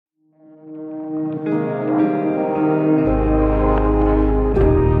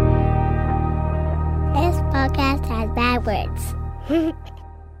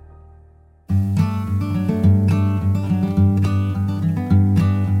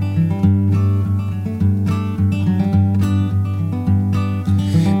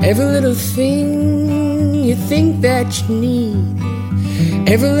Every little thing you think that you need.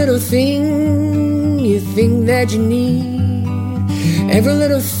 Every little thing you think that you need. Every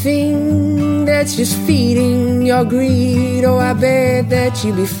little thing that's just feeding your greed. Oh, I bet that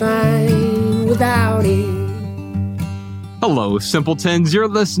you'd be fine without it. Hello, simpletons. You're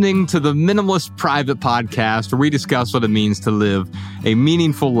listening to the Minimalist Private Podcast, where we discuss what it means to live a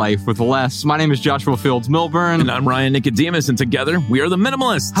meaningful life with less. My name is Joshua Fields Milburn. And I'm Ryan Nicodemus, and together we are the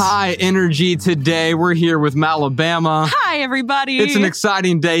Minimalists. High energy today. We're here with Malabama. Hi, everybody. It's an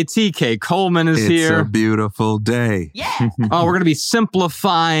exciting day. TK Coleman is here. It's a beautiful day. Yeah. Oh, we're going to be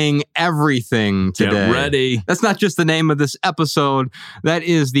simplifying everything today. Get ready. That's not just the name of this episode. That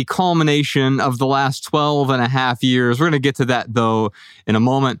is the culmination of the last 12 and a half years. We're going to get to that, though, in a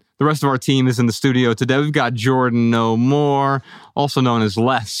moment. The rest of our team is in the studio today. We've got Jordan No More, also known as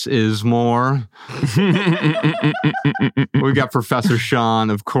Less is More. We've got Professor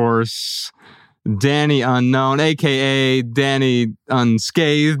Sean, of course. Danny Unknown, a.k.a. Danny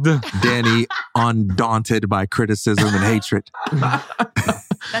Unscathed. Danny Undaunted by criticism and hatred.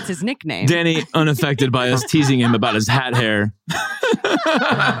 That's his nickname. Danny unaffected by us teasing him about his hat hair.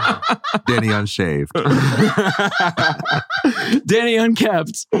 Danny Unshaved. Danny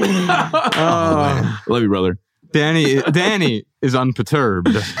Unkept. Love you, brother. Danny is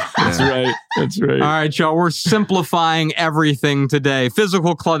unperturbed. That's right. That's right. All right, y'all. We're simplifying everything today.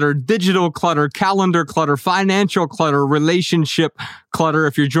 Physical clutter, digital clutter, calendar clutter, financial clutter, relationship clutter.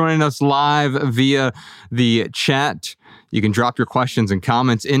 If you're joining us live via the chat, you can drop your questions and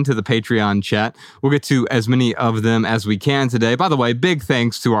comments into the Patreon chat. We'll get to as many of them as we can today. By the way, big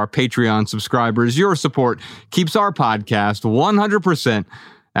thanks to our Patreon subscribers. Your support keeps our podcast 100%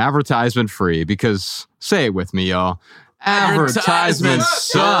 advertisement free, because, say it with me, y'all,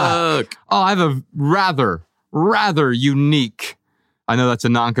 advertisements suck. Oh, I have a rather unique, I know that's a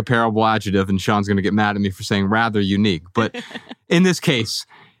non-comparable adjective, and Sean's going to get mad at me for saying rather unique, but in this case,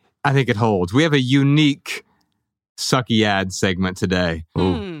 I think it holds. We have a unique sucky ad segment today.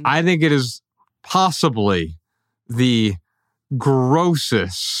 I think it is possibly the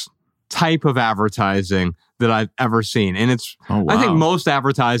grossest type of advertising that I've ever seen. And it's, I think most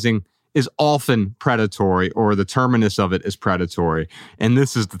advertising is often predatory, or the terminus of it is predatory. And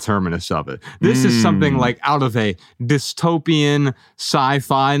this is the terminus of it. This is something like out of a dystopian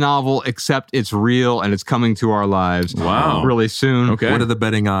sci-fi novel, except it's real and it's coming to our lives really soon. Okay. What are the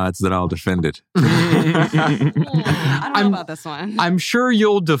betting odds that I'll defend it? I don't know about this one. I'm sure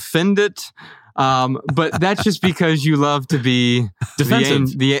you'll defend it. But that's just because you love to be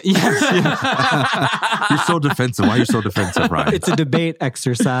defensive. Yes. You're so defensive. Why are you so defensive, Ryan? It's a debate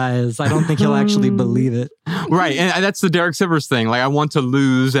exercise. I don't think he'll actually believe it. Right. And that's the Derek Sivers thing. Like, I want to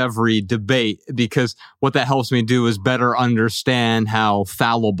lose every debate, because what that helps me do is better understand how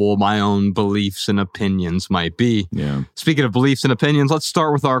fallible my own beliefs and opinions might be. Yeah. Speaking of beliefs and opinions, let's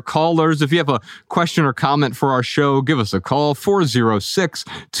start with our callers. If you have a question or comment for our show, give us a call,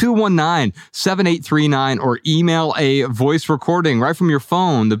 406-219-7839, or email a voice recording right from your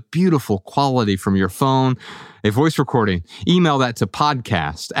phone, the beautiful quality from your phone. A voice recording, email that to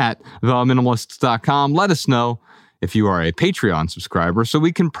podcast@theminimalists.com. Let us know if you are a Patreon subscriber so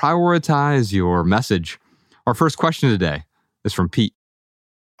we can prioritize your message. Our first question today is from Pete.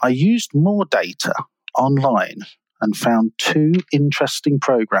 I used more data online and found two interesting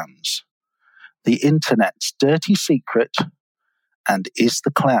programs: The Internet's Dirty Secret and Is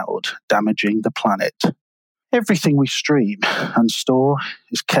the Cloud Damaging the Planet? Everything we stream and store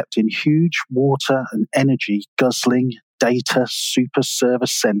is kept in huge water and energy guzzling data super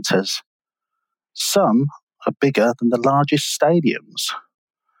service centers. Some are bigger than the largest stadiums.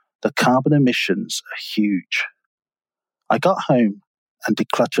 The carbon emissions are huge. I got home and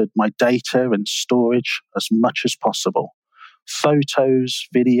decluttered my data and storage as much as possible. Photos,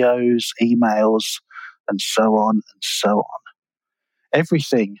 videos, emails, and so on and so on.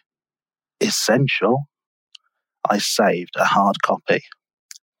 Everything essential, I saved a hard copy.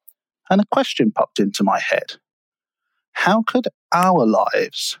 And a question popped into my head. How could our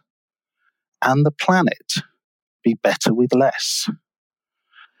lives and the planet be better with less?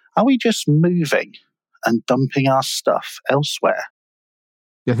 Are we just moving and dumping our stuff elsewhere?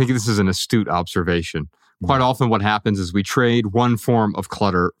 I think this is an astute observation. Quite often what happens is we trade one form of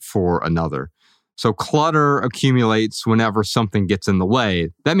clutter for another. So clutter accumulates whenever something gets in the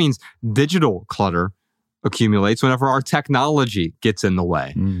way. That means digital clutter accumulates whenever our technology gets in the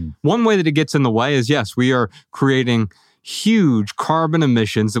way. One way that it gets in the way is, yes, we are creating huge carbon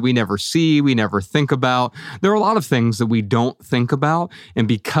emissions that we never see, we never think about. There are a lot of things that we don't think about, and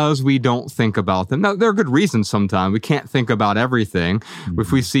because we don't think about them, now there are good reasons sometimes. We can't think about everything.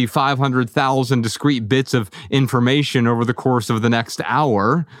 If we see 500,000 discrete bits of information over the course of the next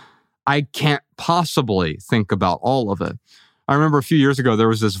hour, I can't possibly think about all of it. I remember a few years ago, there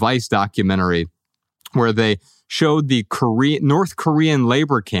was this Vice documentary where they showed the North Korean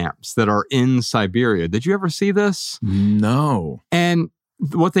labor camps that are in Siberia. Did you ever see this? No. And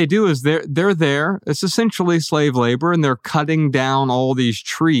what they do is they're there. It's essentially slave labor, and they're cutting down all these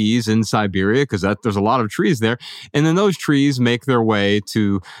trees in Siberia because there's a lot of trees there. And then those trees make their way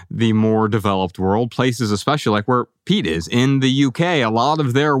to the more developed world, places especially like where Pete is in the UK. A lot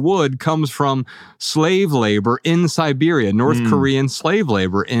of their wood comes from slave labor in Siberia, North Korean slave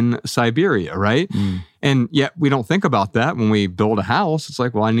labor in Siberia, right? And yet we don't think about that when we build a house. It's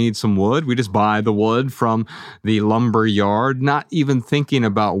like, well, I need some wood. We just buy the wood from the lumber yard, not even thinking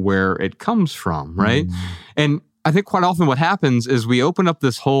about where it comes from, right? And I think quite often what happens is we open up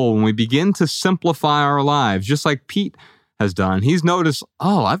this hole and we begin to simplify our lives, just like Pete has done. He's noticed,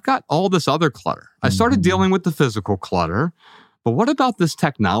 oh, I've got all this other clutter. I started dealing with the physical clutter, but what about this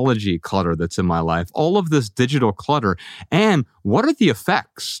technology clutter that's in my life? All of this digital clutter. And what are the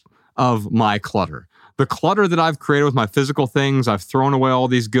effects of my clutter? The clutter that I've created with my physical things, I've thrown away all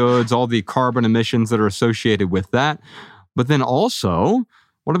these goods, all the carbon emissions that are associated with that. But then also,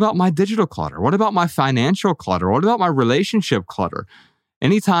 what about my digital clutter? What about my financial clutter? What about my relationship clutter?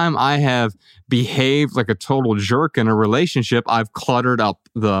 Anytime I have behaved like a total jerk in a relationship, I've cluttered up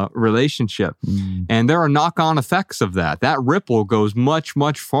the relationship. And there are knock-on effects of that. That ripple goes much,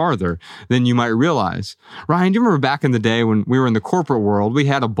 much farther than you might realize. Ryan, do you remember back in the day when we were in the corporate world, we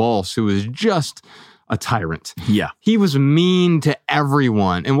had a boss who was just a tyrant. Yeah. He was mean to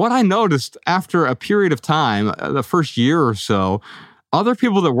everyone. And what I noticed after a period of time, the first year or so, other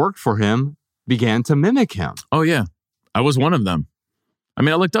people that worked for him began to mimic him. Oh, yeah. I was one of them. I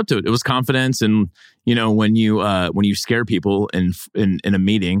mean, I looked up to it. It was confidence. And, you know, when you scare people in a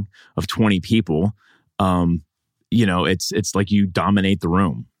meeting of 20 people, you know, it's like you dominate the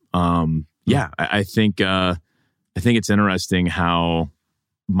room. Yeah, I think it's interesting how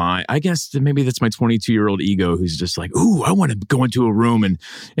I guess maybe that's my 22-year-old ego who's just like, ooh, I want to go into a room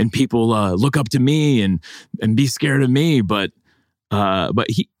and people look up to me and be scared of me. But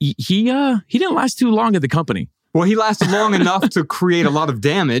he didn't last too long at the company. Well, he lasted long enough to create a lot of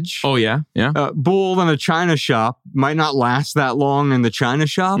damage. Oh, yeah? Yeah. Bull in a china shop might not last that long in the china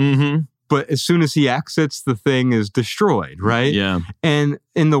shop, but as soon as he exits, the thing is destroyed, right? Yeah. And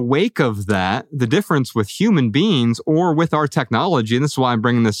in the wake of that, the difference with human beings or with our technology, and this is why I'm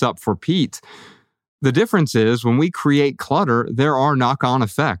bringing this up for Pete, the difference is when we create clutter, there are knock-on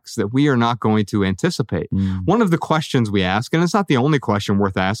effects that we are not going to anticipate. One of the questions we ask, and it's not the only question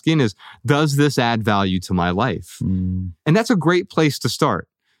worth asking, is, does this add value to my life? And that's a great place to start.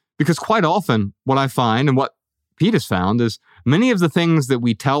 Because quite often, what I find and what Pete has found is many of the things that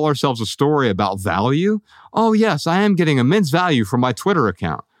we tell ourselves a story about value, oh yes, I am getting immense value from my Twitter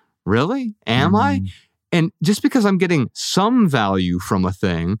account. Really? Am I? And just because I'm getting some value from a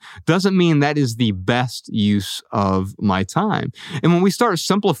thing doesn't mean that is the best use of my time. And when we start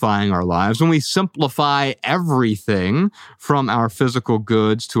simplifying our lives, when we simplify everything from our physical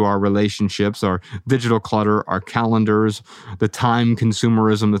goods to our relationships, our digital clutter, our calendars, the time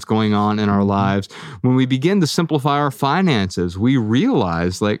consumerism that's going on in our lives, when we begin to simplify our finances, we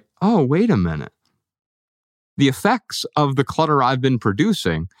realize like, oh, wait a minute. The effects of the clutter I've been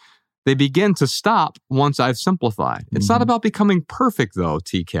producing, they begin to stop once I've simplified. It's not about becoming perfect though,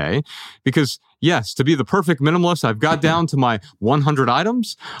 TK, because yes, to be the perfect minimalist, I've got down to my 100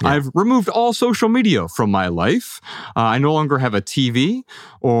 items. I've removed all social media from my life. I no longer have a TV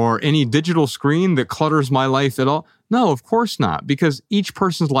or any digital screen that clutters my life at all. No, of course not, because each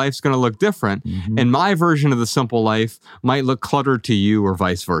person's life is going to look different. And my version of the simple life might look cluttered to you or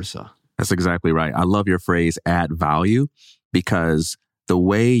vice versa. That's exactly right. I love your phrase, add value, because the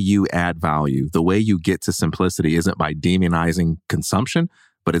way you add value, the way you get to simplicity isn't by demonizing consumption,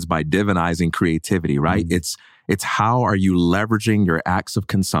 but it's by divinizing creativity, right? It's how are you leveraging your acts of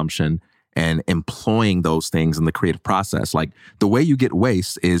consumption and employing those things in the creative process. Like the way you get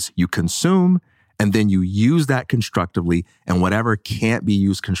waste is you consume and then you use that constructively, and whatever can't be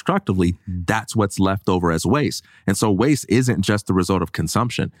used constructively, that's what's left over as waste. And so waste isn't just the result of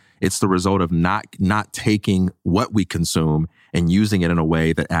consumption. It's the result of not taking what we consume and using it in a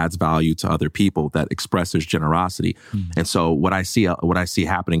way that adds value to other people, that expresses generosity. And so what I see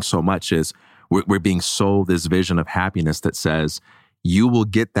happening so much is we're being sold this vision of happiness that says you will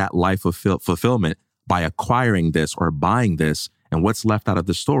get that life of fulfillment by acquiring this or buying this. And what's left out of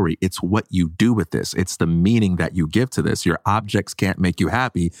the story, it's what you do with this. It's the meaning that you give to this. Your objects can't make you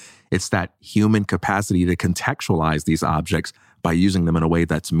happy. It's that human capacity to contextualize these objects by using them in a way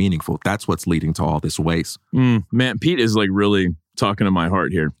that's meaningful. That's what's leading to all this waste. Man, Pete is like really talking to my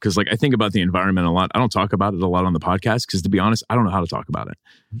heart here, because like I think about the environment a lot. I don't talk about it a lot on the podcast because, to be honest, I don't know how to talk about it.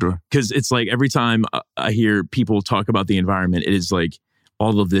 Because it's like every time I hear people talk about the environment, it is like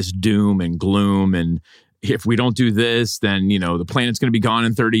all of this doom and gloom, and if we don't do this, then, the planet's going to be gone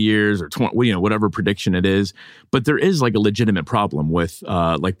in 30 years or 20, whatever prediction it is. But there is like a legitimate problem with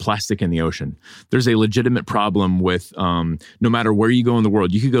like plastic in the ocean. There's a legitimate problem with no matter where you go in the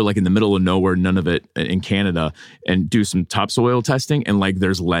world, you could go like in the middle of nowhere, none of it in Canada, and do some topsoil testing, and like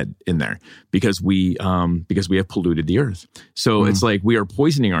there's lead in there because we have polluted the earth. So it's like we are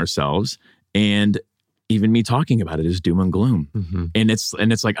poisoning ourselves, and even me talking about it is doom and gloom. And it's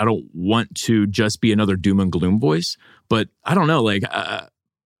like, I don't want to just be another doom and gloom voice, but I don't know, like, I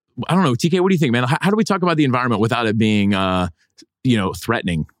don't know. TK, what do you think, man? How do we talk about the environment without it being,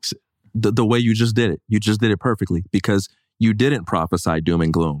 threatening? The way you just did it. You just did it perfectly, because you didn't prophesy doom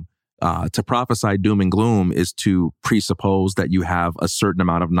and gloom. To prophesy doom and gloom is to presuppose that you have a certain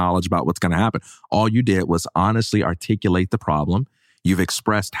amount of knowledge about what's going to happen. All you did was honestly articulate the problem. You've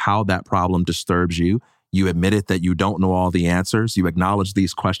expressed how that problem disturbs you. You admitted that you don't know all the answers. You acknowledge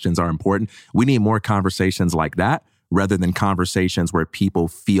these questions are important. We need more conversations like that, rather than conversations where people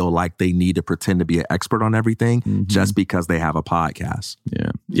feel like they need to pretend to be an expert on everything just because they have a podcast.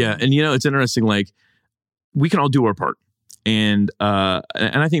 Yeah. And it's interesting, like we can all do our part. And I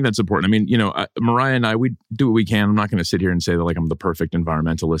think that's important. I mean, Mariah and I, we do what we can. I'm not going to sit here and say that like I'm the perfect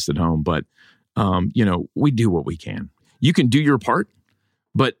environmentalist at home, but we do what we can. You can do your part,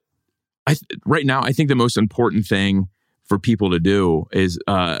 but right now, I think the most important thing for people to do is,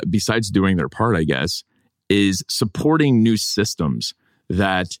 besides doing their part, I guess, is supporting new systems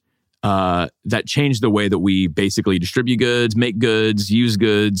that change the way that we basically distribute goods, make goods, use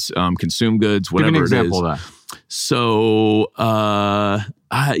goods, consume goods, whatever it is. Give an example of that. So,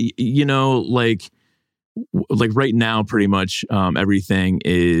 like right now, pretty much everything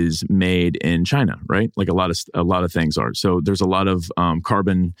is made in China, right? Like a lot of things are. So there's a lot of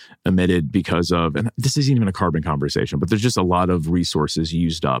carbon emitted because of, and this isn't even a carbon conversation, but there's just a lot of resources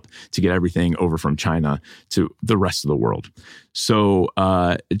used up to get everything over from China to the rest of the world. So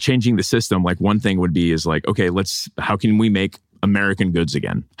changing the system, like one thing would be is like, okay, how can we make American goods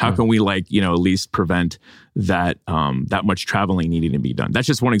again? How can we at least prevent that much traveling needing to be done? That's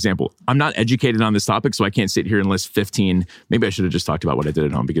just one example. I'm not educated on this topic, so I can't sit here and list 15. Maybe I should have just talked about what I did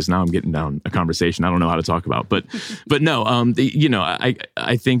at home, because now I'm getting down a conversation I don't know how to talk about. But no,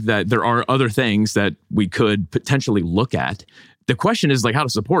 I think that there are other things that we could potentially look at. The question is like how to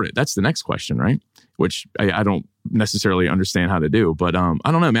support it. That's the next question, right? Which I don't necessarily understand how to do. But I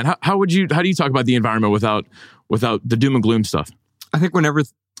don't know, man. How do you talk about the environment without the doom and gloom stuff? I think whenever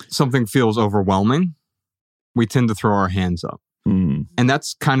something feels overwhelming, we tend to throw our hands up. And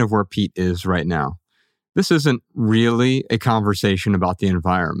that's kind of where Pete is right now. This isn't really a conversation about the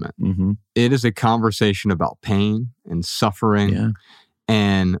environment. It is a conversation about pain and suffering. Yeah.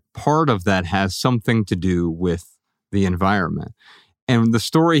 And part of that has something to do with the environment. And the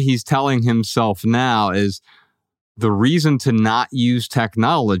story he's telling himself now is the reason to not use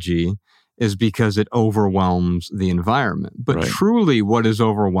technology is because it overwhelms the environment. But truly what is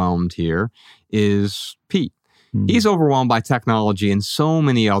overwhelmed here is Pete. He's overwhelmed by technology in so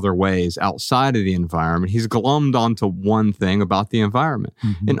many other ways outside of the environment. He's glommed onto one thing about the environment.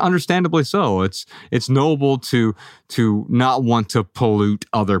 And understandably so. It's noble to not want to pollute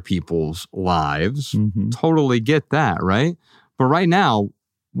other people's lives. Totally get that, right? But right now,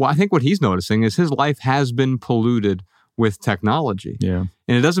 I think what he's noticing is his life has been polluted with technology. Yeah.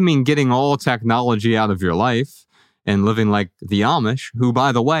 And it doesn't mean getting all technology out of your life and living like the Amish, who,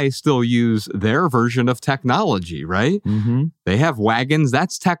 by the way, still use their version of technology, right? They have wagons,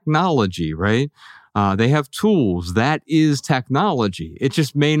 that's technology, right? They have tools, that is technology. It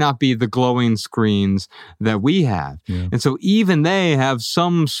just may not be the glowing screens that we have. Yeah. And so even they have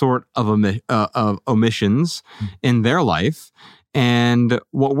some sort of omissions in their life. And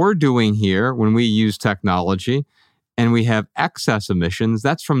what we're doing here when we use technology and we have excess emissions,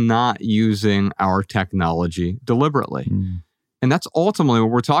 that's from not using our technology deliberately. And that's ultimately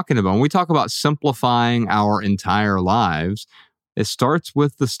what we're talking about. When we talk about simplifying our entire lives, it starts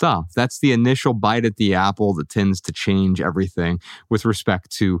with the stuff. That's the initial bite at the apple that tends to change everything with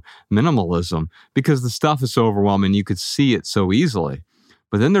respect to minimalism, because the stuff is so overwhelming, you could see it so easily.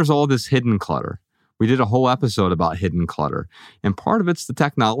 But then there's all this hidden clutter. We did a whole episode about hidden clutter. And part of it's the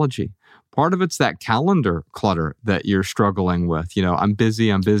technology. Part of it's that calendar clutter that you're struggling with. You know, I'm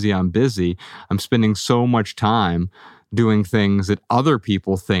busy. I'm spending so much time doing things that other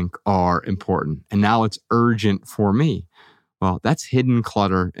people think are important. And now it's urgent for me. Well, that's hidden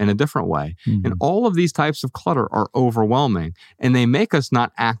clutter in a different way. Mm-hmm. And all of these types of clutter are overwhelming, and they make us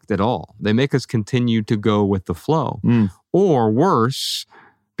not act at all. They make us continue to go with the flow. Or worse,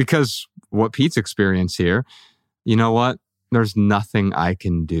 because what Pete's experienced here, you know what? There's nothing I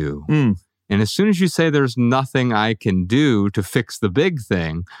can do. And as soon as you say there's nothing I can do to fix the big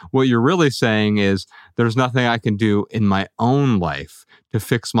thing, what you're really saying is there's nothing I can do in my own life to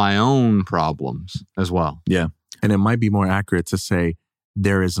fix my own problems as well. Yeah. And it might be more accurate to say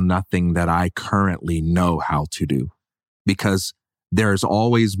there is nothing that I currently know how to do, because there's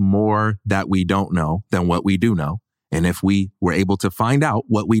always more that we don't know than what we do know. And if we were able to find out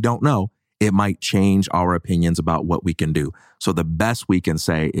what we don't know, it might change our opinions about what we can do. So the best we can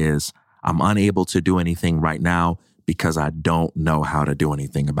say is, I'm unable to do anything right now because I don't know how to do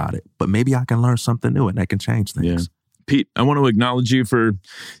anything about it. But maybe I can learn something new and that can change things. Yeah. Pete, I want to acknowledge you for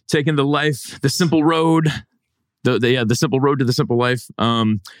taking the simple road, the simple road to the simple life.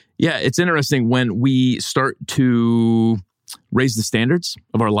 It's interesting when we start to raise the standards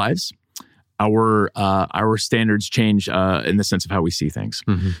of our lives. Our standards change in the sense of how we see things.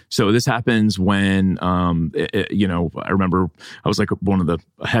 Mm-hmm. So this happens when, I remember I was like one of the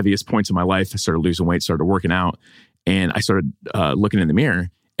heaviest points in my life. I started losing weight, started working out, and I started looking in the mirror.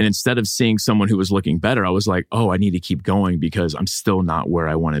 And instead of seeing someone who was looking better, I was like, oh, I need to keep going because I'm still not where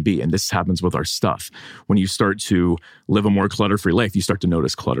I want to be. And this happens with our stuff. When you start to live a more clutter-free life, you start to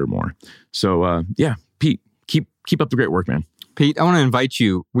notice clutter more. So Pete, keep up the great work, man. Pete, I want to invite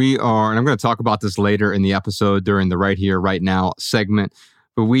you. And I'm going to talk about this later in the episode during the Right Here, Right Now segment,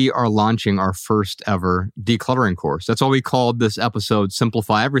 but we are launching our first ever decluttering course. That's why we called this episode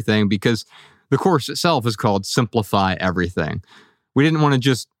Simplify Everything, because the course itself is called Simplify Everything. We didn't want to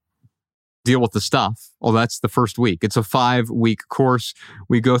just deal with the stuff. Oh, that's the first week. It's a 5-week course.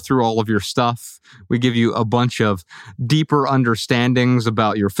 We go through all of your stuff. We give you a bunch of deeper understandings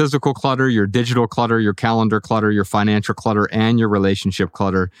about your physical clutter, your digital clutter, your calendar clutter, your financial clutter, and your relationship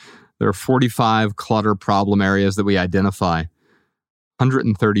clutter. There are 45 clutter problem areas that we identify,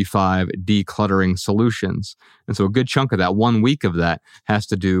 135 decluttering solutions. And so a good chunk of that, 1 week of that, has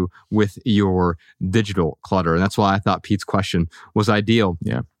to do with your digital clutter. And that's why I thought Pete's question was ideal.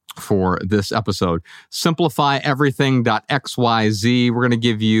 Yeah. For this episode. SimplifyEverything.xyz. We're going to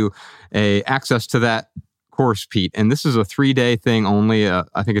give you access to that course, Pete. And this is a 3-day thing only. I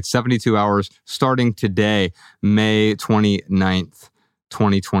think it's 72 hours starting today, May 29th,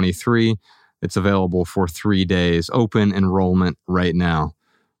 2023. It's available for 3 days. Open enrollment right now.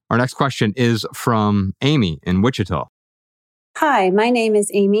 Our next question is from Amy in Wichita. Hi, my name is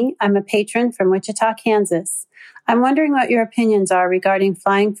Amy. I'm a patron from Wichita, Kansas. I'm wondering what your opinions are regarding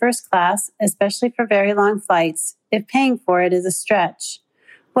flying first class, especially for very long flights, if paying for it is a stretch.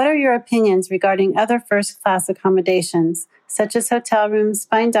 What are your opinions regarding other first class accommodations, such as hotel rooms,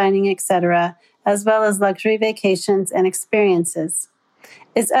 fine dining, etc., as well as luxury vacations and experiences?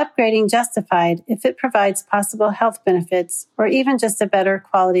 Is upgrading justified if it provides possible health benefits or even just a better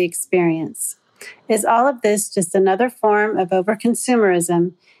quality experience? Is all of this just another form of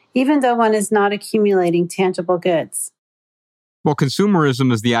overconsumerism, even though one is not accumulating tangible goods? Well,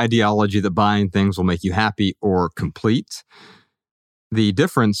 consumerism is the ideology that buying things will make you happy or complete. The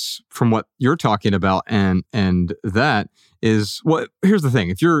difference from what you're talking about and that is, well, here's the thing.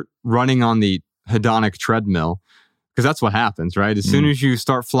 If you're running on the hedonic treadmill, because that's what happens, right? As soon as you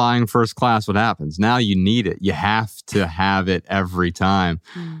start flying first class, what happens? Now you need it. You have to have it every time.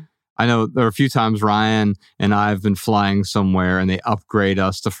 I know there are a few times Ryan and I have been flying somewhere and they upgrade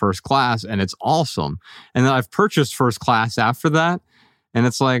us to first class and it's awesome. And then I've purchased first class after that. And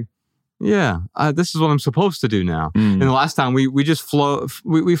it's like, this is what I'm supposed to do now. And the last time we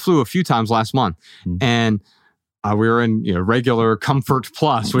flew a few times last month and we were in regular Comfort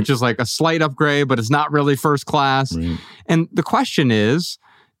Plus, which is like a slight upgrade, but it's not really first class. And the question is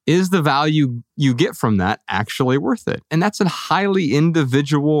the value you get from that actually worth it? And that's a highly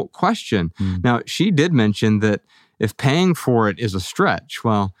individual question. Now, she did mention that if paying for it is a stretch,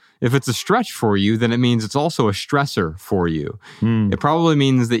 well, if it's a stretch for you, then it means it's also a stressor for you. It probably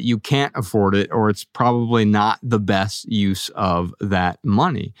means that you can't afford it, or it's probably not the best use of that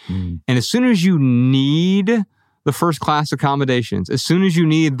money. And as soon as you need the first class accommodations, as soon as you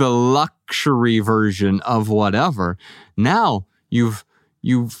need the luxury version of whatever, now you've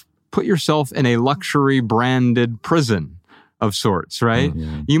put yourself in a luxury branded prison of sorts, right?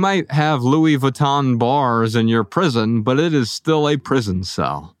 You might have Louis Vuitton bars in your prison, but it is still a prison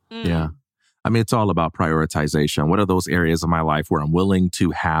cell. Yeah. I mean, it's all about prioritization. What are those areas of my life where I'm willing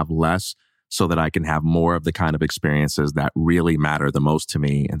to have less so that I can have more of the kind of experiences that really matter the most to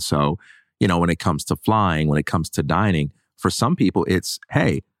me? And so, when it comes to flying, when it comes to dining, for some people, it's,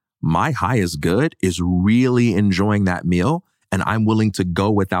 hey, my highest good is really enjoying that meal. And I'm willing to go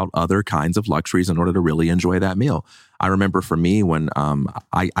without other kinds of luxuries in order to really enjoy that meal. I remember for me when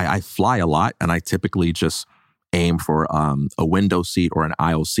I fly a lot, and I typically just aim for a window seat or an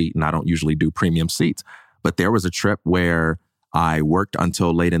aisle seat, and I don't usually do premium seats. But there was a trip where I worked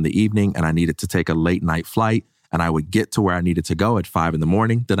until late in the evening and I needed to take a late night flight, and I would get to where I needed to go at 5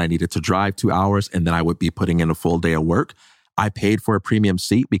 a.m. Then I needed to drive 2 hours, and then I would be putting in a full day of work. I paid for a premium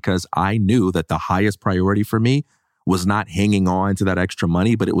seat because I knew that the highest priority for me was not hanging on to that extra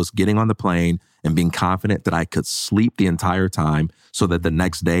money, but it was getting on the plane and being confident that I could sleep the entire time so that the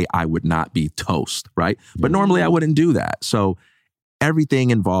next day I would not be toast, right? But normally I wouldn't do that. So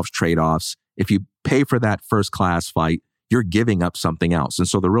everything involves trade-offs. If you pay for that first class flight, you're giving up something else. And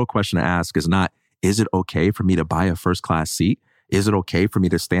so the real question to ask is not, is it okay for me to buy a first class seat? Is it okay for me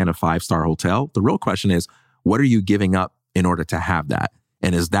to stay in a 5-star hotel? The real question is, what are you giving up in order to have that?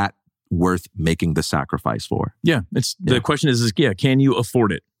 And is that worth making the sacrifice for? The question is, can you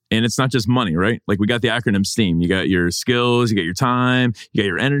afford it? And it's not just money, right? Like we got the acronym STEAM. You got your skills, you got your time, you got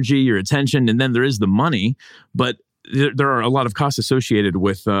your energy, your attention, and then there is the money. But there are a lot of costs associated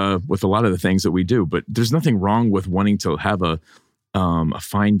with a lot of the things that we do. But there's nothing wrong with wanting to have a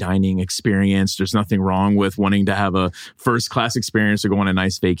fine dining experience. There's nothing wrong with wanting to have a first class experience or go on a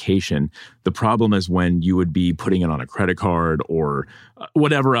nice vacation. The problem is when you would be putting it on a credit card or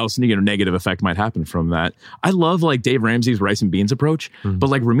whatever else, negative effect might happen from that. I love like Dave Ramsey's rice and beans approach, but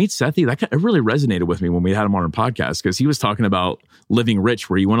like Ramit Sethi, it really resonated with me when we had him on our podcast because he was talking about living rich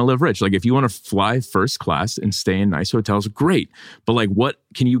where you want to live rich. Like if you want to fly first class and stay in nice hotels, great. But like what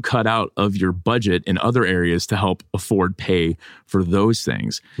can you cut out of your budget in other areas to help afford pay for those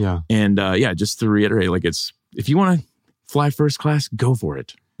things? Yeah. And just to reiterate, like if you want to fly first class, go for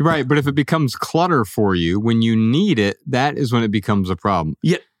it. Right. But if it becomes clutter for you when you need it, that is when it becomes a problem.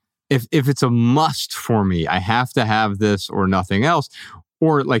 Yeah. If it's a must for me, I have to have this or nothing else.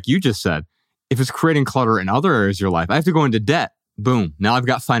 Or like you just said, if it's creating clutter in other areas of your life, I have to go into debt. Boom. Now I've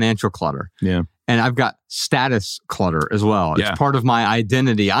got financial clutter. Yeah. And I've got status clutter as well. It's Yeah. part of my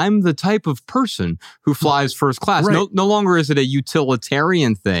identity. I'm the type of person who flies first class. Right. No longer is it a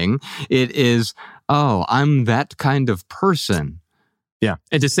utilitarian thing. It is, I'm that kind of person. Yeah.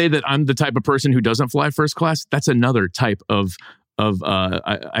 And to say that I'm the type of person who doesn't fly first class, that's another type of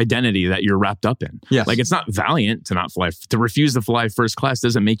identity that you're wrapped up in. Yes. Like it's not valiant to refuse to fly first class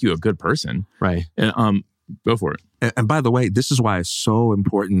doesn't make you a good person. Right. And, go for it. And by the way, this is why it's so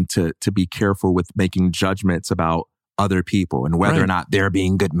important to be careful with making judgments about other people and whether or not they're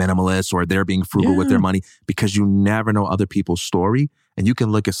being good minimalists or they're being frugal with their money, because you never know other people's story. And you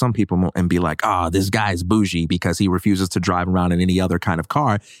can look at some people and be like, this guy's bougie because he refuses to drive around in any other kind of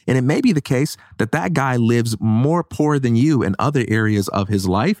car. And it may be the case that guy lives more poor than you in other areas of his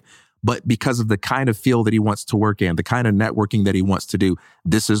life. But because of the kind of field that he wants to work in, the kind of networking that he wants to do,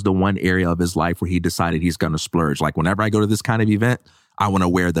 this is the one area of his life where he decided he's going to splurge. Like whenever I go to this kind of event, I want to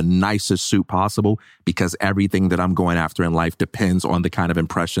wear the nicest suit possible because everything that I'm going after in life depends on the kind of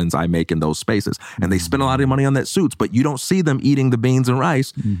impressions I make in those spaces. And they spend a lot of money on that suits, but you don't see them eating the beans and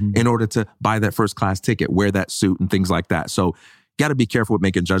rice in order to buy that first class ticket, wear that suit and things like that. So you got to be careful with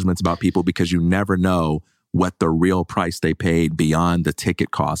making judgments about people because you never know what the real price they paid beyond the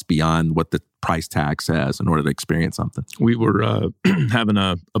ticket cost, beyond what the price tag says in order to experience something. We were having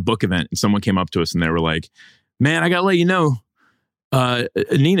a book event and someone came up to us and they were like, man, I got to let you know,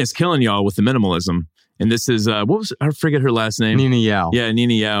 Nina's killing y'all with the minimalism. And this is, I forget her last name. Nina Yao. Yeah,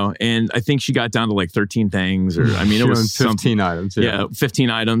 Nina Yao. And I think she got down to like 13 things or, it was 15 items. Yeah, 15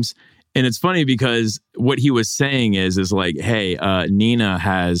 items. And it's funny because what he was saying is like, hey, Nina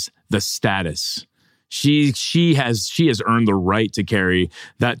has the status. She has earned the right to carry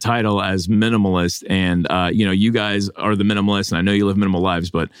that title as minimalist. And, you guys are the minimalists and I know you live minimal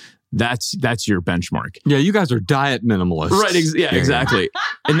lives, but that's your benchmark. Yeah, you guys are diet minimalists. Right. Exactly.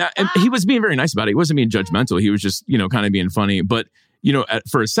 And he was being very nice about it. He wasn't being judgmental. He was just, kind of being funny. But,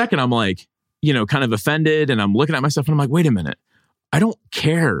 for a second, I'm like, kind of offended and I'm looking at myself and I'm like, wait a minute. I don't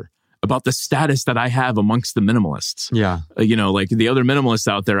care about the status that I have amongst the minimalists. Yeah. Like the other minimalists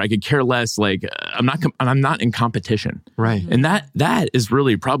out there, I could care less. Like I'm not in competition. Right. And that is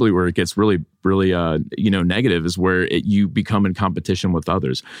really probably where it gets really negative, is where you become in competition with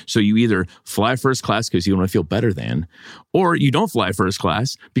others. So you either fly first class because you want to feel better than, or you don't fly first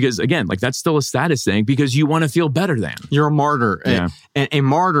class because, again, like that's still a status thing because you want to feel better than. You're a martyr. Yeah. And a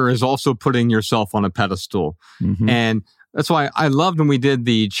martyr is also putting yourself on a pedestal. Mm-hmm. And that's why I loved when we did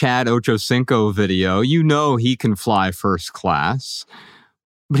the Chad Ochocinco video. He can fly first class,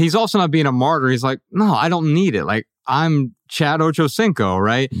 but he's also not being a martyr. He's like, no, I don't need it. Like, I'm Chad Ochocinco,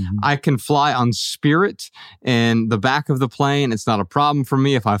 right? Mm-hmm. I can fly on Spirit in the back of the plane. It's not a problem for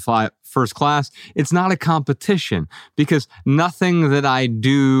me if I fly first class. It's not a competition because nothing that I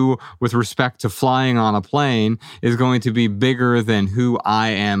do with respect to flying on a plane is going to be bigger than who I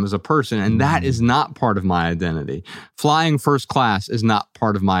am as a person. And that is not part of my identity. Flying first class is not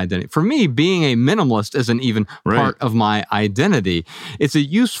part of my identity. For me, being a minimalist isn't even part of my identity. It's a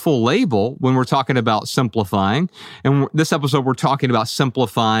useful label when we're talking about simplifying. And this episode, we're talking about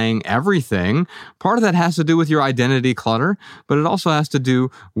simplifying everything. Part of that has to do with your identity clutter, but it also has to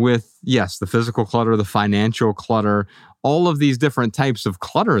do with, yes, the physical clutter, the financial clutter, all of these different types of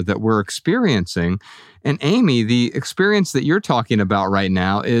clutter that we're experiencing. And Amy, the experience that you're talking about right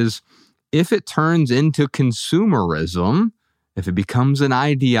now is if it turns into consumerism, if it becomes an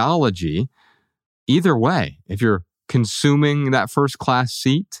ideology, either way, if you're consuming that first class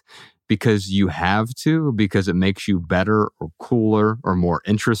seat because you have to, because it makes you better or cooler or more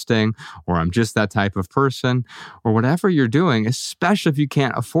interesting, or I'm just that type of person, or whatever you're doing, especially if you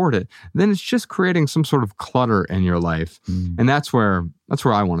can't afford it, then it's just creating some sort of clutter in your life. And that's where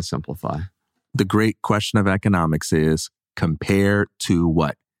I want to simplify. The great question of economics is compare to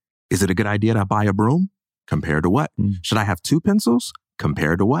what? Is it a good idea to buy a broom? Compared to what? Should I have 2 pencils?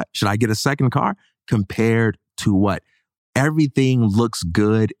 Compared to what? Should I get a second car? Compared to what? Everything looks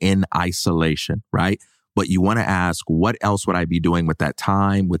good in isolation, right? But you want to ask, what else would I be doing with that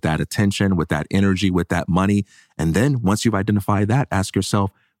time, with that attention, with that energy, with that money? And then once you've identified that, ask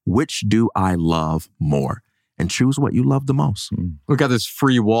yourself, which do I love more? And choose what you love the most. We've got this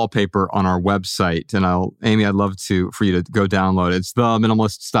free wallpaper on our website, and Amy, I'd love for you to go download it. It's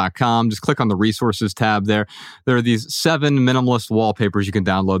theminimalists.com. Just click on the resources tab there. There are these 7 minimalist wallpapers you can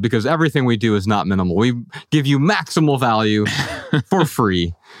download because everything we do is not minimal. We give you maximal value for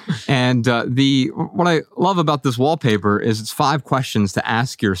free. And what I love about this wallpaper is it's 5 questions to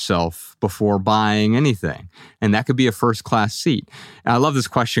ask yourself before buying anything. And that could be a first class seat. And I love this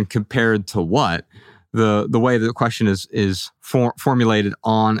question, compared to what? The way the question is formulated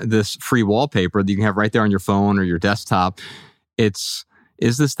on this free wallpaper that you can have right there on your phone or your desktop. Is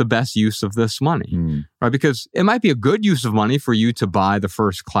this the best use of this money? Right? Because it might be a good use of money for you to buy the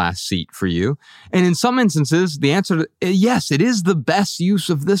first class seat for you. And in some instances, the answer to yes, it is the best use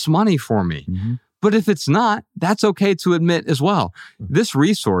of this money for me. But if it's not, that's okay to admit as well. This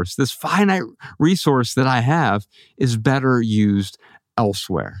resource, this finite resource that I have, is better used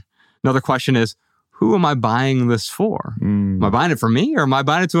elsewhere. Another question is, who am I buying this for? Am I buying it for me, or am I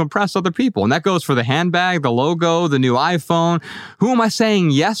buying it to impress other people? And that goes for the handbag, the logo, the new iPhone. Who am I saying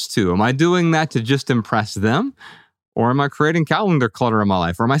yes to? Am I doing that to just impress them? Or am I creating calendar clutter in my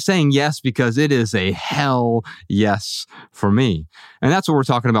life? Or am I saying yes because it is a hell yes for me? And that's what we're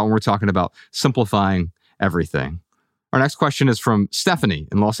talking about when we're talking about simplifying everything. Our next question is from Stephanie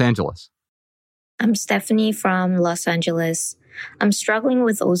in Los Angeles. I'm Stephanie from Los Angeles. I'm struggling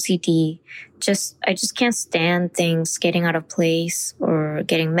with OCD. I just can't stand things getting out of place or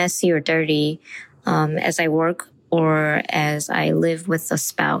getting messy or dirty as I work or as I live with a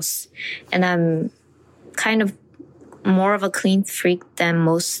spouse. And I'm kind of more of a clean freak than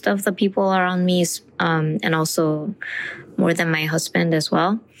most of the people around me, and also more than my husband as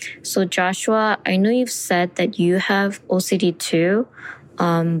well. So Joshua, I know you've said that you have OCD too,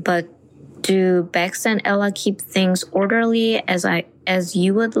 but do Bex and Ella keep things orderly as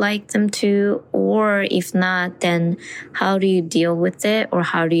you would like them to? Or if not, then how do you deal with it, or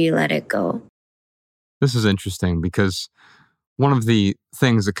how do you let it go? This is interesting because one of the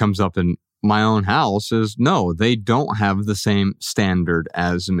things that comes up in my own house is, no, they don't have the same standard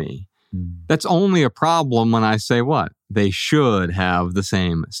as me. That's only a problem when I say what? They should have the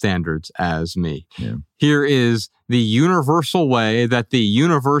same standards as me. Yeah. Here is the universal way that the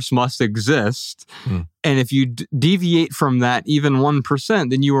universe must exist. And if you deviate from that even 1%,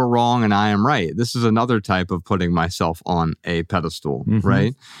 then you are wrong and I am right. This is another type of putting myself on a pedestal,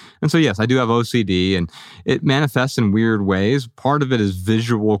 right? And so, yes, I do have OCD, and it manifests in weird ways. Part of it is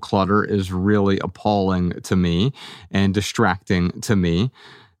visual clutter is really appalling to me and distracting to me.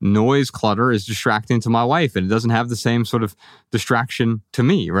 noise clutter is distracting to my wife, and it doesn't have the same sort of distraction to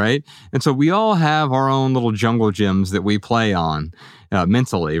me, right? And so we all have our own little jungle gyms that we play on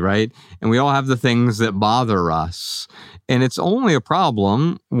mentally, right? And we all have the things that bother us. And it's only a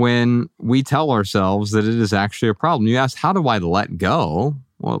problem when we tell ourselves that it is actually a problem. You ask, how do I let go?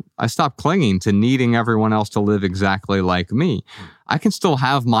 Well, I stop clinging to needing everyone else to live exactly like me. I can still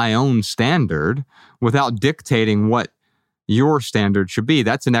have my own standard without dictating what your standard should be.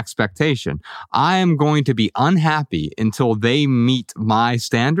 That's an expectation. I am going to be unhappy until they meet my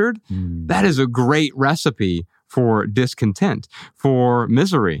standard. That is a great recipe for discontent, for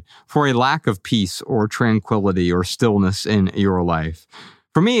misery, for a lack of peace or tranquility or stillness in your life.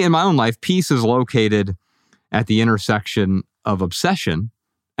 For me, in my own life, peace is located at the intersection of obsession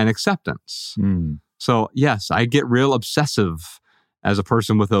and acceptance. So yes, I get real obsessive as a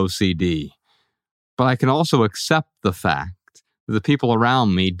person with OCD, but I can also accept the fact that the people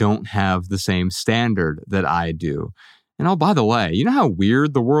around me don't have the same standard that I do. And oh, by the way, you know how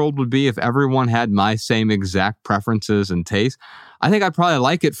weird the world would be if everyone had my same exact preferences and tastes? I think I'd probably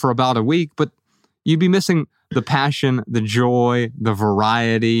like it for about a week, but you'd be missing the passion, the joy, the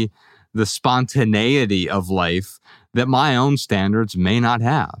variety, the spontaneity of life that my own standards may not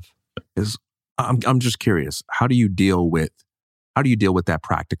have. I'm just curious. How do you deal with that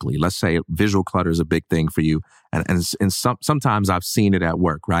practically? Let's say visual clutter is a big thing for you. And sometimes I've seen it at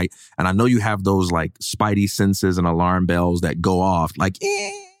work, right? And I know you have those like spidey senses and alarm bells that go off, like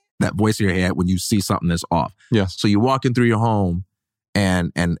that voice in your head when you see something that's off. Yes. So you're walking through your home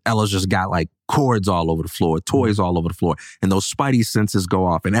and Ella's just got like cords all over the floor, toys all over the floor. And those spidey senses go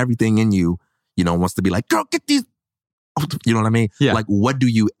off and everything in you, wants to be like, girl, get these. You know what I mean? Yeah. Like, what do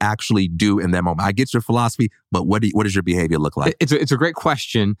you actually do in that moment? I get your philosophy, but what does your behavior look like? It's a great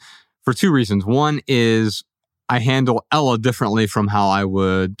question for two reasons. One is I handle Ella differently from how I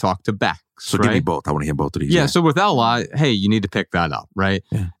would talk to Bex. So right? give me both. I want to hear both of these. Yeah. So with Ella, hey, you need to pick that up, right?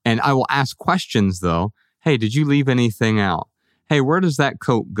 Yeah. And I will ask questions though. Hey, did you leave anything out? Hey, where does that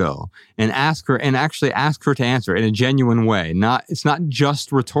coat go? And actually ask her to answer in a genuine way. It's not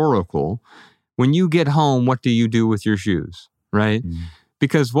just rhetorical. When you get home, what do you do with your shoes, right?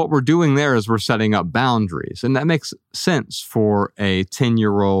 Because what we're doing there is we're setting up boundaries. And that makes sense for a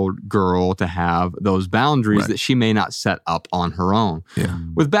 10-year-old girl to have those boundaries that she may not set up on her own. Yeah.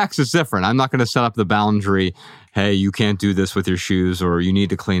 With Bex, it's different. I'm not going to set up the boundary, hey, you can't do this with your shoes or you need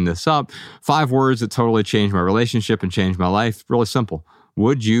to clean this up. 5 words that totally changed my relationship and changed my life. Really simple.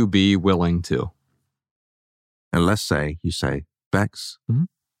 Would you be willing to? And let's say you say, Bex,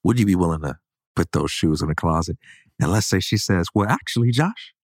 would you be willing to put those shoes in the closet? And let's say she says, well, actually,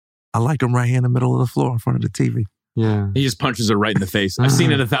 Josh, I like them right here in the middle of the floor in front of the TV. Yeah. He just punches her right in the face. I've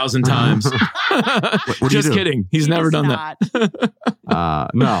seen it 1,000 times. What do you Just do? kidding. He's never done that.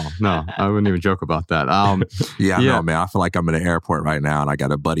 No, I wouldn't even joke about that. Yeah, I know, man. I feel like I'm in an airport right now and I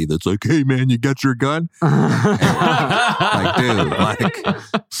got a buddy that's like, hey, man, you got your gun? Like, dude, like,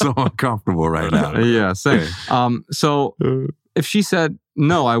 so uncomfortable right now. Yeah, same. So if she said,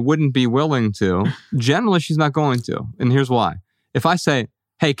 no, I wouldn't be willing to, generally she's not going to. And here's why. If I say,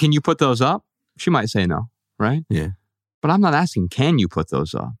 hey, can you put those up? She might say no, right? Yeah. But I'm not asking, can you put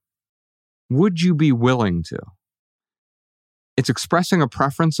those up? Would you be willing to? It's expressing a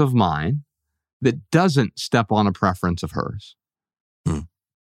preference of mine that doesn't step on a preference of hers.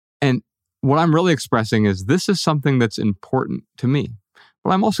 And what I'm really expressing is this is something that's important to me.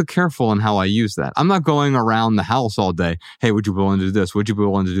 But I'm also careful in how I use that. I'm not going around the house all day. Hey, would you be willing to do this? Would you be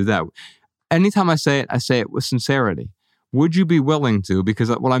willing to do that? Anytime I say it with sincerity. Would you be willing to? Because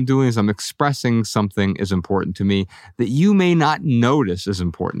what I'm doing is I'm expressing something is important to me that you may not notice is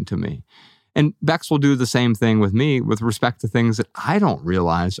important to me. And Bex will do the same thing with me with respect to things that I don't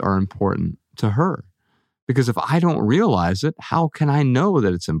realize are important to her. Because if I don't realize it, how can I know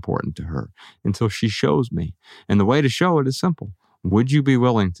that it's important to her until she shows me? And the way to show it is simple. Would you be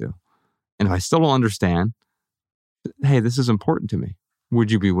willing to? And if I still don't understand, hey, this is important to me. Would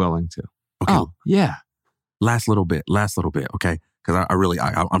you be willing to? Okay. Oh, yeah. Last little bit, okay? Because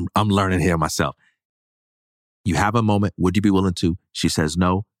I'm learning here myself. You have a moment. Would you be willing to? She says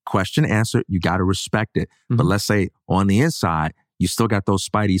no. Question, answer. You got to respect it. But let's say on the inside, you still got those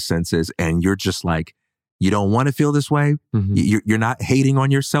spidey senses and you're just like, you don't want to feel this way. You're not hating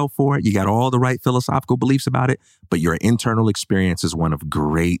on yourself for it. You got all the right philosophical beliefs about it, but your internal experience is one of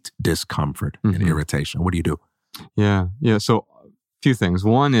great discomfort and irritation. What do you do? Yeah. So a few things.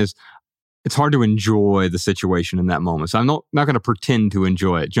 One is it's hard to enjoy the situation in that moment. So I'm not going to pretend to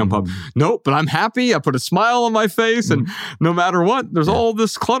enjoy it. Jump up. Nope, but I'm happy. I put a smile on my face and no matter what, there's all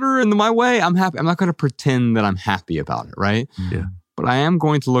this clutter in my way. I'm happy. I'm not going to pretend that I'm happy about it, right? Yeah. but I am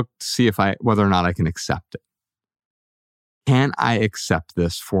going to look to see whether or not I can accept it. Can I accept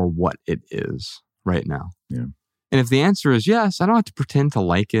this for what it is right now? Yeah. And if the answer is yes, I don't have to pretend to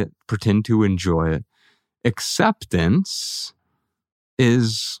like it, pretend to enjoy it. Acceptance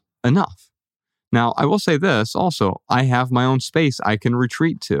is enough. Now, I will say this also, I have my own space I can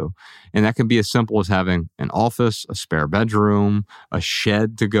retreat to. And that can be as simple as having an office, a spare bedroom, a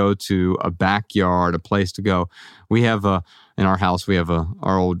shed to go to, a backyard, a place to go. We have in our house, we have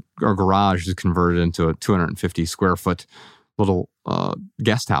our garage is converted into a 250 square foot little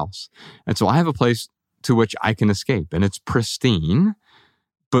guest house. And so I have a place to which I can escape, and it's pristine.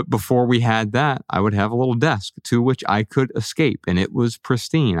 But before we had that, I would have a little desk to which I could escape, and it was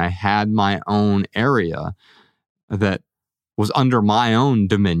pristine. I had my own area that was under my own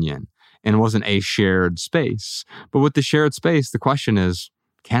dominion and wasn't a shared space. But with the shared space, the question is,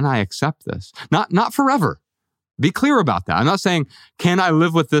 can I accept this? Not forever. Be clear about that. I'm not saying, can I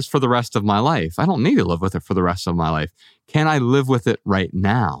live with this for the rest of my life? I don't need to live with it for the rest of my life. Can I live with it right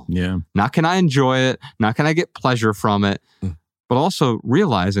now? Yeah. Not can I enjoy it? Not can I get pleasure from it? But also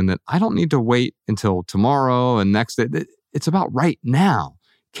realizing that I don't need to wait until tomorrow and next day. It's about right now.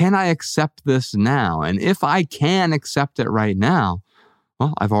 Can I accept this now? And if I can accept it right now,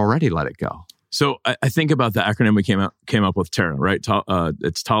 well, I've already let it go. So I think about the acronym we came up with, TARA, right?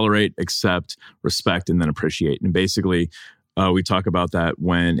 It's tolerate, accept, respect, and then appreciate. And basically, we talk about that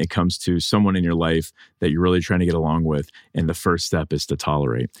when it comes to someone in your life that you're really trying to get along with. And the first step is to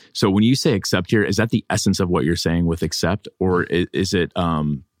tolerate. So when you say accept here, is that the essence of what you're saying with accept? Or is it,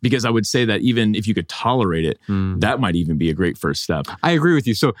 because I would say that even if you could tolerate it, that might even be a great first step. I agree with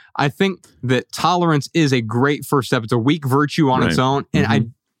you. So I think that tolerance is a great first step. It's a weak virtue on its own.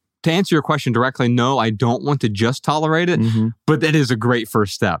 And to answer your question directly, no, I don't want to just tolerate it, but that is a great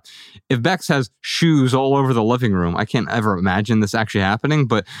first step. If Bex has shoes all over the living room, I can't ever imagine this actually happening,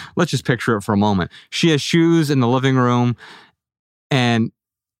 but let's just picture it for a moment. She has shoes in the living room and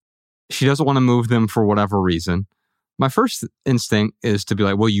she doesn't want to move them for whatever reason. My first instinct is to be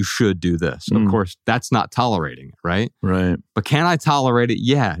like, well, you should do this. Of course, that's not tolerating it, right? Right. But can I tolerate it?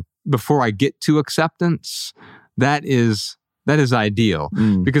 Yeah. Before I get to acceptance, that is ideal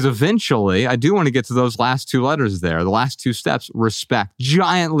because eventually I do want to get to those last two letters there, the last two steps, respect.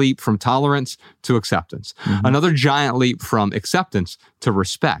 Giant leap from tolerance to acceptance. Another giant leap from acceptance to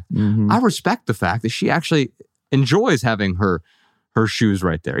respect. I respect the fact that she actually enjoys having her shoes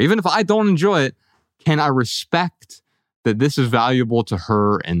right there. Even if I don't enjoy it, can I respect that this is valuable to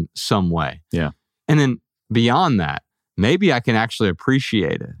her in some way? Yeah. And then beyond that, maybe I can actually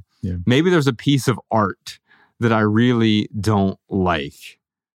appreciate it. Yeah. Maybe there's a piece of art that I really don't like,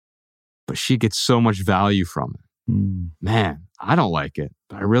 but she gets so much value from it. Man, I don't like it,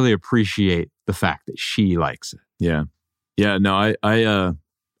 but I really appreciate the fact that she likes it. Yeah. Yeah. No, I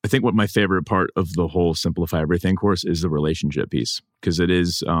think what my favorite part of the whole Simplify Everything course is the relationship piece, because it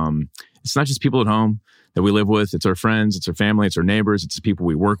is, it's not just people at home that we live with. It's our friends, it's our family, it's our neighbors, it's the people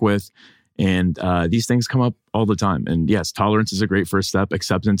we work with. And these things come up all the time. And yes, tolerance is a great first step.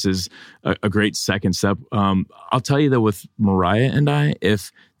 Acceptance is a great second step. I'll tell you that with Mariah and I,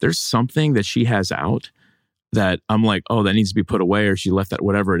 if there's something that she has out that I'm like, oh, that needs to be put away, or she left that,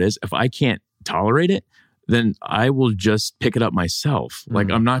 whatever it is, if I can't tolerate it, then I will just pick it up myself. Like,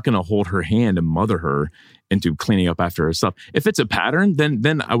 I'm not going to hold her hand and mother her into cleaning up after herself. If it's a pattern,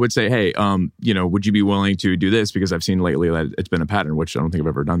 then I would say, hey, would you be willing to do this? Because I've seen lately that it's been a pattern, which I don't think I've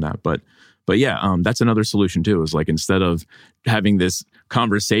ever done that. But yeah, that's another solution too, is like, instead of having this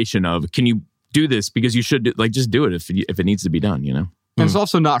conversation of, can you do this? Because you should, just do it if it needs to be done, you know? And it's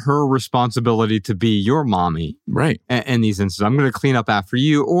also not her responsibility to be your mommy. Right. In these instances, I'm going to clean up after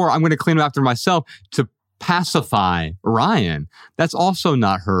you, or I'm going to clean up after myself to pacify Ryan. That's also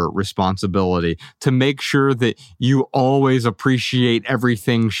not her responsibility to make sure that you always appreciate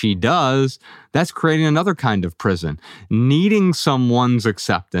everything she does. That's creating another kind of prison. Needing someone's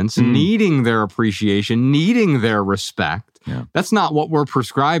acceptance, needing their appreciation, needing their respect. Yeah. That's not what we're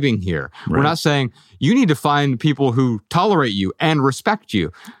prescribing here. Right. We're not saying you need to find people who tolerate you and respect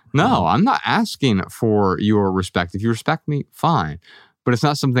you. No, I'm not asking for your respect. If you respect me, fine. But it's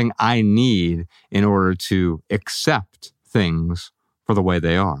not something I need in order to accept things for the way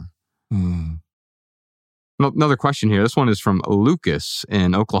they are. Another question here. This one is from Lucas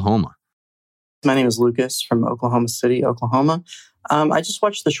in Oklahoma. My name is Lucas from Oklahoma City, Oklahoma. I just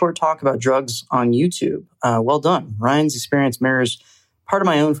watched the short talk about drugs on YouTube. Well done. Ryan's experience mirrors part of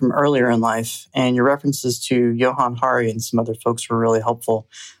my own from earlier in life, and your references to Johann Hari and some other folks were really helpful.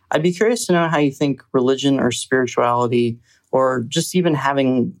 I'd be curious to know how you think religion or spirituality, or just even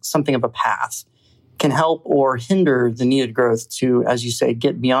having something of a path, can help or hinder the needed growth to, as you say,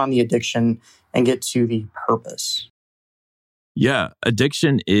 get beyond the addiction and get to the purpose? Yeah,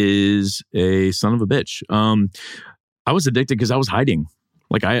 addiction is a son of a bitch. I was addicted because I was hiding.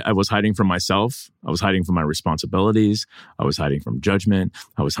 Like I was hiding from myself. I was hiding from my responsibilities. I was hiding from judgment.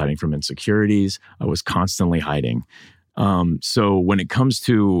 I was hiding from insecurities. I was constantly hiding. So when it comes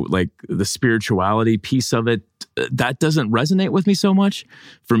to like the spirituality piece of it, that doesn't resonate with me so much.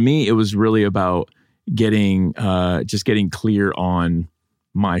 For me, it was really about getting clear on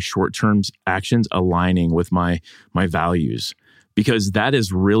my short-term actions aligning with my values, because that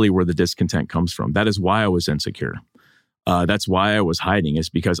is really where the discontent comes from. That is why I was insecure. That's why I was hiding, is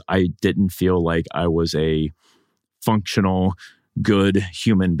because I didn't feel like I was a functional, good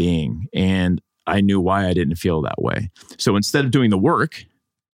human being. And I knew why I didn't feel that way. So instead of doing the work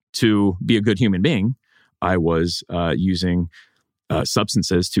to be a good human being, I was using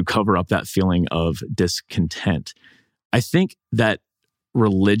substances to cover up that feeling of discontent. I think that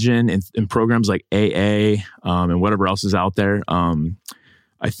religion and programs like AA and whatever else is out there,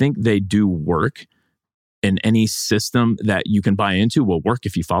 I think they do work. And any system that you can buy into will work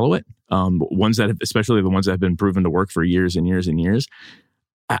if you follow it. Ones that have, especially the ones that have been proven to work for years and years and years.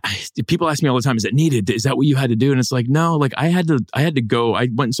 People ask me all the time, is it needed? Is that what you had to do? And it's like, no, like I had to go. I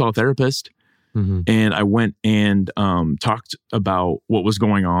went and saw a therapist, and I went and talked about what was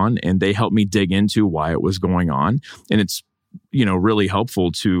going on, and they helped me dig into why it was going on. And it's, really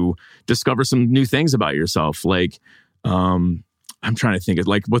helpful to discover some new things about yourself. Like, I'm trying to think of,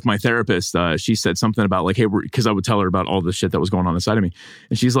 like, with my therapist, she said something about like, hey, because I would tell her about all the shit that was going on inside of me.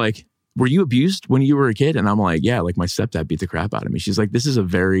 And she's like, were you abused when you were a kid? And I'm like, yeah, like my stepdad beat the crap out of me. She's like, this is a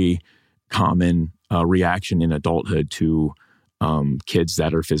very common reaction in adulthood to kids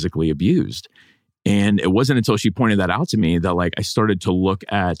that are physically abused. And it wasn't until she pointed that out to me that like I started to look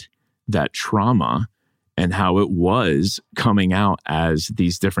at that trauma and how it was coming out as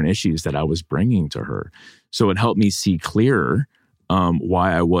these different issues that I was bringing to her. So it helped me see clearer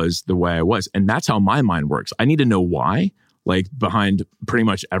why I was the way I was. And that's how my mind works. I need to know why, like behind pretty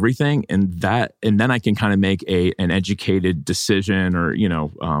much everything. And then I can kind of make an educated decision or,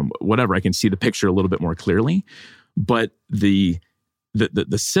 whatever. I can see the picture a little bit more clearly. But the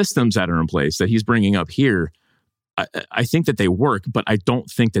systems that are in place that he's bringing up here, I think that they work, but I don't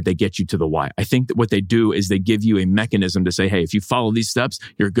think that they get you to the why. I think that what they do is they give you a mechanism to say, hey, if you follow these steps,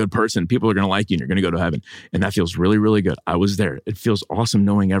 you're a good person. People are going to like you and you're going to go to heaven. And that feels really, really good. I was there. It feels awesome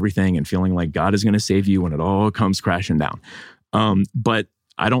knowing everything and feeling like God is going to save you when it all comes crashing down. But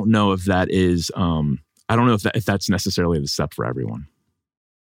I don't know if that is, if that's necessarily the step for everyone.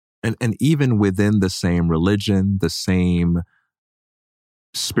 And even within the same religion, the same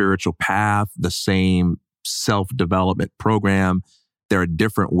spiritual path, the same self-development program, there are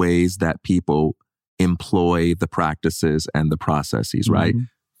different ways that people employ the practices and the processes, right?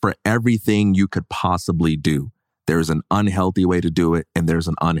 For everything you could possibly do, there's an unhealthy way to do it and there's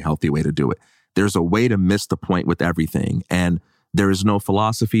an unhealthy way to do it. There's a way to miss the point with everything. And there is no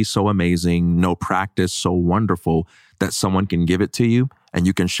philosophy so amazing, no practice so wonderful that someone can give it to you and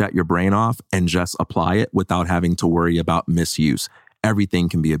you can shut your brain off and just apply it without having to worry about misuse. Everything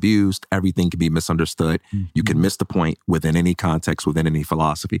can be abused. Everything can be misunderstood. You can miss the point within any context, within any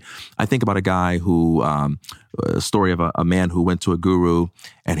philosophy. I think about a guy who, a story of a man who went to a guru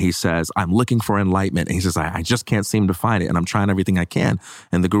and he says, I'm looking for enlightenment. And he says, I just can't seem to find it. And I'm trying everything I can.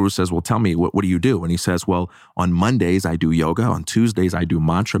 And the guru says, well, tell me, what do you do? And he says, well, on Mondays, I do yoga. On Tuesdays, I do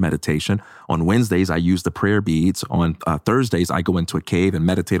mantra meditation. On Wednesdays, I use the prayer beads. On Thursdays, I go into a cave and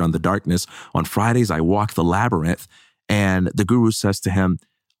meditate on the darkness. On Fridays, I walk the labyrinth. And the guru says to him,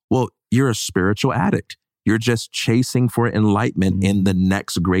 well, you're a spiritual addict. You're just chasing for enlightenment in the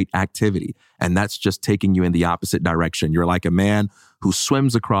next great activity. And that's just taking you in the opposite direction. You're like a man who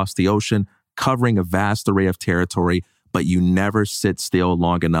swims across the ocean, covering a vast array of territory, but you never sit still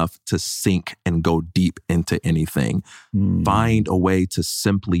long enough to sink and go deep into anything. Find a way to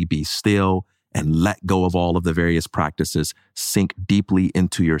simply be still and let go of all of the various practices, sink deeply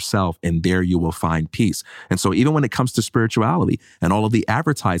into yourself, and there you will find peace. And so even when it comes to spirituality and all of the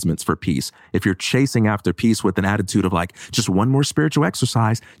advertisements for peace, if you're chasing after peace with an attitude of like, just one more spiritual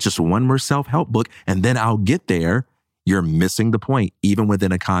exercise, just one more self-help book, and then I'll get there, you're missing the point, even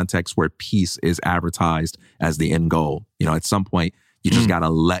within a context where peace is advertised as the end goal. At some point, you just got to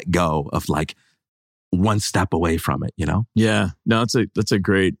let go of like one step away from it, Yeah, no, that's a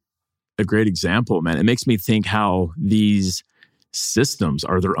great example, man. It makes me think how these systems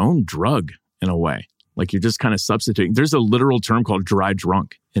are their own drug in a way. Like you're just kind of substituting. There's a literal term called dry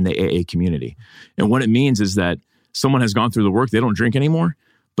drunk in the AA community. And what it means is that someone has gone through the work, they don't drink anymore,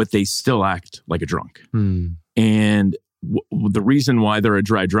 but they still act like a drunk. Mm. And the reason why they're a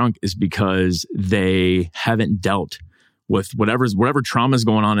dry drunk is because they haven't dealt with whatever trauma is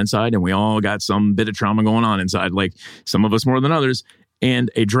going on inside. And we all got some bit of trauma going on inside, like some of us more than others.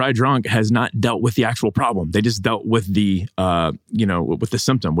 And a dry drunk has not dealt with the actual problem. They just dealt with the, with the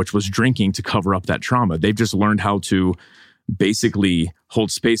symptom, which was drinking to cover up that trauma. They've just learned how to basically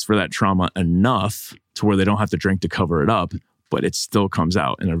hold space for that trauma enough to where they don't have to drink to cover it up, but it still comes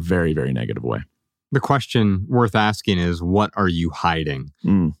out in a very, very negative way. The question worth asking is, what are you hiding?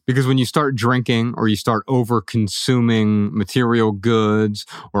 Mm. Because when you start drinking or you start over-consuming material goods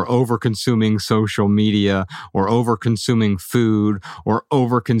or over-consuming social media or over-consuming food or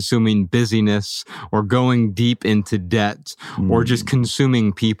over-consuming busyness or going deep into debt or just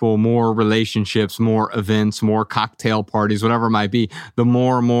consuming people, more relationships, more events, more cocktail parties, whatever it might be, the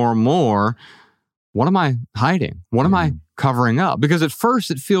more, what am I hiding? What am I covering up? Because at first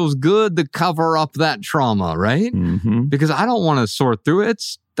it feels good to cover up that trauma, right? Mm-hmm. Because I don't want to sort through it.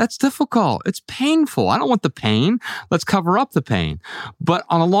 That's difficult. It's painful. I don't want the pain. Let's cover up the pain. But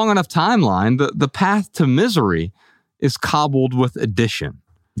on a long enough timeline, the path to misery is cobbled with addition.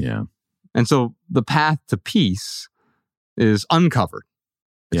 Yeah. And so the path to peace is uncovered.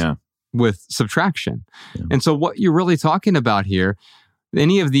 Yeah. With subtraction. Yeah. And so what you're really talking about here,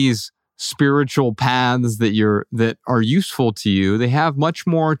 any of these spiritual paths that are useful to you, they have much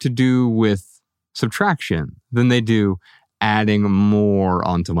more to do with subtraction than they do adding more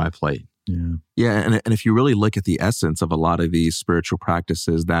onto my plate. Yeah. And if you really look at the essence of a lot of these spiritual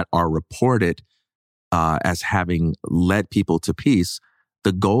practices that are reported as having led people to peace,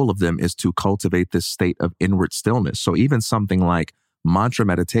 the goal of them is to cultivate this state of inward stillness. So even something like mantra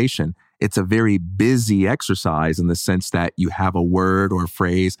meditation, it's a very busy exercise in the sense that you have a word or a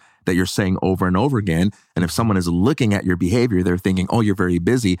phrase that you're saying over and over again. And if someone is looking at your behavior, they're thinking, oh, you're very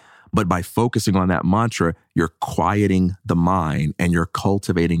busy. But by focusing on that mantra, you're quieting the mind and you're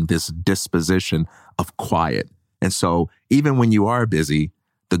cultivating this disposition of quiet. And so even when you are busy,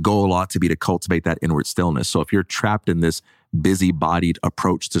 the goal ought to be to cultivate that inward stillness. So if you're trapped in this busy-bodied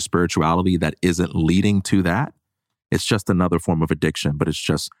approach to spirituality that isn't leading to that, it's just another form of addiction, but it's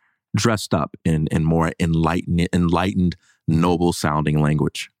just dressed up in more enlightened, noble-sounding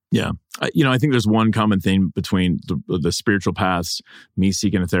language. Yeah. I think there's one common theme between the spiritual paths, me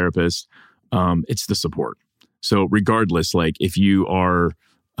seeking a therapist, it's the support. So regardless, like if you are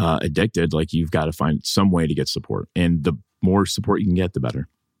addicted, like you've got to find some way to get support. And the more support you can get, the better.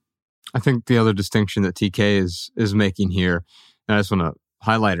 I think the other distinction that TK is making here, and I just want to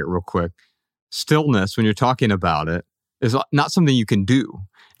highlight it real quick, stillness, when you're talking about it, is not something you can do.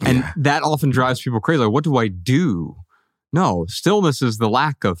 And that often drives people crazy. Like, what do I do? No, stillness is the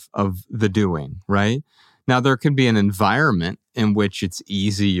lack of the doing, right? Now, there can be an environment in which it's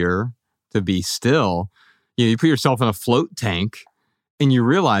easier to be still. You put yourself in a float tank and you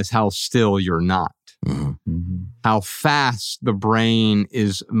realize how still you're not. Mm-hmm. How fast the brain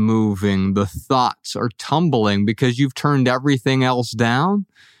is moving. The thoughts are tumbling because you've turned everything else down.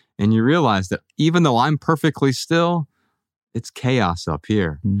 And you realize that even though I'm perfectly still, it's chaos up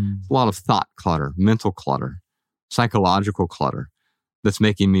here. Mm. A lot of thought clutter, mental clutter, psychological clutter that's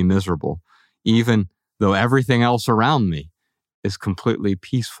making me miserable, even though everything else around me is completely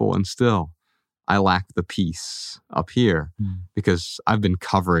peaceful and still. I lack the peace up here because I've been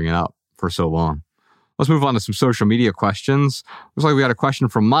covering it up for so long. Let's move on to some social media questions. Looks like we got a question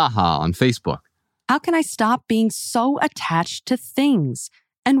from Maha on Facebook. How can I stop being so attached to things?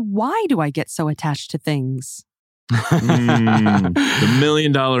 And why do I get so attached to things? The $1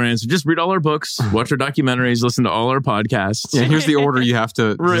 million answer. Just read all our books, watch our documentaries, listen to all our podcasts. Yeah, here's the order you have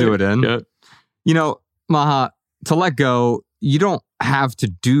to do it in. Yeah. You know, Maha, to let go, you don't have to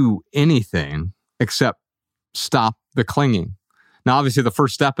do anything except stop the clinging. Now, obviously, the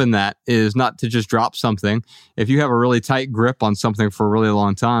first step in that is not to just drop something. If you have a really tight grip on something for a really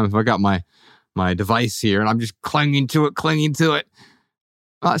long time, if I got my device here and I'm just clinging to it,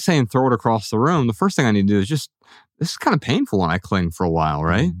 I'm not saying throw it across the room. The first thing I need to do is this is kind of painful when I cling for a while,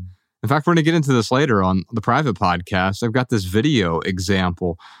 right? In fact, we're going to get into this later on the private podcast. I've got this video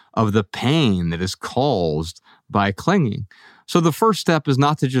example of the pain that is caused by clinging. So the first step is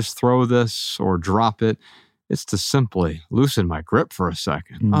not to just throw this or drop it. It's to simply loosen my grip for a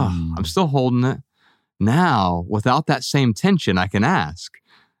second. Oh, I'm still holding it. Now, without that same tension, I can ask,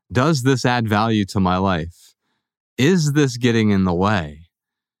 does this add value to my life? Is this getting in the way?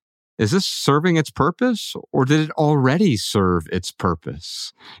 Is this serving its purpose, or did it already serve its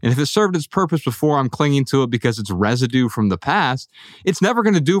purpose? And if it served its purpose before I'm clinging to it because it's residue from the past, it's never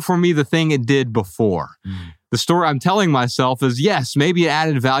going to do for me the thing it did before. The story I'm telling myself is, yes, maybe it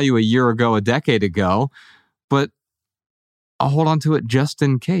added value a year ago, a decade ago, but I'll hold on to it just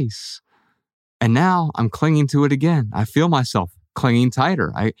in case. And now I'm clinging to it again. I feel myself clinging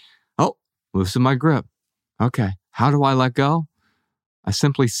tighter. Loosen my grip. Okay, how do I let go? I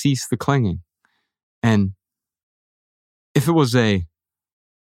simply cease the clinging. And if it was a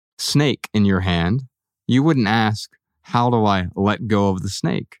snake in your hand, you wouldn't ask, how do I let go of the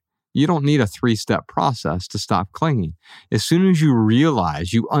snake? You don't need a 3-step process to stop clinging. As soon as you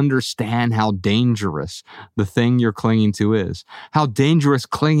realize, you understand how dangerous the thing you're clinging to is, how dangerous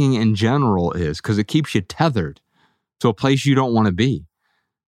clinging in general is, because it keeps you tethered to a place you don't want to be,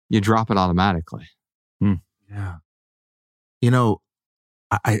 you drop it automatically. Yeah. You know,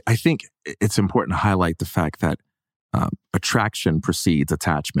 I think it's important to highlight the fact that attraction precedes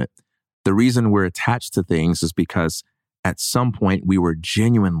attachment. The reason we're attached to things is because at some point we were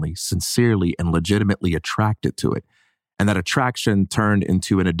genuinely, sincerely, and legitimately attracted to it. And that attraction turned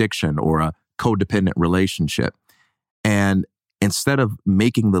into an addiction or a codependent relationship. And instead of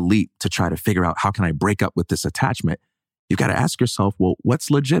making the leap to try to figure out how can I break up with this attachment, you've got to ask yourself, well, what's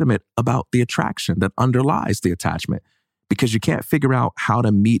legitimate about the attraction that underlies the attachment? Because you can't figure out how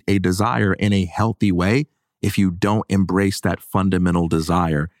to meet a desire in a healthy way if you don't embrace that fundamental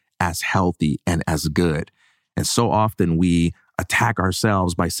desire as healthy and as good. And so often we attack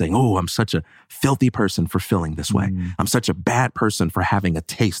ourselves by saying, oh, I'm such a filthy person for feeling this way. I'm such a bad person for having a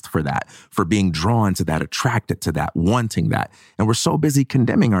taste for that, for being drawn to that, attracted to that, wanting that. And we're so busy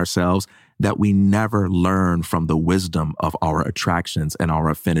condemning ourselves that we never learn from the wisdom of our attractions and our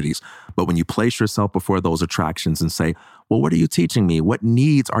affinities. But when you place yourself before those attractions and say, well, what are you teaching me? What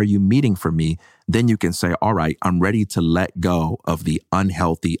needs are you meeting for me? Then you can say, all right, I'm ready to let go of the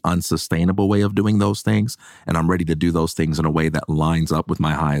unhealthy, unsustainable way of doing those things. And I'm ready to do those things in a way that lines up with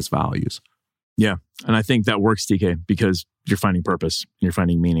my highest values. Yeah. And I think that works, TK, because you're finding purpose and you're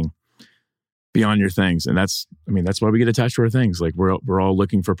finding meaning beyond your things. And that's why we get attached to our things. Like we're all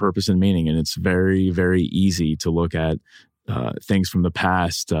looking for purpose and meaning. And it's very, very easy to look at things from the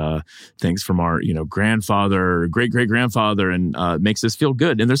past, things from our, grandfather, great-great-grandfather, and makes us feel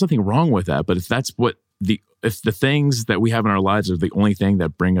good. And there's nothing wrong with that. But if that's if the things that we have in our lives are the only thing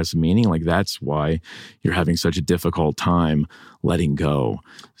that bring us meaning, like that's why you're having such a difficult time letting go.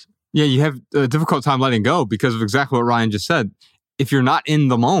 Yeah, you have a difficult time letting go because of exactly what Ryan just said. If you're not in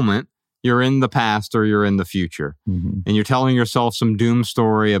the moment, you're in the past or you're in the future. And you're telling yourself some doom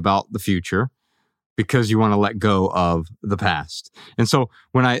story about the future because you want to let go of the past. And so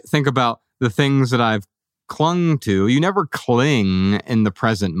when I think about the things that I've clung to, you never cling in the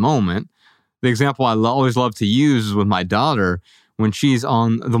present moment. The example I always love to use is with my daughter when she's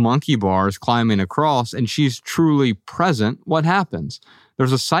on the monkey bars climbing across and she's truly present. What happens?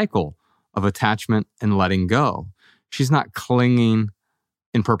 There's a cycle of attachment and letting go. She's not clinging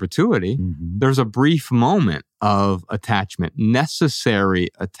in perpetuity. There's a brief moment of attachment, necessary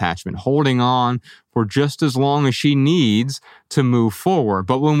attachment, holding on for just as long as she needs to move forward.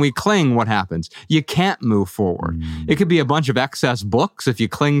 But when we cling, what happens? You can't move forward. It could be a bunch of excess books. If you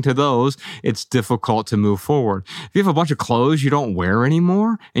cling to those, it's difficult to move forward. If you have a bunch of clothes you don't wear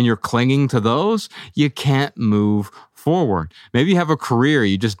anymore and you're clinging to those, you can't move forward. Maybe you have a career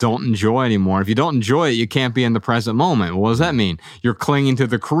you just don't enjoy anymore. If you don't enjoy it, you can't be in the present moment. What does that mean? You're clinging to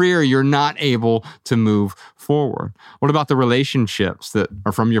the career. You're not able to move forward. What about the relationships that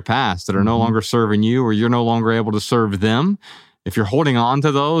are from your past that are no longer serving you or you're no longer able to serve them? If you're holding on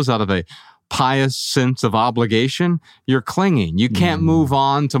to those out of a pious sense of obligation, you're clinging. You can't move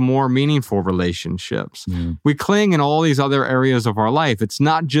on to more meaningful relationships. We cling in all these other areas of our life. It's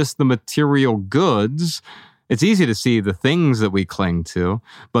not just the material goods. It's easy to see the things that we cling to,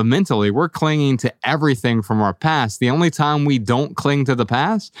 but mentally we're clinging to everything from our past. The only time we don't cling to the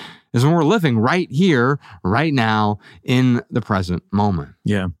past is when we're living right here, right now, in the present moment.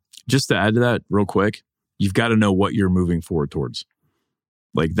 Yeah. Just to add to that real quick, you've got to know what you're moving forward towards.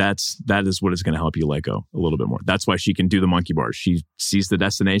 Like that is what is going to help you let go a little bit more. That's why she can do the monkey bars. She sees the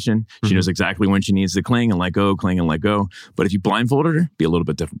destination. She knows exactly when she needs to cling and let go. But if you blindfolded her, be a little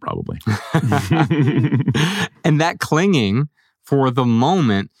bit different probably. And that clinging for the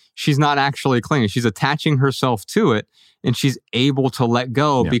moment, she's not actually clinging. She's attaching herself to it and she's able to let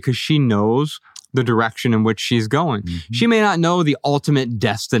go because she knows the direction in which she's going. She may not know the ultimate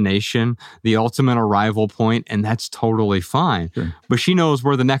destination, the ultimate arrival point, and that's totally fine. But she knows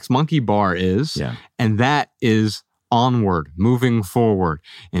where the next monkey bar is, and that is onward, moving forward.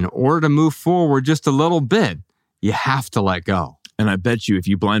 In order to move forward just a little bit, you have to let go. And I bet you if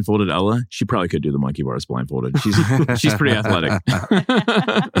you blindfolded Ella, she probably could do the monkey bars blindfolded. She's pretty athletic.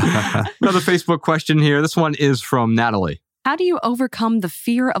 Another Facebook question here. This one is from Natalie. How do you overcome the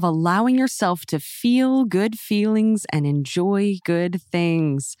fear of allowing yourself to feel good feelings and enjoy good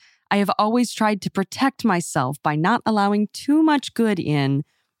things? I have always tried to protect myself by not allowing too much good in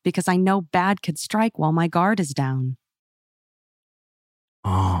because I know bad could strike while my guard is down.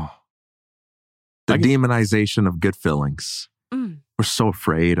 Oh, the demonization of good feelings. We're so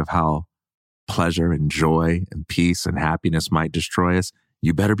afraid of how pleasure and joy and peace and happiness might destroy us.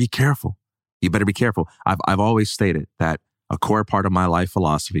 You better be careful. You better be careful. I've always stated that a core part of my life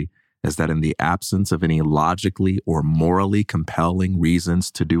philosophy is that in the absence of any logically or morally compelling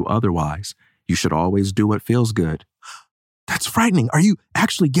reasons to do otherwise, you should always do what feels good. That's frightening. Are you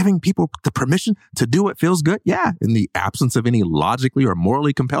actually giving people the permission to do what feels good? Yeah. In the absence of any logically or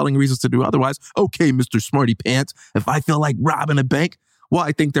morally compelling reasons to do otherwise. Okay, Mr. Smarty Pants, if I feel like robbing a bank, well,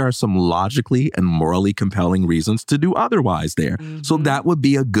 I think there are some logically and morally compelling reasons to do otherwise there. Mm-hmm. So that would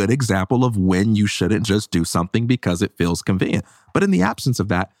be a good example of when you shouldn't just do something because it feels convenient. But in the absence of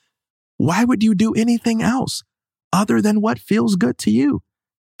that, why would you do anything else other than what feels good to you?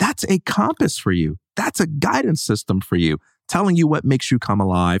 That's a compass for you. That's a guidance system for you, telling you what makes you come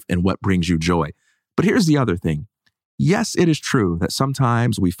alive and what brings you joy. But here's the other thing. Yes, it is true that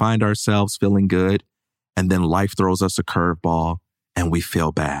sometimes we find ourselves feeling good and then life throws us a curveball and we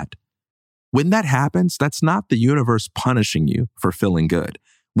feel bad. When that happens, that's not the universe punishing you for feeling good.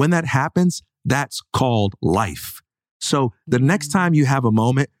 When that happens, that's called life. So the next time you have a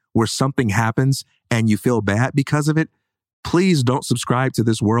moment where something happens and you feel bad because of it, please don't subscribe to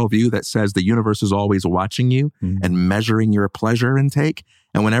this worldview that says the universe is always watching you and measuring your pleasure intake.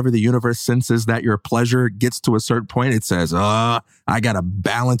 And whenever the universe senses that your pleasure gets to a certain point, it says, I got to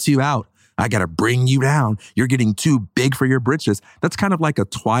balance you out. I got to bring you down. You're getting too big for your britches. That's kind of like a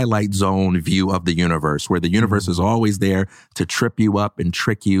Twilight Zone view of the universe, where the universe is always there to trip you up and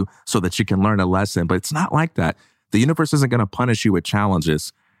trick you so that you can learn a lesson. But it's not like that. The universe isn't going to punish you with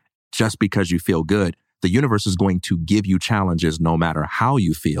challenges just because you feel good. The universe is going to give you challenges no matter how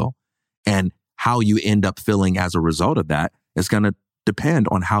you feel, and how you end up feeling as a result of that is going to depend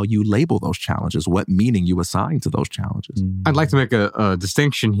on how you label those challenges, what meaning you assign to those challenges. I'd like to make a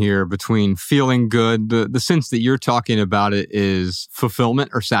distinction here between feeling good. The sense that you're talking about it is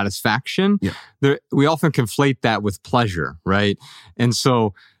fulfillment or satisfaction. Yeah. We often conflate that with pleasure, right? And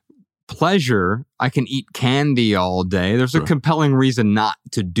so pleasure, I can eat candy all day. There's a compelling reason not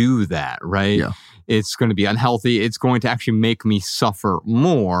to do that, right? Yeah. It's going to be unhealthy. It's going to actually make me suffer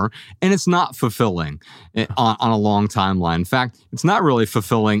more. And it's not fulfilling on a long timeline. In fact, it's not really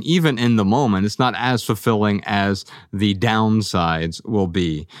fulfilling even in the moment. It's not as fulfilling as the downsides will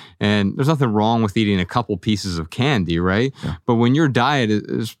be. And there's nothing wrong with eating a couple pieces of candy, right? Yeah. But when your diet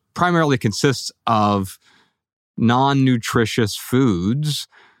is primarily consists of non-nutritious foods,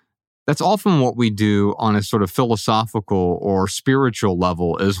 that's often what we do on a sort of philosophical or spiritual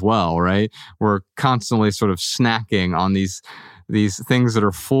level as well, right? We're constantly sort of snacking on these things that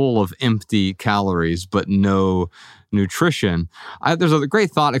are full of empty calories, but no nutrition. There's a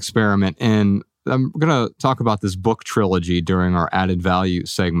great thought experiment, and I'm going to talk about this book trilogy during our added value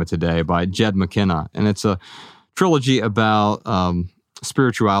segment today by Jed McKenna. And it's a trilogy about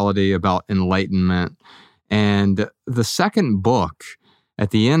spirituality, about enlightenment. And the second book, at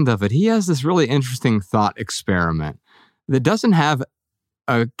the end of it, he has this really interesting thought experiment that doesn't have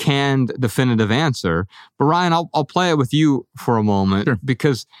a canned definitive answer. But Ryan, I'll play it with you for a moment,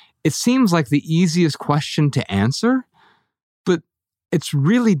 because it seems like the easiest question to answer, but it's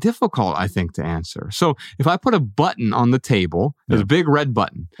really difficult, I think, to answer. So if I put a button on the table, there's a big red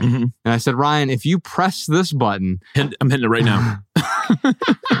button, and I said, Ryan, if you press this button... I'm hitting it right now.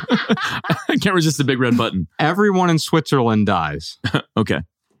 I can't resist the big red button. Everyone in Switzerland dies. Okay.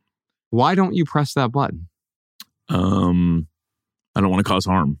 Why don't you press that button? I don't want to cause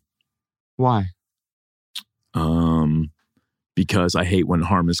harm. Why? Because I hate when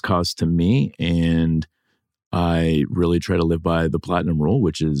harm is caused to me, and I really try to live by the platinum rule,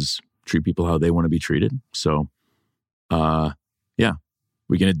 which is treat people how they want to be treated. So, yeah.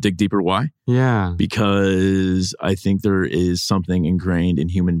 We're going to dig deeper. Why? Yeah. Because I think there is something ingrained in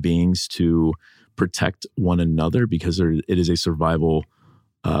human beings to protect one another, because it is a survival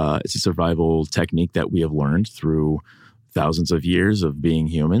technique that we have learned through thousands of years of being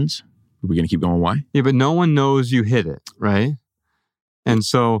humans. We're going to keep going. Why? Yeah, but no one knows you hit it, right? And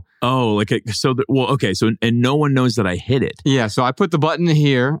so... and no one knows that I hit it. Yeah, so I put the button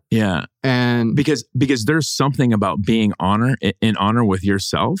here. Yeah. And... Because there's something about being in honor with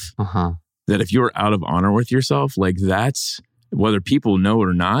yourself, that if you're out of honor with yourself, like that's whether people know it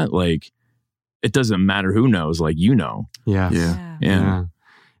or not, like, it doesn't matter who knows, like, you know. Yeah.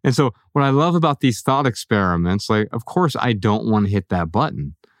 And so what I love about these thought experiments, like, of course, I don't want to hit that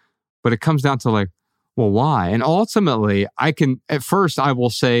button, but it comes down to like, well, why? And ultimately, at first, I will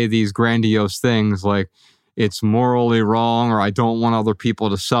say these grandiose things like it's morally wrong or I don't want other people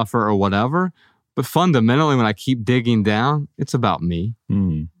to suffer or whatever. But fundamentally, when I keep digging down, it's about me.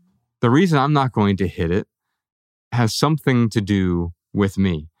 The reason I'm not going to hit it has something to do with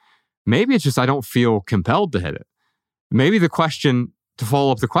me. Maybe it's just I don't feel compelled to hit it. Maybe the question to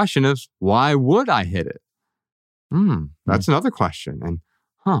follow up the question is, why would I hit it? That's another question. And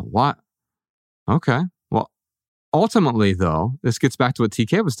why? Okay. Well, ultimately, though, this gets back to what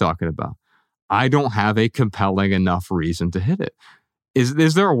TK was talking about. I don't have a compelling enough reason to hit it.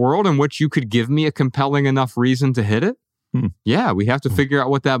 Is there a world in which you could give me a compelling enough reason to hit it? Yeah, we have to figure out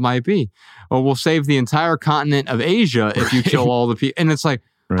what that might be. Or we'll save the entire continent of Asia if you kill all the people. And it's like,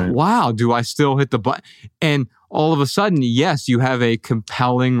 wow, do I still hit the button? And all of a sudden, yes, you have a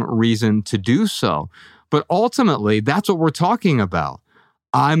compelling reason to do so. But ultimately, that's what we're talking about.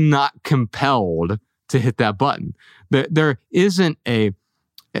 I'm not compelled to hit that button. There isn't a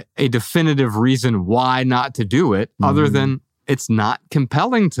definitive reason why not to do it other than it's not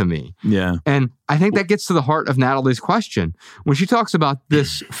compelling to me. Yeah. And I think that gets to the heart of Natalie's question. When she talks about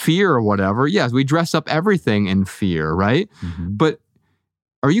this fear or whatever, yes, we dress up everything in fear, right? But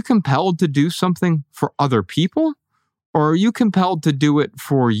are you compelled to do something for other people? Or are you compelled to do it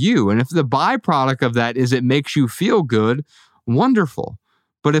for you? And if the byproduct of that is it makes you feel good, wonderful.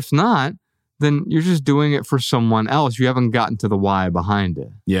 But if not, then you're just doing it for someone else. You haven't gotten to the why behind it.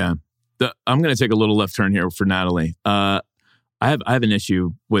 Yeah. I'm going to take a little left turn here for Natalie. I have an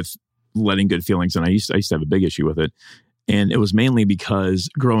issue with letting good feelings, and I used to have a big issue with it. And it was mainly because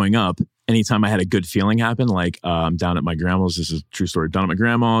growing up, anytime I had a good feeling happen, like I'm down at my grandma's, this is a true story, down at my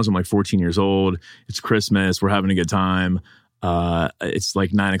grandma's, I'm like 14 years old, it's Christmas, we're having a good time. It's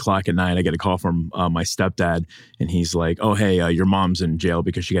like 9:00 at night. I get a call from my stepdad, and he's like, "Oh, hey, your mom's in jail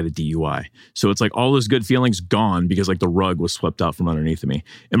because she got a DUI." So it's like all those good feelings gone because like the rug was swept out from underneath of me.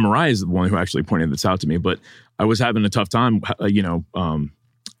 And Mariah is the one who actually pointed this out to me. But I was having a tough time,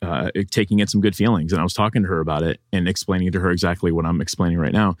 taking in some good feelings, and I was talking to her about it and explaining to her exactly what I'm explaining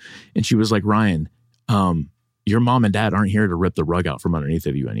right now. And she was like, "Ryan, your mom and dad aren't here to rip the rug out from underneath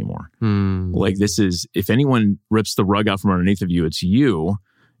of you anymore. Like this is, if anyone rips the rug out from underneath of you, it's you.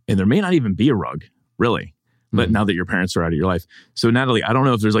 And there may not even be a rug, really. But now that your parents are out of your life." So Natalie, I don't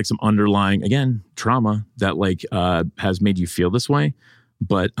know if there's like some underlying, again, trauma that like has made you feel this way,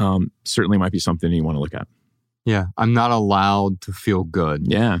 but certainly might be something you want to look at. Yeah. I'm not allowed to feel good.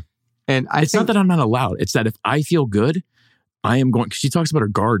 Yeah. And it's not that I'm not allowed. It's that if I feel good, I am going, because she talks about her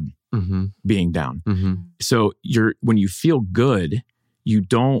guard being down. So when you feel good, you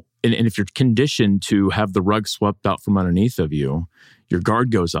don't, and if you're conditioned to have the rug swept out from underneath of you, your guard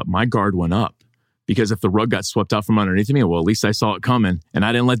goes up. My guard went up because if the rug got swept out from underneath of me, well, at least I saw it coming and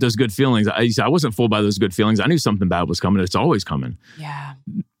I didn't let those good feelings, I wasn't fooled by those good feelings. I knew something bad was coming. It's always coming. Yeah.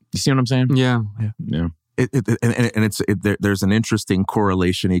 You see what I'm saying? Yeah. There's an interesting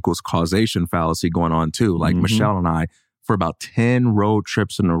correlation equals causation fallacy going on too. Like Michelle and I, for about 10 road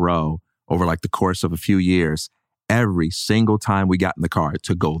trips in a row over like the course of a few years, every single time we got in the car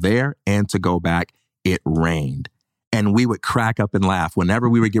to go there and to go back, it rained. And we would crack up and laugh. Whenever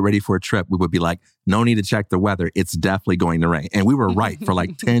we would get ready for a trip, we would be like, no need to check the weather. It's definitely going to rain. And we were right for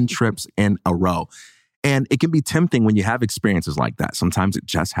like 10 trips in a row. And it can be tempting when you have experiences like that. Sometimes it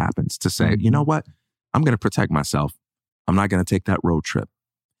just happens to say, you know what? I'm going to protect myself. I'm not going to take that road trip.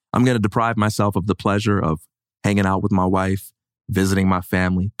 I'm going to deprive myself of the pleasure of hanging out with my wife, visiting my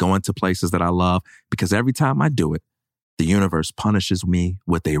family, going to places that I love, because every time I do it, the universe punishes me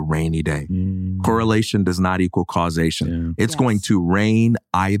with a rainy day. Correlation does not equal causation. It's going to rain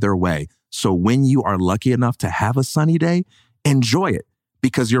either way. So when you are lucky enough to have a sunny day, enjoy it,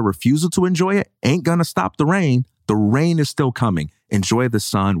 because your refusal to enjoy it ain't going to stop the rain. The rain is still coming. Enjoy the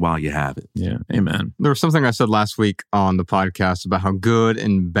sun while you have it. Yeah. Amen. There was something I said last week on the podcast about how good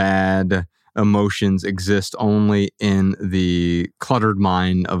and bad emotions exist only in the cluttered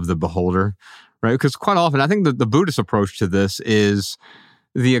mind of the beholder, right? Because quite often, I think that the Buddhist approach to this is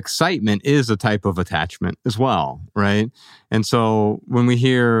the excitement is a type of attachment as well, right? And so when we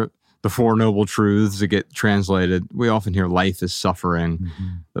hear the Four Noble Truths that get translated, we often hear life is suffering.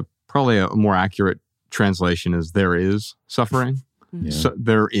 Probably a more accurate translation is there is suffering. So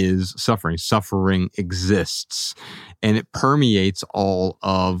there is suffering. Suffering exists and it permeates all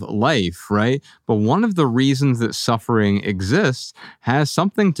of life, right? But one of the reasons that suffering exists has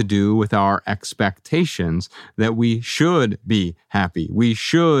something to do with our expectations that we should be happy. We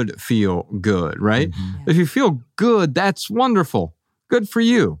should feel good, right? If you feel good, that's wonderful. Good for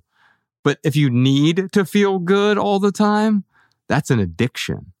you. But if you need to feel good all the time, that's an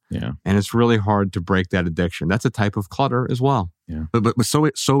addiction. Yeah. And it's really hard to break that addiction. That's a type of clutter as well. Yeah. But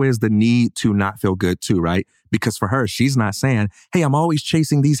so is the need to not feel good too, right? Because for her, she's not saying, hey, I'm always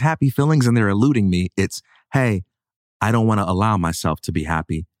chasing these happy feelings and they're eluding me. It's, hey, I don't want to allow myself to be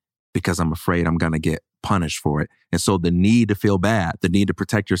happy because I'm afraid I'm going to get punished for it. And so the need to feel bad, the need to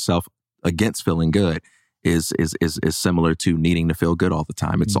protect yourself against feeling good is similar to needing to feel good all the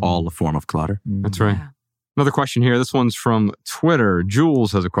time. It's all a form of clutter. That's right. Another question here. This one's from Twitter.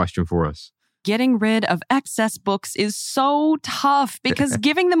 Jules has a question for us. Getting rid of excess books is so tough because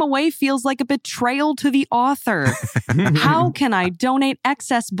giving them away feels like a betrayal to the author. How can I donate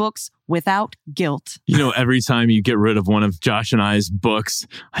excess books without guilt? You know, every time you get rid of one of Josh and I's books,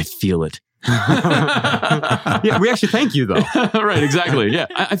 I feel it. Yeah, we actually thank you though. Right, exactly. Yeah,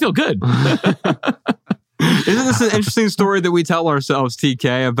 I feel good. Isn't this an interesting story that we tell ourselves,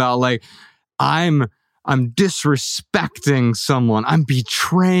 TK, about like, I'm disrespecting someone. I'm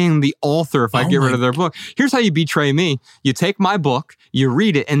betraying the author if I get rid of their book. Here's how you betray me. You take my book, you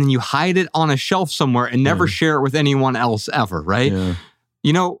read it, and then you hide it on a shelf somewhere and never share it with anyone else ever, right? Yeah.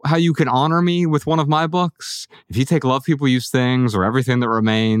 You know how you can honor me with one of my books? If you take Love People Use Things or Everything That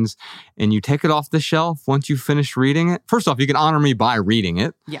Remains and you take it off the shelf once you've finished reading it, first off, you can honor me by reading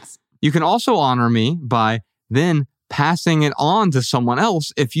it. Yes. You can also honor me by then passing it on to someone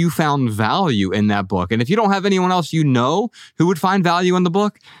else if you found value in that book. And if you don't have anyone else you know who would find value in the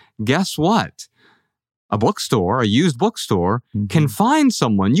book, guess what? A bookstore, a used bookstore, can find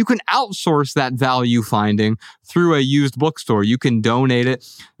someone. You can outsource that value finding through a used bookstore. You can donate it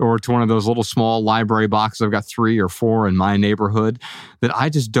or to one of those little small library boxes. I've got 3 or 4 in my neighborhood that I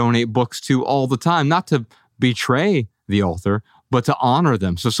just donate books to all the time, not to betray the author, but to honor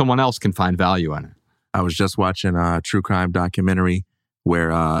them so someone else can find value in it. I was just watching a true crime documentary where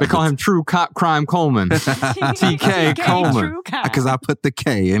they call him True Crime Coleman. TK Coleman. Because I put the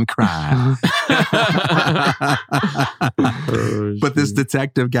K in crime. But this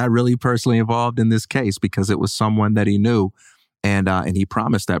detective got really personally involved in this case because it was someone that he knew. And he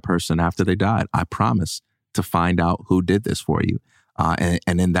promised that person after they died, I promise to find out who did this for you.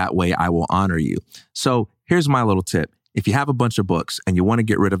 And in that way, I will honor you. So here's my little tip. If you have a bunch of books and you want to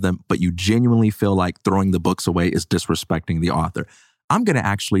get rid of them, but you genuinely feel like throwing the books away is disrespecting the author, I'm going to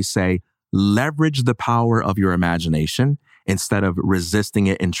actually say leverage the power of your imagination instead of resisting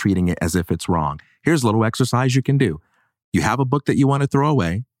it and treating it as if it's wrong. Here's a little exercise you can do. You have a book that you want to throw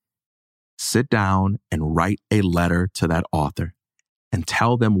away. Sit down and write a letter to that author and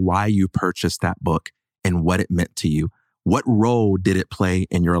tell them why you purchased that book and what it meant to you. What role did it play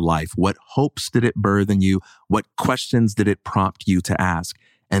in your life? What hopes did it birth in you? What questions did it prompt you to ask?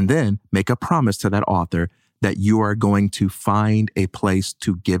 And then make a promise to that author that you are going to find a place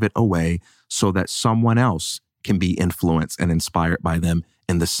to give it away so that someone else can be influenced and inspired by them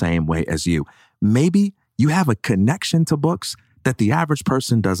in the same way as you. Maybe you have a connection to books that the average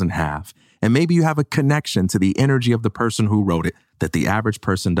person doesn't have. And maybe you have a connection to the energy of the person who wrote it that the average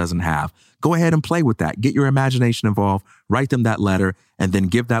person doesn't have. Go ahead and play with that. Get your imagination involved, write them that letter, and then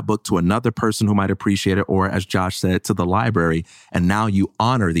give that book to another person who might appreciate it, or as Josh said, to the library. And now you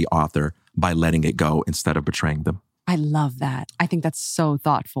honor the author by letting it go instead of betraying them. I love that. I think that's so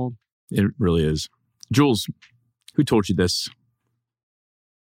thoughtful. It really is. Jules, who told you this?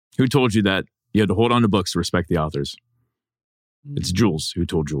 Who told you that you had to hold on to books to respect the authors? It's Jules who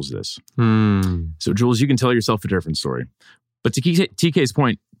told Jules this. So Jules, you can tell yourself a different story. But to TK's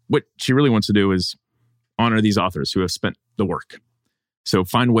point, what she really wants to do is honor these authors who have spent the work. So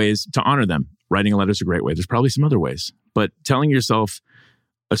find ways to honor them. Writing a letter is a great way. There's probably some other ways. But telling yourself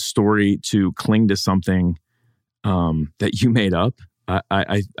a story to cling to something that you made up,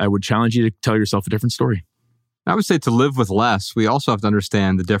 I would challenge you to tell yourself a different story. I would say to live with less, we also have to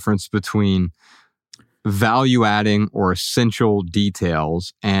understand the difference between value adding or essential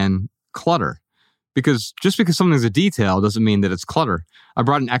details and clutter. Because just because something's a detail doesn't mean that it's clutter. I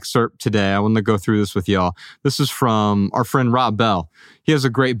brought an excerpt today. I want to go through this with y'all. This is from our friend Rob Bell. He has a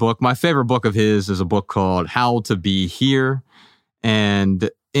great book. My favorite book of his is a book called How to Be Here.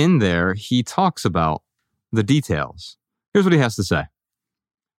 And in there, he talks about the details. Here's what he has to say.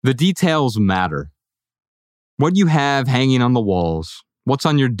 The details matter. What you have hanging on the walls, what's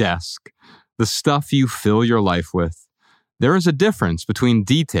on your desk, the stuff you fill your life with, There is a difference between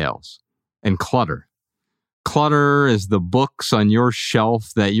details and clutter. Clutter is the books on your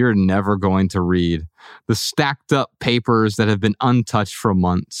shelf that you're never going to read, the stacked up papers that have been untouched for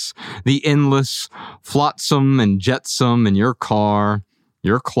months, the endless flotsam and jetsam in your car,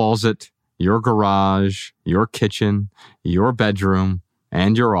 your closet, your garage, your kitchen, your bedroom,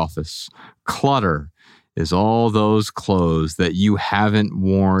 and your office. Clutter is all those clothes that you haven't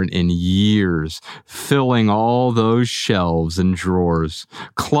worn in years, filling all those shelves and drawers.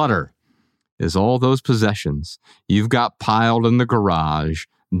 Clutter is all those possessions you've got piled in the garage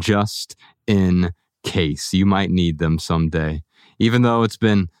just in case you might need them someday, even though it's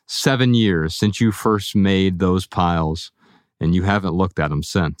been 7 years since you first made those piles and you haven't looked at them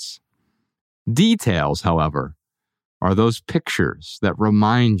since. Details, however, are those pictures that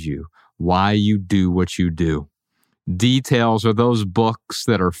remind you why you do what you do. Details are those books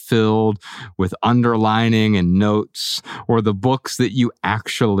that are filled with underlining and notes, or the books that you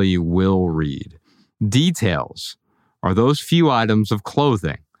actually will read. Details are those few items of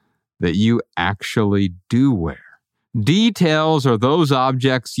clothing that you actually do wear. Details are those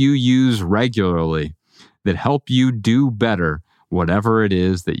objects you use regularly that help you do better whatever it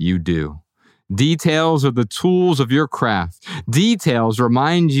is that you do. Details are the tools of your craft. Details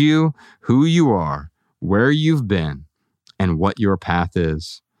remind you who you are, where you've been, and what your path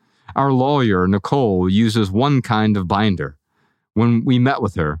is. Our lawyer, Nicole, uses one kind of binder. Whenever we meet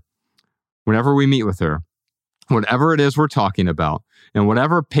with her, whatever it is we're talking about, and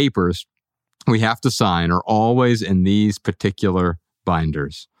whatever papers we have to sign are always in these particular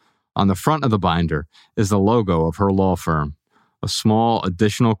binders. On the front of the binder is the logo of her law firm, a small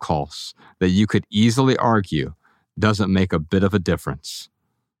additional cost that you could easily argue doesn't make a bit of a difference,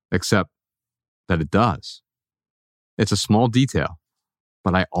 except that it does. It's a small detail,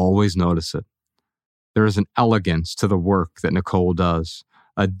 but I always notice it. There is an elegance to the work that Nicole does,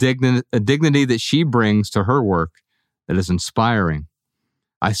 a dignity that she brings to her work that is inspiring.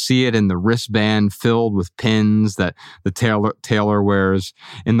 I see it in the wristband filled with pins that the tailor wears,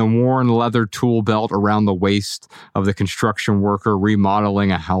 in the worn leather tool belt around the waist of the construction worker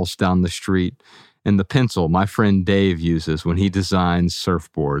remodeling a house down the street, in the pencil my friend Dave uses when he designs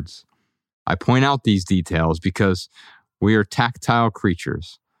surfboards. I point out these details because we are tactile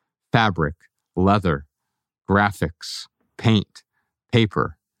creatures. Fabric, leather, graphics, paint,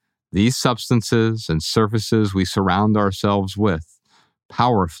 paper. These substances and surfaces we surround ourselves with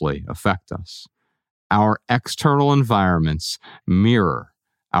powerfully affect us. Our external environments mirror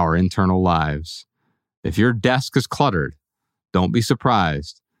our internal lives. If your desk is cluttered, don't be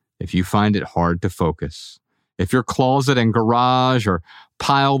surprised if you find it hard to focus. If your closet and garage are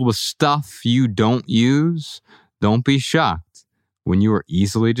piled with stuff you don't use, don't be shocked when you are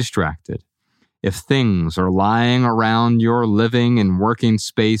easily distracted. If things are lying around your living and working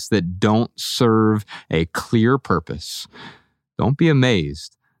space that don't serve a clear purpose, don't be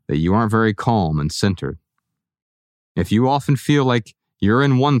amazed that you aren't very calm and centered. If you often feel like you're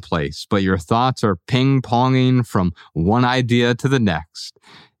in one place, but your thoughts are ping-ponging from one idea to the next,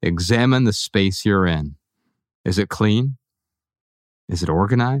 examine the space you're in. Is it clean? Is it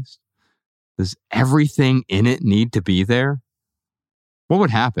organized? Does everything in it need to be there? What would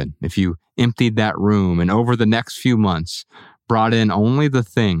happen if you emptied that room and over the next few months brought in only the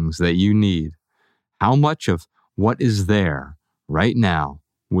things that you need? How much of what is there right now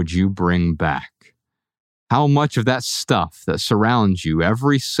would you bring back? How much of that stuff that surrounds you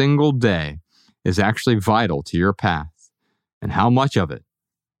every single day is actually vital to your path? And how much of it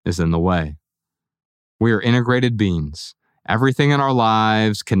is in the way? We are integrated beings, everything in our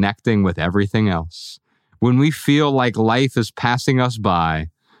lives connecting with everything else. When we feel like life is passing us by,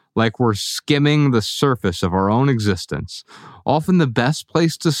 like we're skimming the surface of our own existence, often the best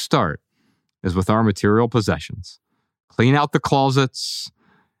place to start is with our material possessions. Clean out the closets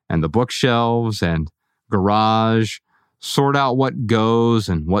and the bookshelves and garage. Sort out what goes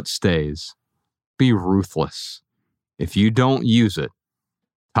and what stays. Be ruthless. If you don't use it,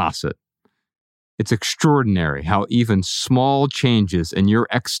 toss it. It's extraordinary how even small changes in your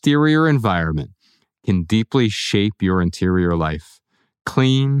exterior environment can deeply shape your interior life.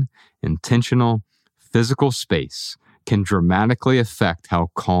 Clean, intentional, physical space can dramatically affect how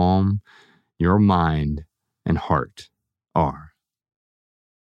calm your mind and heart are.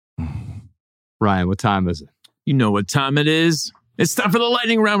 Ryan, what time is it? You know what time it is. It's time for the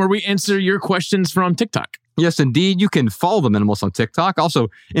lightning round where we answer your questions from TikTok. Yes, indeed. You can follow The Minimalist on TikTok, also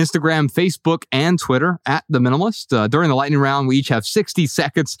Instagram, Facebook, and Twitter at The Minimalist. During the lightning round, we each have 60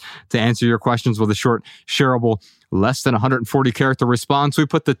 seconds to answer your questions with a short, shareable, less than 140 character response. We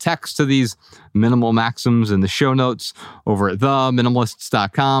put the text to these minimal maxims in the show notes over at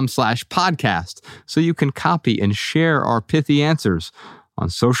theminimalists.com/podcast. So you can copy and share our pithy answers on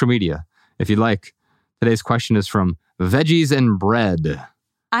social media if you'd like. Today's question is from Veggies and Bread.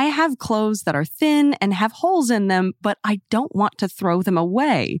 I have clothes that are thin and have holes in them, but I don't want to throw them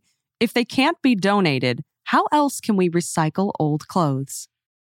away. If they can't be donated, how else can we recycle old clothes?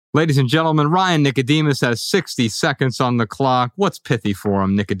 Ladies and gentlemen, Ryan Nicodemus has 60 seconds on the clock. What's pithy for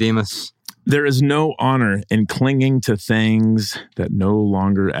him, Nicodemus? There is no honor in clinging to things that no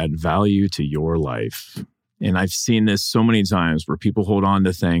longer add value to your life. And I've seen this so many times where people hold on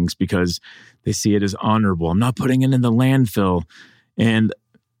to things because they see it as honorable. I'm not putting it in the landfill. And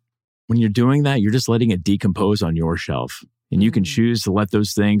when you're doing that, you're just letting it decompose on your shelf. And you can choose to let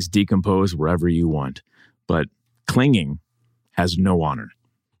those things decompose wherever you want. But clinging has no honor.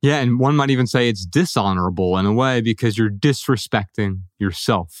 Yeah, and one might even say it's dishonorable in a way because you're disrespecting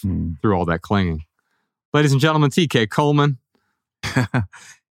yourself through all that clinging. Ladies and gentlemen, TK Coleman.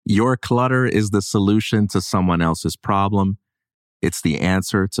 Your clutter is the solution to someone else's problem. It's the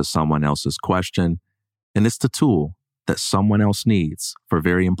answer to someone else's question. And it's the tool that someone else needs for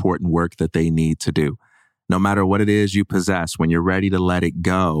very important work that they need to do. No matter what it is you possess, when you're ready to let it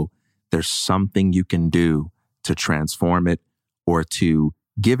go, there's something you can do to transform it or to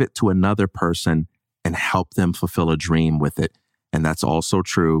give it to another person and help them fulfill a dream with it. And that's also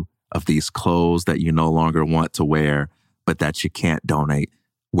true of these clothes that you no longer want to wear, but that you can't donate.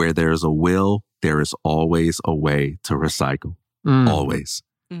 Where there's a will, there is always a way to recycle. Always.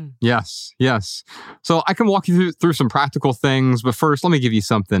 Yes, yes. So I can walk you through some practical things, but first, let me give you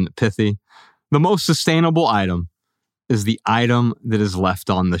something pithy. The most sustainable item is the item that is left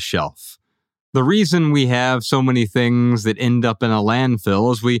on the shelf. The reason we have so many things that end up in a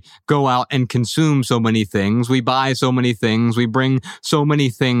landfill is we go out and consume so many things. We buy so many things. We bring so many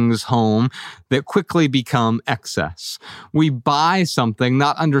things home that quickly become excess. We buy something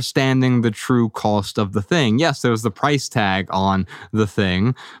not understanding the true cost of the thing. Yes, there's the price tag on the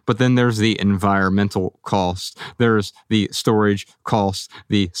thing, but then there's the environmental cost. There's the storage cost,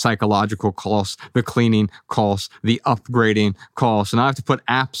 the psychological cost, the cleaning cost, the upgrading cost. And I have to put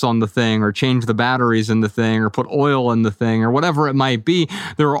apps on the thing or change the batteries in the thing or put oil in the thing or whatever it might be.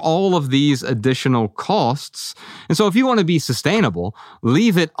 There are all of these additional costs. And so if you want to be sustainable,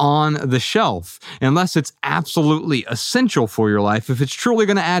 leave it on the shelf unless it's absolutely essential for your life. If it's truly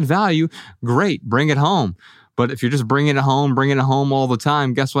going to add value, great, bring it home. But if you're just bringing it home all the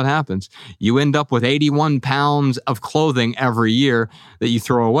time, guess what happens? You end up with 81 pounds of clothing every year that you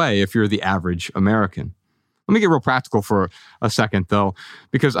throw away if you're the average American. Let me get real practical for a second, though,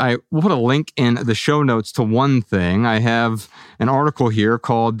 because I will put a link in the show notes to one thing. I have an article here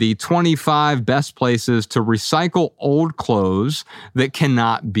called The 25 Best Places to Recycle Old Clothes That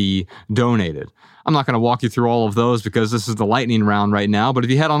Cannot Be Donated. I'm not going to walk you through all of those because this is the lightning round right now. But if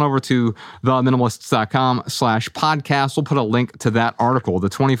you head on over to theminimalists.com/podcast, we'll put a link to that article, the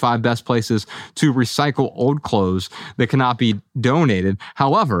 25 best places to recycle old clothes that cannot be donated.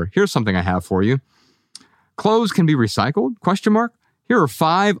 However, here's something I have for you. Clothes can be recycled? ? Here are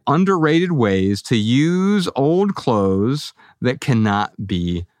 5 underrated ways to use old clothes that cannot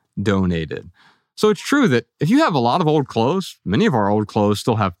be donated. So it's true that if you have a lot of old clothes, many of our old clothes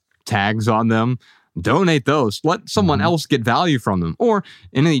still have tags on them, donate those. Let someone else get value from them. Or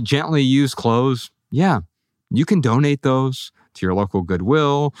any gently used clothes, yeah, you can donate those to your local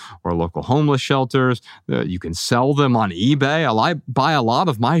Goodwill or local homeless shelters. You can sell them on eBay. I buy a lot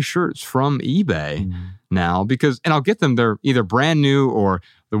of my shirts from eBay now and I'll get them. They're either brand new or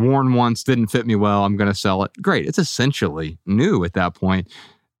the worn once didn't fit me well. I'm going to sell it. Great. It's essentially new at that point.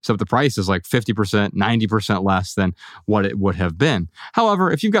 So the price is like 50%, 90% less than what it would have been.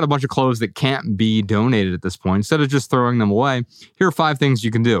 However, if you've got a bunch of clothes that can't be donated at this point, instead of just throwing them away, here are 5 things you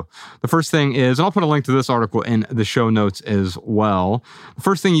can do. The first thing is, and I'll put a link to this article in the show notes as well. The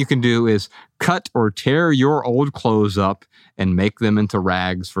first thing you can do is cut or tear your old clothes up and make them into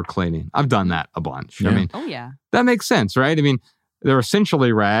rags for cleaning. I've done that a bunch. Yeah. I mean, that makes sense, right? I mean, they're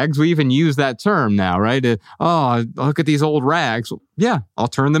essentially rags. We even use that term now, right? Look at these old rags. Yeah, I'll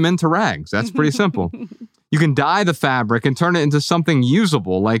turn them into rags. That's pretty simple. You can dye the fabric and turn it into something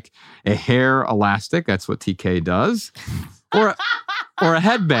usable, like a hair elastic. That's what TK does. Or a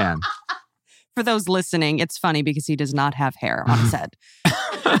headband. For those listening, it's funny because he does not have hair on his head.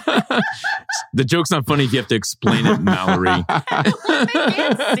 The joke's not funny if you have to explain it, Mallory.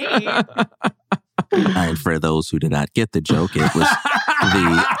 And for those who did not get the joke, it was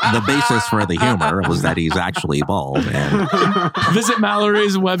the basis for the humor was that he's actually bald. And visit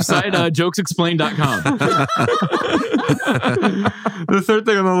Mallory's website, jokesexplained.com. The third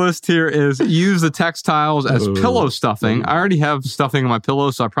thing on the list here is use the textiles as pillow stuffing. I already have stuffing on my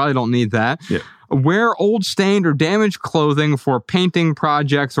pillow, so I probably don't need that. Yeah. Wear old, stained, or damaged clothing for painting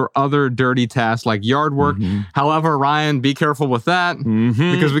projects or other dirty tasks like yard work. However, Ryan, be careful with that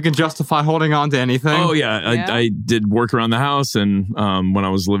because we can justify holding on to anything. Oh, yeah. I did work around the house, and when I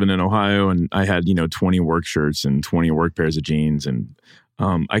was living in Ohio, and I had 20 work shirts and 20 work pairs of jeans, and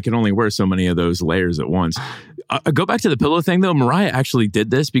I could only wear so many of those layers at once. I go back to the pillow thing, though. Mariah actually did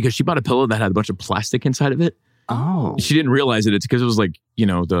this because she bought a pillow that had a bunch of plastic inside of it. Oh. She didn't realize it. It's because it was like, it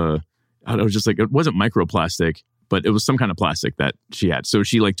was just like, it wasn't microplastic, but it was some kind of plastic that she had. So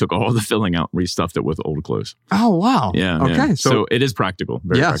she took all the filling out and restuffed it with old clothes. Oh, wow. Yeah. Okay. Yeah. So it is practical.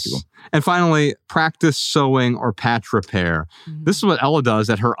 Very practical. And finally, practice sewing or patch repair. This is what Ella does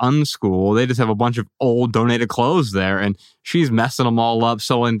at her unschool. They just have a bunch of old donated clothes there, and she's messing them all up,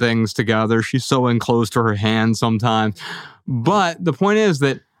 sewing things together. She's sewing clothes to her hand sometimes. But the point is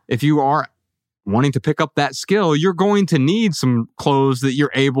that if you are wanting to pick up that skill, you're going to need some clothes that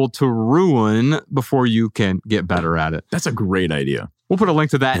you're able to ruin before you can get better at it. That's a great idea. We'll put a link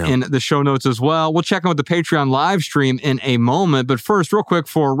to that in the show notes as well. We'll check out the Patreon live stream in a moment. But first, real quick,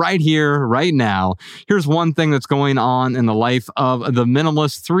 for right here, right now, here's one thing that's going on in the life of the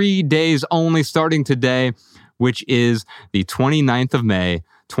minimalist. 3 days only starting today, which is the 29th of May,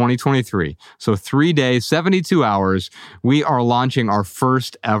 2023. So 3 days, 72 hours, we are launching our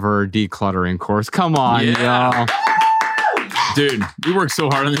first ever decluttering course. Come on, y'all. Dude, we worked so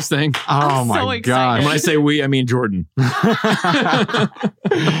hard on this thing. Oh my God. And when I say we, I mean Jordan.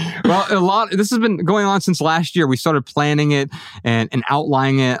 Well, this has been going on since last year. We started planning it and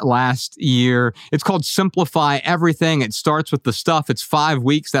outlining it last year. It's called Simplify Everything. It starts with the stuff. It's 5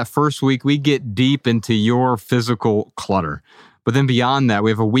 weeks. That first week, we get deep into your physical clutter. But then beyond that, we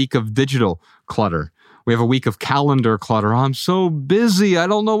have a week of digital clutter. We have a week of calendar clutter. I'm so busy. I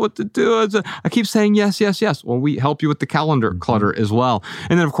don't know what to do. I keep saying yes, yes, yes. Well, we help you with the calendar clutter as well.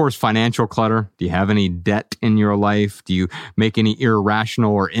 And then, of course, financial clutter. Do you have any debt in your life? Do you make any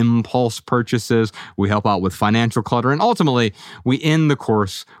irrational or impulse purchases? We help out with financial clutter. And ultimately, we end the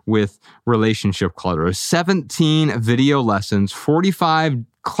course with relationship clutter. 17 video lessons, 45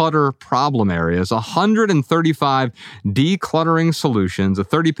 clutter problem areas, 135 decluttering solutions, a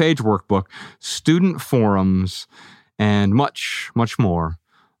 30-page workbook, student forums, and much, much more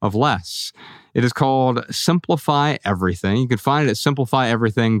of less. It is called Simplify Everything. You can find it at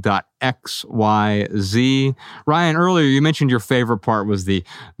simplifyeverything.xyz. Ryan, earlier you mentioned your favorite part was the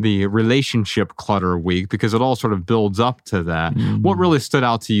relationship clutter week because it all sort of builds up to that. What really stood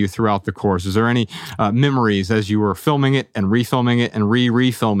out to you throughout the course? Is there any memories as you were filming it and refilming it and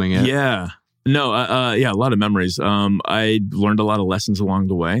refilming it? Yeah. No, a lot of memories. I learned a lot of lessons along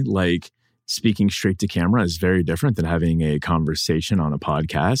the way, like speaking straight to camera is very different than having a conversation on a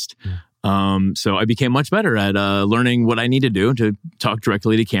podcast. So I became much better at learning what I need to do to talk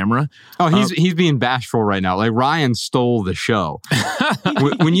directly to camera. Oh, he's being bashful right now. Like Ryan stole the show.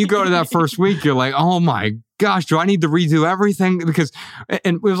 When you go to that first week, you're like, oh my gosh, do I need to redo everything? Because,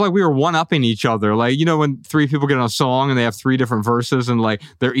 and it was like we were one-upping each other. Like, when 3 people get on a song and they have 3 different verses and like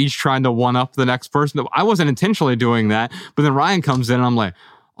they're each trying to one-up the next person. I wasn't intentionally doing that. But then Ryan comes in and I'm like,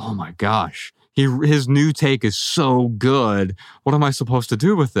 oh my gosh. His new take is so good. What am I supposed to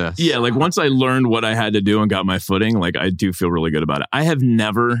do with this? Yeah, like once I learned what I had to do and got my footing, like I do feel really good about it. I have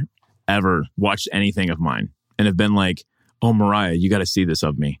never, ever watched anything of mine and have been like, oh, Mariah, you got to see this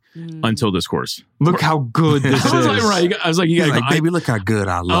of me until this course. Look how good this is. I was like, you got to baby, look how good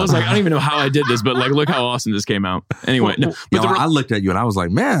I look. I was like, I don't even know how I did this, but like, look how awesome this came out. Anyway, I looked at you and I was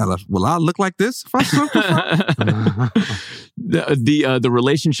like, man, will I look like this if I simplify? The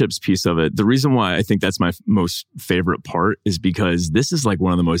relationships piece of it, the reason why I think that's my most favorite part is because this is like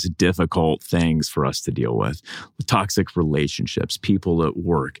one of the most difficult things for us to deal with. Toxic relationships, people at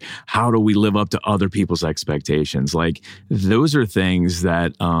work. How do we live up to other people's expectations? Like those are things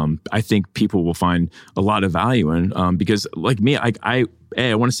that I think people will find a lot of value in because like me, I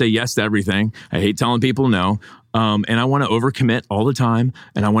want to say yes to everything. I hate telling people no. And I want to overcommit all the time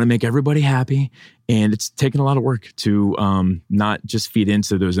and I want to make everybody happy. And it's taken a lot of work to not just feed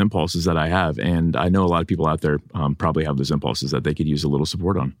into those impulses that I have. And I know a lot of people out there probably have those impulses that they could use a little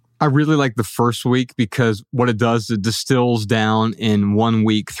support on. I really like the first week because what it does, it distills down in 1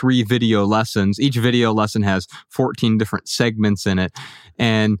 week 3 video lessons. Each video lesson has 14 different segments in it.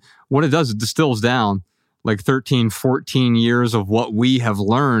 And what it does, it distills down like 13, 14 years of what we have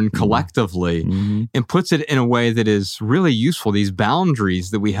learned collectively and puts it in a way that is really useful, these boundaries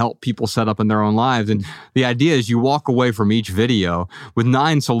that we help people set up in their own lives. And the idea is you walk away from each video with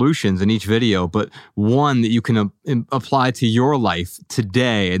 9 solutions in each video, but one that you can apply to your life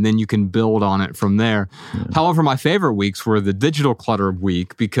today, and then you can build on it from there. Yeah. However, my favorite weeks were the digital clutter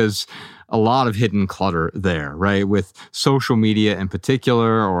week because a lot of hidden clutter there, right? With social media in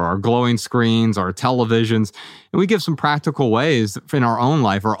particular, or our glowing screens, our televisions. And we give some practical ways in our own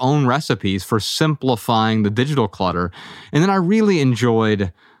life, our own recipes for simplifying the digital clutter. And then I really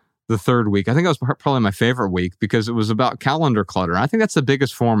enjoyed the third week. I think that was probably my favorite week because it was about calendar clutter. I think that's the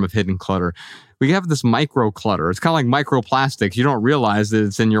biggest form of hidden clutter. We have this micro clutter. It's kind of like microplastics. You don't realize that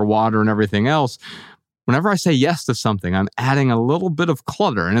it's in your water and everything else. Whenever I say yes to something, I'm adding a little bit of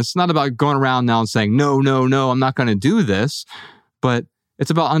clutter. And it's not about going around now and saying, no, I'm not going to do this. But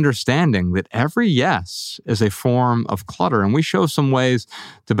it's about understanding that every yes is a form of clutter. And we show some ways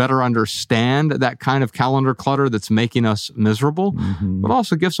to better understand that kind of calendar clutter that's making us miserable, but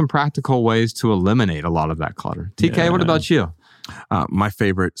also give some practical ways to eliminate a lot of that clutter. TK, what about you? My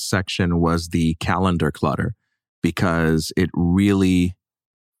favorite section was the calendar clutter because it really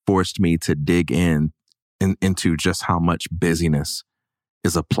forced me to dig into just how much busyness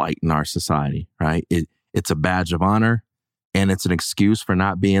is a plight in our society, right? It's a badge of honor and it's an excuse for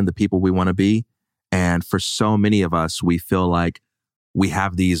not being the people we want to be. And for so many of us, we feel like we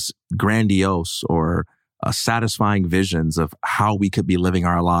have these grandiose or satisfying visions of how we could be living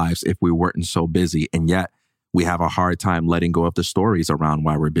our lives if we weren't so busy. And yet we have a hard time letting go of the stories around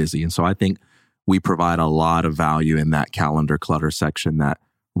why we're busy. And so I think we provide a lot of value in that calendar clutter section that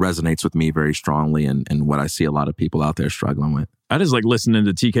resonates with me very strongly and what I see a lot of people out there struggling with. I just like listening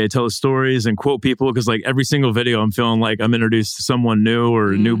to TK tell his stories and quote people because like every single video I'm feeling like I'm introduced to someone new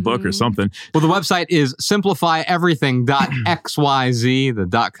or a new book or something. Well, the website is simplifyeverything.xyz.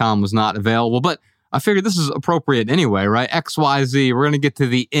 The .com was not available, but I figured this is appropriate anyway, right? XYZ. We're going to get to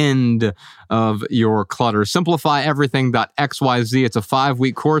the end of your clutter. Simplifyeverything.xyz. It's a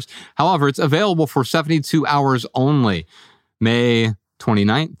 5-week course. However, it's available for 72 hours only. May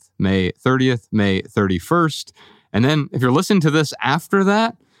 29th, May 30th, May 31st. And then if you're listening to this after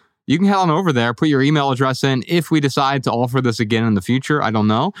that, you can head on over there, put your email address in. If we decide to offer this again in the future, I don't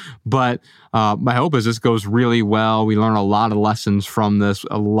know. But my hope is this goes really well. We learn a lot of lessons from this.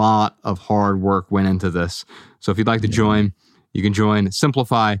 A lot of hard work went into this. So if you'd like to join, you can join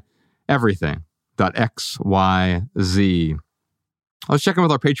simplifyeverything.xyz. Let's check in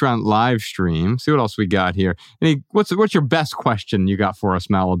with our Patreon live stream. See what else we got here. What's your best question you got for us,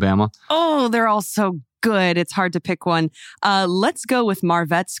 Malabama? Oh, they're all so good. It's hard to pick one. Let's go with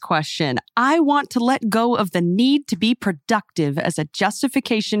Marvette's question. I want to let go of the need to be productive as a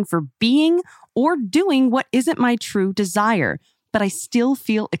justification for being or doing what isn't my true desire, but I still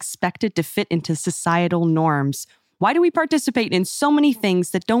feel expected to fit into societal norms. Why do we participate in so many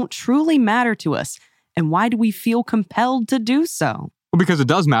things that don't truly matter to us? And why do we feel compelled to do so? Well, because it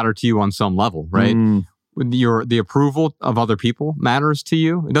does matter to you on some level, right? The approval of other people matters to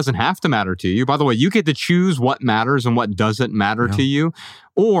you. It doesn't have to matter to you. By the way, you get to choose what matters and what doesn't matter to you.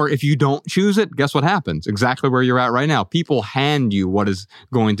 Or if you don't choose it, guess what happens? Exactly where you're at right now. People hand you what is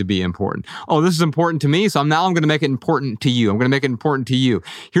going to be important. Oh, this is important to me, so now I'm going to make it important to you. I'm going to make it important to you.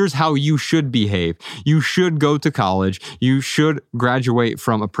 Here's how you should behave. You should go to college. You should graduate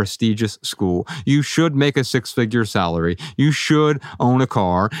from a prestigious school. You should make a 6-figure salary. You should own a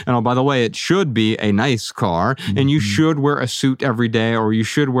car. And oh, by the way, it should be a nice car. And you should wear a suit every day, or you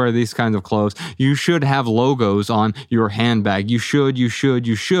should wear these kinds of clothes. You should have logos on your handbag. You should.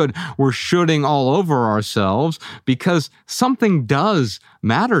 We're shoulding all over ourselves because something does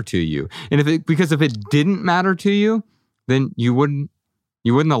matter to you. And because if it didn't matter to you, then you wouldn't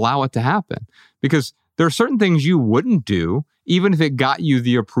allow it to happen. Because there are certain things you wouldn't do, even if it got you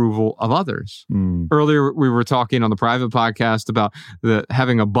the approval of others. Earlier, we were talking on the private podcast about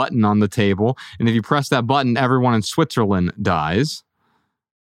having a button on the table. And if you press that button, everyone in Switzerland dies.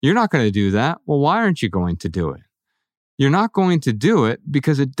 You're not going to do that. Well, why aren't you going to do it? You're not going to do it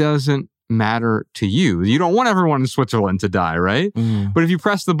because it doesn't matter to you. You don't want everyone in Switzerland to die, right? But if you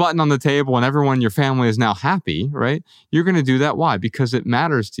press the button on the table and everyone in your family is now happy, right? You're going to do that. Why? Because it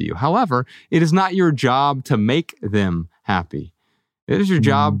matters to you. However, it is not your job to make them happy. It is your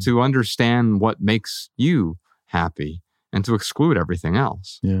job to understand what makes you happy and to exclude everything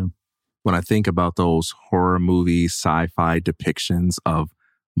else. Yeah. When I think about those horror movie, sci-fi depictions of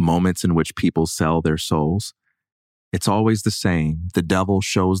moments in which people sell their souls. It's always the same. The devil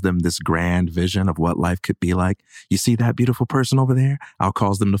shows them this grand vision of what life could be like. You see that beautiful person over there? I'll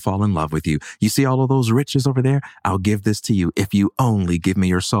cause them to fall in love with you. You see all of those riches over there? I'll give this to you if you only give me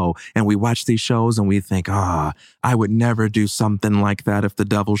your soul. And we watch these shows and we think, I would never do something like that if the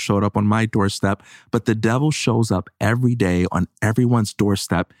devil showed up on my doorstep. But the devil shows up every day on everyone's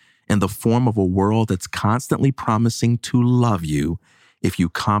doorstep in the form of a world that's constantly promising to love you if you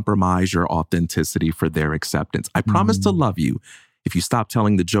compromise your authenticity for their acceptance. I promise to love you if you stop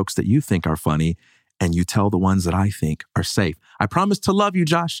telling the jokes that you think are funny and you tell the ones that I think are safe. I promise to love you,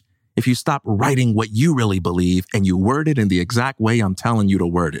 Josh, if you stop writing what you really believe and you word it in the exact way I'm telling you to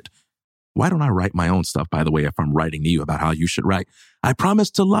word it. Why don't I write my own stuff, by the way, if I'm writing to you about how you should write? I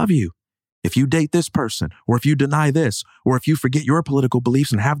promise to love you if you date this person, or if you deny this, or if you forget your political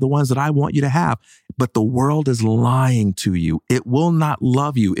beliefs and have the ones that I want you to have. But the world is lying to you. It will not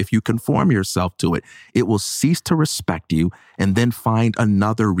love you if you conform yourself to it. It will cease to respect you and then find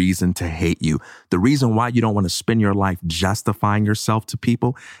another reason to hate you. The reason why you don't want to spend your life justifying yourself to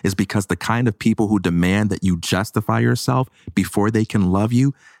people is because the kind of people who demand that you justify yourself before they can love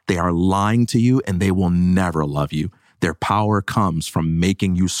you, they are lying to you and they will never love you. Their power comes from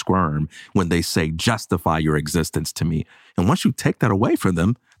making you squirm when they say, justify your existence to me. And once you take that away from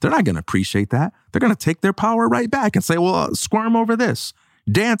them, they're not going to appreciate that. They're going to take their power right back and say, well, squirm over this.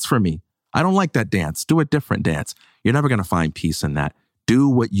 Dance for me. I don't like that dance. Do a different dance. You're never going to find peace in that. Do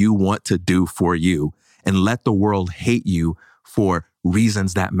what you want to do for you and let the world hate you for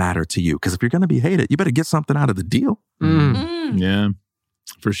reasons that matter to you. Because if you're going to be hated, you better get something out of the deal. Yeah,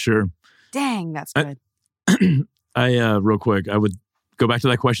 for sure. Dang, that's good. Real quick, I would go back to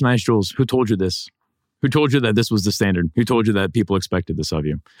that question I asked Jules. Who told you this? Who told you that this was the standard? Who told you that people expected this of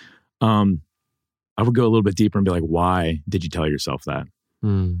you? I would go a little bit deeper and be like, why did you tell yourself that?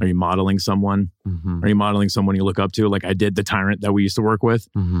 Are you modeling someone? Are you modeling someone you look up to? Like I did the tyrant that we used to work with.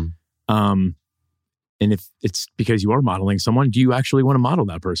 And if it's because you are modeling someone, do you actually want to model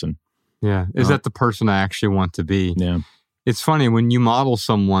that person? Yeah. Is that the person I actually want to be? Yeah. It's funny, when you model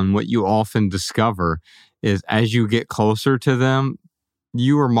someone, what you often discover is as you get closer to them,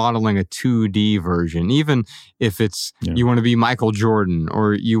 you are modeling a 2D version. Even if it's you want to be Michael Jordan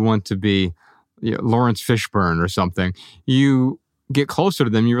or you want to be Lawrence Fishburne or something, you get closer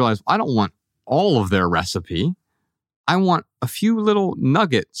to them, you realize, I don't want all of their recipe. I want a few little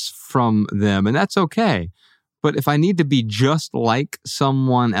nuggets from them, and that's okay. But if I need to be just like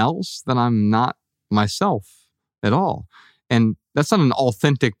someone else, then I'm not myself at all. And that's not an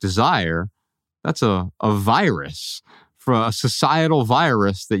authentic desire. That's a virus, for a societal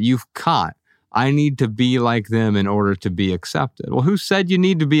virus that you've caught. I need to be like them in order to be accepted. Well, who said you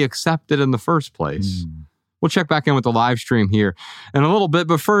need to be accepted in the first place? We'll check back in with the live stream here in a little bit.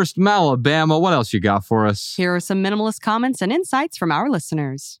 But first, Alabama, what else you got for us? Here are some minimalist comments and insights from our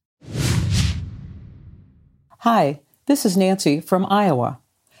listeners. Hi, this is Nancy from Iowa.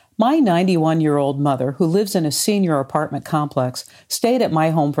 My 91-year-old mother, who lives in a senior apartment complex, stayed at my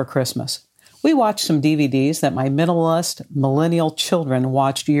home for Christmas. We watched some DVDs that my minimalist millennial children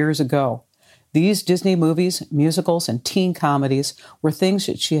watched years ago. These Disney movies, musicals, and teen comedies were things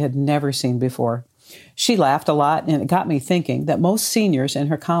that she had never seen before. She laughed a lot, and it got me thinking that most seniors in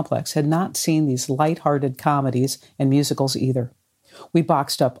her complex had not seen these lighthearted comedies and musicals either. We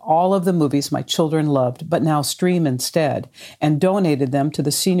boxed up all of the movies my children loved, but now stream instead, and donated them to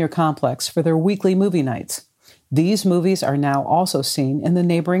the senior complex for their weekly movie nights. These movies are now also seen in the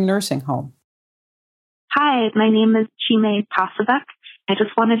neighboring nursing home. Hi, my name is Chime Pasavek. I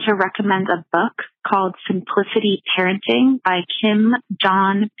just wanted to recommend a book called Simplicity Parenting by Kim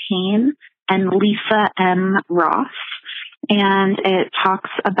John Payne and Lisa M. Ross. And it talks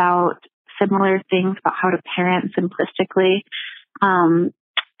about similar things about how to parent simplistically. And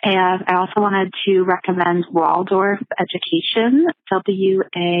I also wanted to recommend Waldorf Education,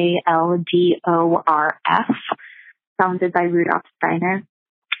 WALDORF, founded by Rudolf Steiner.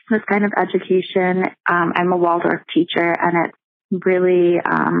 This kind of education, I'm a Waldorf teacher, and it really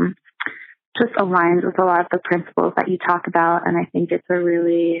just aligns with a lot of the principles that you talk about. And I think it's a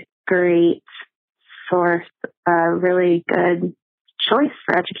really great source, a really good choice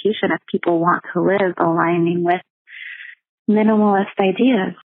for education if people want to live aligning with minimalist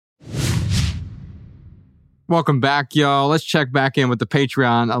ideas. Welcome back, y'all. Let's check back in with the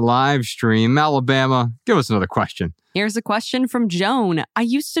Patreon live stream. Alabama, give us another question. Here's a question from Joan. I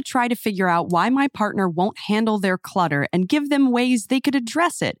used to try to figure out why my partner won't handle their clutter and give them ways they could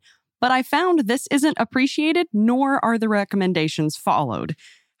address it. But I found this isn't appreciated, nor are the recommendations followed.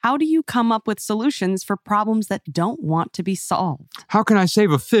 How do you come up with solutions for problems that don't want to be solved? How can I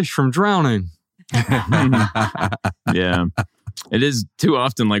save a fish from drowning? Yeah. It is too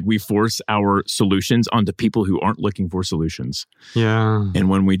often like we force our solutions onto people who aren't looking for solutions. Yeah. And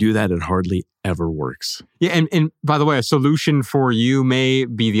when we do that, it hardly ever works. Yeah. And by the way, a solution for you may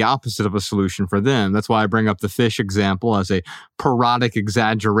be the opposite of a solution for them. That's why I bring up the fish example as a parodic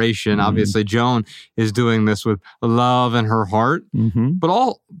exaggeration. Mm-hmm. Obviously, Joan is doing this with love in her heart, mm-hmm.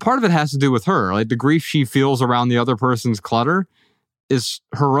 but part of it has to do with her. Like the grief she feels around the other person's clutter is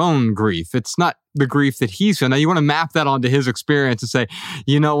her own grief. It's not the grief that he's feeling. Now, you want to map that onto his experience and say,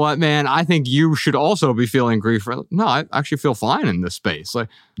 you know what, man, I think you should also be feeling grief. No, I actually feel fine in this space. Like,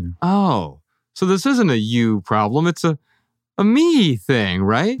 oh, so this isn't a you problem. It's a me thing,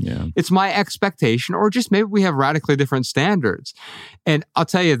 right? Yeah. It's my expectation, or just maybe we have radically different standards. And I'll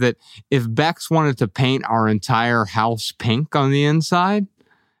tell you that if Bex wanted to paint our entire house pink on the inside,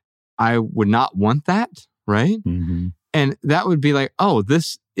 I would not want that, right? Mm-hmm. And that would be like, oh,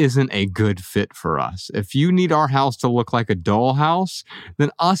 this isn't a good fit for us. If you need our house to look like a dollhouse, then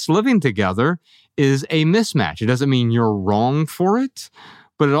us living together is a mismatch. It doesn't mean you're wrong for it,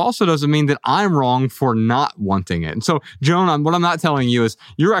 but it also doesn't mean that I'm wrong for not wanting it. And so, Joan, what I'm not telling you is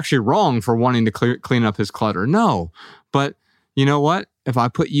you're actually wrong for wanting to clean up his clutter. No, but you know what? If I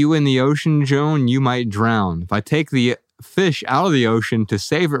put you in the ocean, Joan, you might drown. If I take the fish out of the ocean to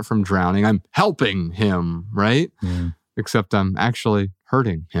save it from drowning, I'm helping him, right? Yeah. Except I'm actually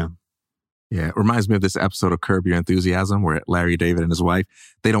hurting him. Yeah, it reminds me of this episode of Curb Your Enthusiasm where Larry David and his wife,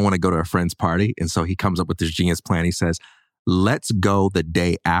 they don't want to go to a friend's party. And so he comes up with this genius plan. He says, let's go the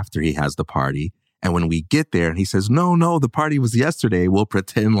day after he has the party. And when we get there and he says, no, the party was yesterday, we'll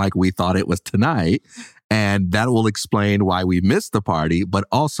pretend like we thought it was tonight. And that will explain why we missed the party, but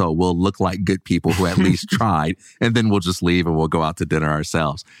also we'll look like good people who at least tried. And then we'll just leave and we'll go out to dinner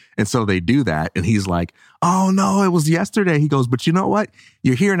ourselves. And so they do that. And he's like, oh, no, it was yesterday. He goes, but you know what?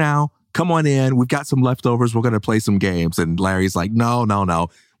 You're here now. Come on in. We've got some leftovers. We're going to play some games. And Larry's like, no.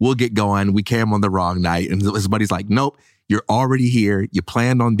 We'll get going. We came on the wrong night. And his buddy's like, nope, you're already here. You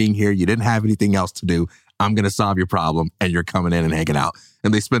planned on being here. You didn't have anything else to do. I'm going to solve your problem. And you're coming in and hanging out.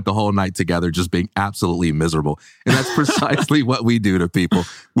 And they spent the whole night together just being absolutely miserable. And that's precisely what we do to people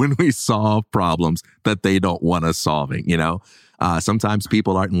when we solve problems that they don't want us solving, you know? Sometimes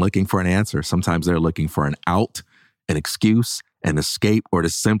people aren't looking for an answer. Sometimes they're looking for an out, an excuse, an escape, or to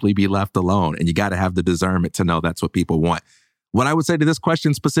simply be left alone. And you got to have the discernment to know that's what people want. What I would say to this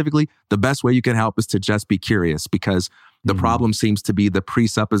question specifically, the best way you can help is to just be curious, because the problem seems to be the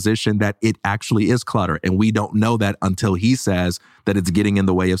presupposition that it actually is clutter. And we don't know that until he says that it's getting in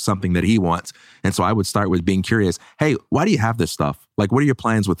the way of something that he wants. And so I would start with being curious. Hey, why do you have this stuff? Like, what are your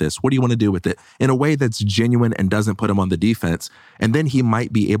plans with this? What do you want to do with it? In a way that's genuine and doesn't put him on the defense. And then he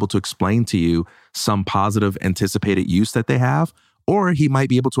might be able to explain to you some positive anticipated use that they have, or he might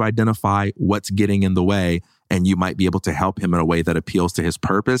be able to identify what's getting in the way, and you might be able to help him in a way that appeals to his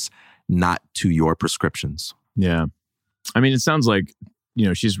purpose, not to your prescriptions. Yeah. I mean, it sounds like, you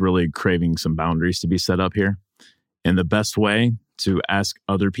know, she's really craving some boundaries to be set up here. And the best way to ask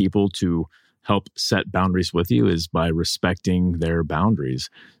other people to help set boundaries with you is by respecting their boundaries.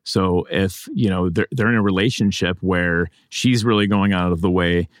 So if, you know, they're in a relationship where she's really going out of the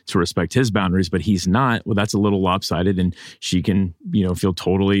way to respect his boundaries, but he's not, well, that's a little lopsided, and she can, you know, feel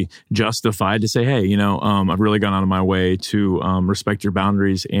totally justified to say, hey, you know, I've really gone out of my way to respect your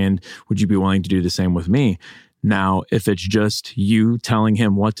boundaries, and would you be willing to do the same with me? Now, if it's just you telling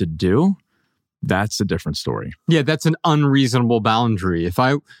him what to do, that's a different story. Yeah, that's an unreasonable boundary. If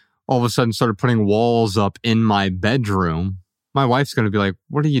I all of a sudden started putting walls up in my bedroom, my wife's going to be like,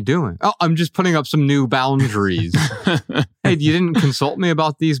 what are you doing? Oh, I'm just putting up some new boundaries. Hey, you didn't consult me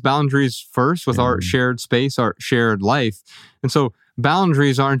about these boundaries first with our shared space, our shared life. And so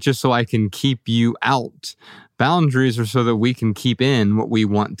boundaries aren't just so I can keep you out. Boundaries are so that we can keep in what we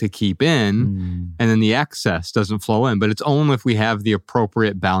want to keep in, and then the excess doesn't flow in. But it's only if we have the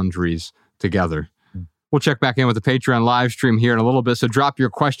appropriate boundaries together. We'll check back in with the Patreon live stream here in a little bit, so drop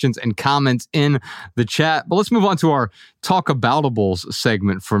your questions and comments in the chat. But let's move on to our Talk Aboutables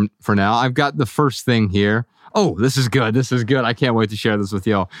segment for now. I've got the first thing here. Oh, this is good. This is good. I can't wait to share this with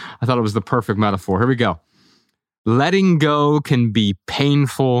y'all. I thought it was the perfect metaphor. Here we go. Letting go can be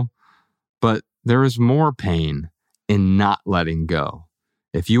painful, but there is more pain in not letting go.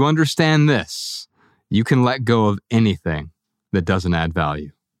 If you understand this, you can let go of anything that doesn't add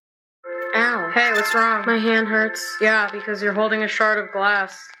value. Ow. Hey, what's wrong? My hand hurts. Yeah, because you're holding a shard of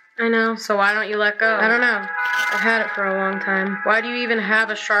glass. I know, so why don't you let go? I don't know. I've had it for a long time. Why do you even have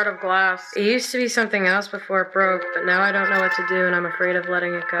a shard of glass? It used to be something else before it broke, but now I don't know what to do and I'm afraid of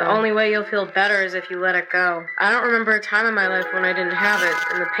letting it go. The only way you'll feel better is if you let it go. I don't remember a time in my life when I didn't have it,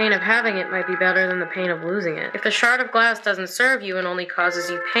 and the pain of having it might be better than the pain of losing it. If the shard of glass doesn't serve you and only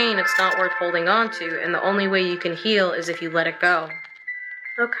causes you pain, it's not worth holding on to, and the only way you can heal is if you let it go.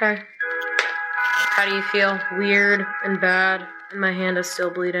 Okay. How do you feel? Weird and bad? And my hand is still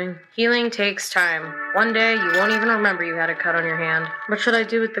bleeding. Healing takes time. One day, you won't even remember you had a cut on your hand. What should I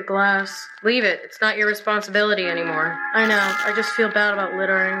do with the glass? Leave it. It's not your responsibility anymore. I know. I just feel bad about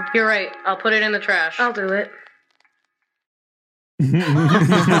littering. You're right. I'll put it in the trash. I'll do it.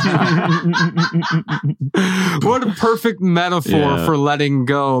 What a perfect metaphor for letting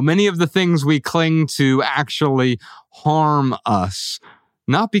go. Many of the things we cling to actually harm us.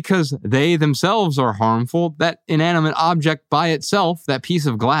 Not because they themselves are harmful. That inanimate object by itself, that piece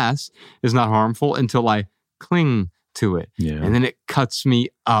of glass, is not harmful until I cling to it. Yeah. And then it cuts me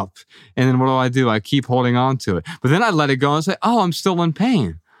up. And then what do? I keep holding on to it. But then I let it go and say, oh, I'm still in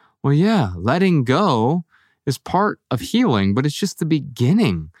pain. Well, yeah, letting go is part of healing, but it's just the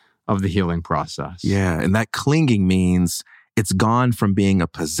beginning of the healing process. Yeah, and that clinging means it's gone from being a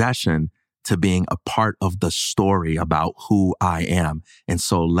possession to being a part of the story about who I am. And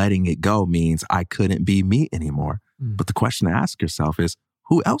so letting it go means I couldn't be me anymore. But the question to ask yourself is,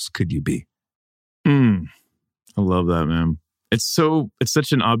 who else could you be? I love that, man. It's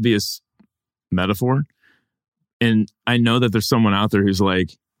such an obvious metaphor. And I know that there's someone out there who's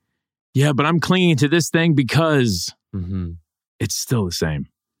like, yeah, but I'm clinging to this thing because it's still the same.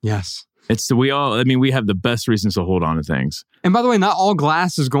 Yes. We have the best reasons to hold on to things. And by the way, not all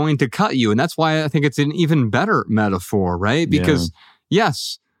glass is going to cut you. And that's why I think it's an even better metaphor, right? Because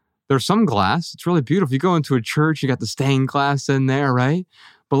yes, there's some glass. It's really beautiful. You go into a church, you got the stained glass in there, right?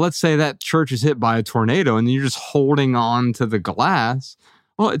 But let's say that church is hit by a tornado and you're just holding on to the glass.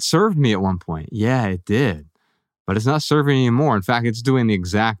 Well, it served me at one point. Yeah, it did. But it's not serving anymore. In fact, it's doing the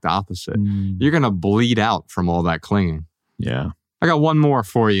exact opposite. You're going to bleed out from all that clinging. Yeah. I got one more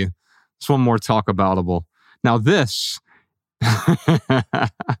for you. Just one more talk aboutable. Now this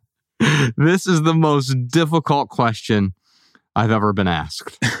is the most difficult question I've ever been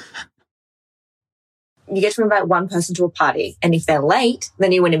asked. You get to invite one person to a party, and if they're late,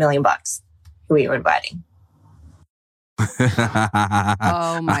 then you win $1 million. Who are you inviting?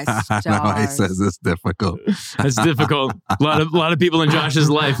 Oh my stars! No, he says it's difficult. It's difficult. A lot of people in Josh's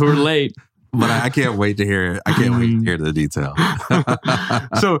life who are late. But I can't wait to hear it. I can't wait to hear the detail.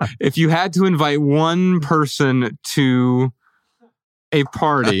 So if you had to invite one person to a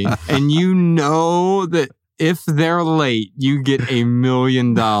party and you know that if they're late, you get $1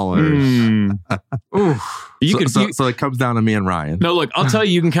 million. So it comes down to me and Ryan. No, look, I'll tell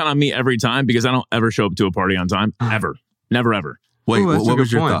you can count on me every time because I don't ever show up to a party on time. Ever. Never, ever. Wait, what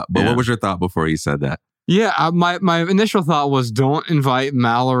was your thought? But what was your thought before you said that? Yeah, my initial thought was don't invite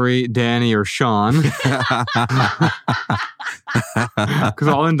Mallory, Danny, or Sean because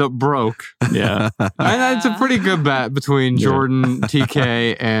I'll end up broke. Yeah. And it's a pretty good bet between Jordan,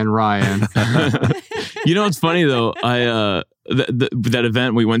 TK, and Ryan. You know what's funny though? That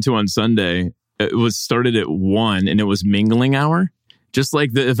event we went to on Sunday, it was started at 1 and it was mingling hour. Just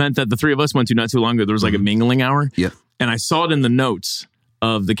like the event that the three of us went to not too long ago, there was like a mingling hour. Yep. And I saw it in the notes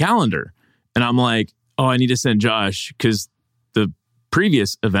of the calendar. And I'm like, oh, I need to send Josh because the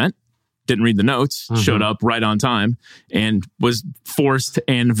previous event didn't read the notes, showed up right on time, and was forced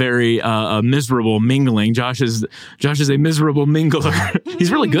and very miserable mingling. Josh is a miserable mingler.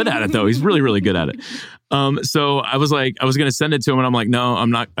 He's really good at it, though. He's really, really good at it. So I was going to send it to him, and I'm like, no,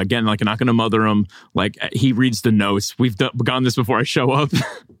 I'm not. Again, like, I'm not going to mother him. Like, he reads the notes. We've gone this before I show up.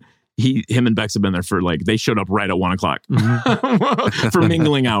 Him and Bex have been there for they showed up right at 1:00 for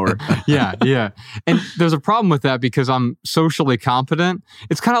mingling hour. Yeah. And there's a problem with that because I'm socially competent.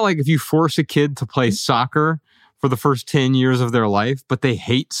 It's kind of like if you force a kid to play soccer for the first 10 years of their life, but they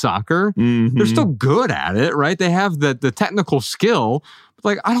hate soccer. They're still good at it, right? They have the technical skill.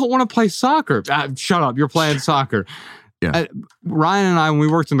 But I don't want to play soccer. Shut up. You're playing soccer. Yeah. Ryan and I, when we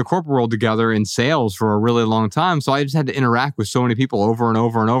worked in the corporate world together in sales for a really long time, so I just had to interact with so many people over and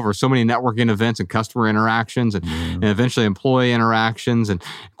over and over, so many networking events and customer interactions and eventually employee interactions and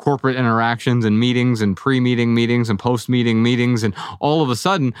corporate interactions and meetings and pre-meeting meetings and post-meeting meetings. And all of a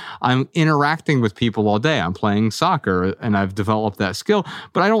sudden, I'm interacting with people all day. I'm playing soccer and I've developed that skill,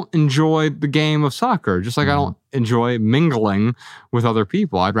 but I don't enjoy the game of soccer, just like I don't enjoy mingling with other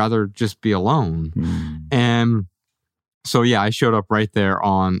people. I'd rather just be alone. And So yeah, I showed up right there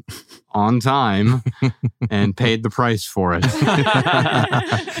on time and paid the price for it.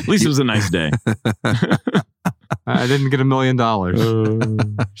 At least it was a nice day. I didn't get $1 million.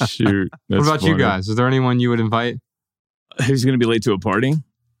 Shoot. What about you guys? Is there anyone you would invite? Who's going to be late to a party?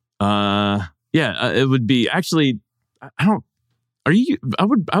 It would be actually. I don't. Are you? I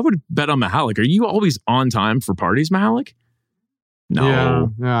would bet on Mahalik. Are you always on time for parties, Mahalik? No.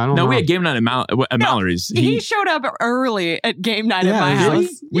 Yeah, I don't know. No, we had game night at Mallory's. He showed up early at game night at my really?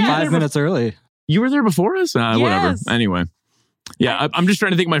 house. Yeah. 5 minutes early. You were there before us? Whatever. Yes. Anyway. Yeah, I'm just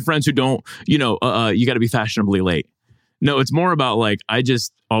trying to think of my friends who don't, you got to be fashionably late. No, it's more about like, I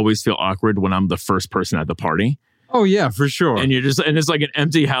just always feel awkward when I'm the first person at the party. Oh, yeah, for sure. And it's like an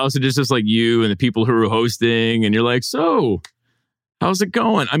empty house and it's just like you and the people who are hosting. And you're like, so how's it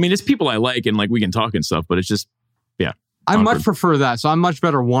going? I mean, it's people I like and like we can talk and stuff, but it's just, yeah. I much prefer that. So I'm much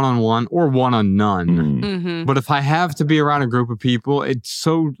better one-on-one or one-on-none. Mm-hmm. But if I have to be around a group of people, it's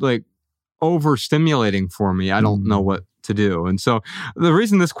so like overstimulating for me. I don't know what to do. And so the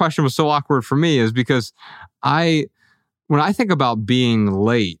reason this question was so awkward for me is because when I think about being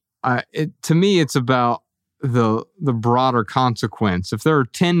late, to me, it's about the broader consequence. If there are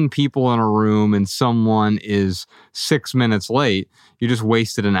 10 people in a room and someone is 6 minutes late, you just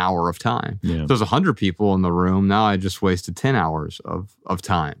wasted an hour of time. Yeah. If there's 100 people in the room, now I just wasted 10 hours of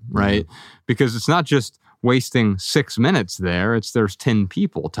time, right? Yeah. Because it's not just wasting 6 minutes there, there's 10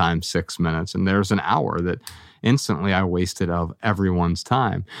 people times 6 minutes, and there's an hour that instantly I wasted of everyone's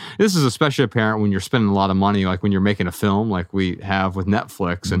time. This is especially apparent when you're spending a lot of money, like when you're making a film like we have with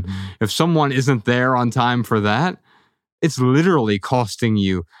Netflix. And if someone isn't there on time for that, it's literally costing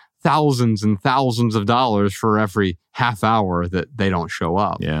you thousands and thousands of dollars for every half hour that they don't show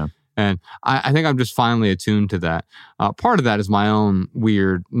up. Yeah. And I think I'm just finally attuned to that. Part of that is my own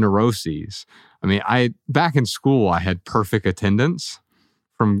weird neuroses. I mean, back in school, I had perfect attendance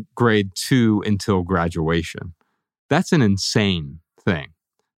from grade 2 until graduation. That's an insane thing.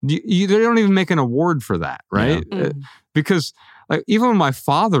 They don't even make an award for that, right? Yeah. Because like even when my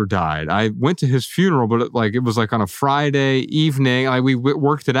father died, I went to his funeral, but it was like on a Friday evening. Like we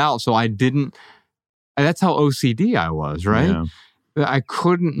worked it out, so I didn't. That's how OCD I was, right? Yeah. I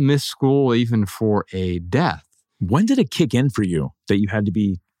couldn't miss school even for a death. When did it kick in for you that you had to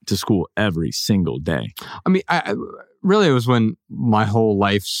be to school every single day? I mean, really, it was when my whole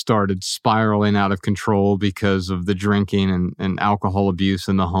life started spiraling out of control because of the drinking and alcohol abuse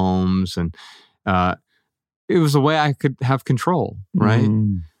in the homes. And it was a way I could have control, right?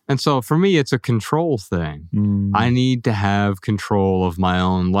 And so for me, it's a control thing. I need to have control of my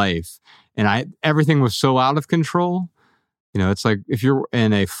own life. And everything was so out of control. It's like if you're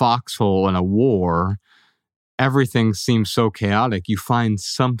in a foxhole in a war, everything seems so chaotic. You find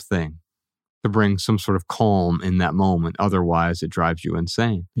something to bring some sort of calm in that moment. Otherwise, it drives you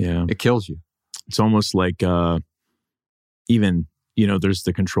insane. Yeah. It kills you. It's almost like even, there's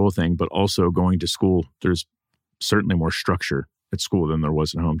the control thing, but also going to school, there's certainly more structure at school than there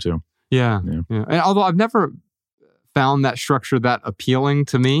was at home too. Yeah. And although I've never found that structure that appealing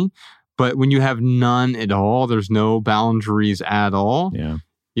to me, but when you have none at all, there's no boundaries at all. Yeah.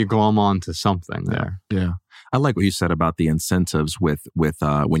 You glom onto something there. Yeah. I like what you said about the incentives with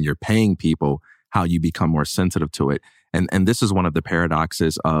when you're paying people, how you become more sensitive to it. And this is one of the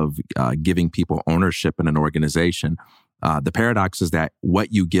paradoxes of giving people ownership in an organization. The paradox is that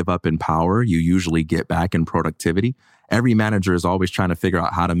what you give up in power, you usually get back in productivity. Every manager is always trying to figure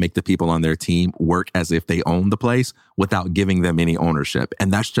out how to make the people on their team work as if they own the place without giving them any ownership. And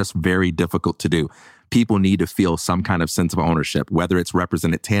that's just very difficult to do. People need to feel some kind of sense of ownership, whether it's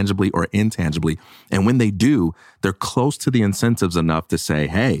represented tangibly or intangibly. And when they do, they're close to the incentives enough to say,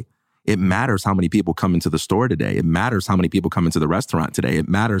 hey, it matters how many people come into the store today. It matters how many people come into the restaurant today. It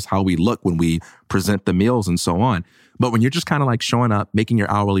matters how we look when we present the meals and so on. But when you're just kind of like showing up, making your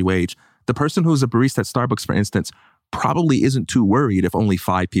hourly wage, the person who's a barista at Starbucks, for instance, probably isn't too worried if only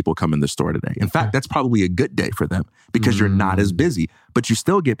 5 people come in the store today. In fact, that's probably a good day for them because you're not as busy, but you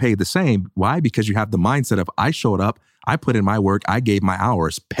still get paid the same. Why? Because you have the mindset of I showed up, I put in my work, I gave my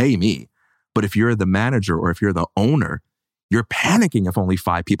hours, pay me. But if you're the manager or if you're the owner, you're panicking if only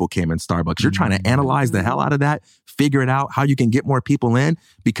 5 people came in Starbucks. You're trying to analyze the hell out of that, figure it out, how you can get more people in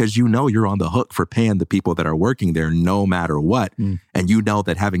because you know you're on the hook for paying the people that are working there no matter what. And you know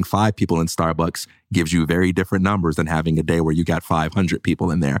that having 5 people in Starbucks gives you very different numbers than having a day where you got 500 people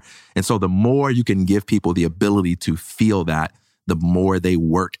in there. And so the more you can give people the ability to feel that, the more they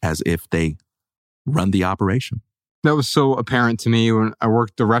work as if they run the operation. That was so apparent to me when I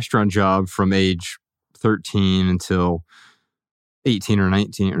worked the restaurant job from age 13 until 18 or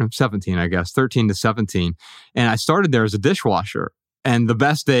 19 or 17, I guess, 13 to 17. And I started there as a dishwasher. And the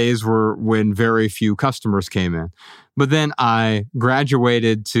best days were when very few customers came in. But then I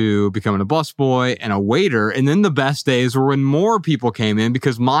graduated to becoming a busboy and a waiter. And then the best days were when more people came in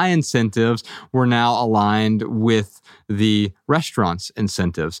because my incentives were now aligned with the restaurant's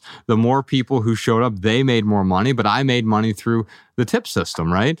incentives. The more people who showed up, they made more money, but I made money through the tip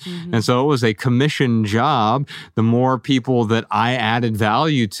system, right? Mm-hmm. And so it was a commission job. The more people that I added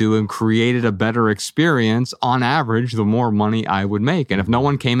value to and created a better experience, on average, the more money I would make. And if no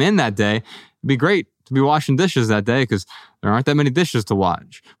one came in that day, it'd be great to be washing dishes that day because there aren't that many dishes to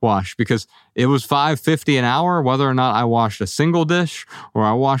wash because it was $5.50 an hour, whether or not I washed a single dish or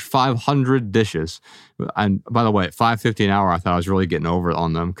I washed 500 dishes. And by the way, at $5.50 an hour, I thought I was really getting over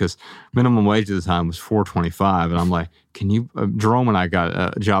on them because minimum wage at the time was $4.25. And I'm like, Jerome and I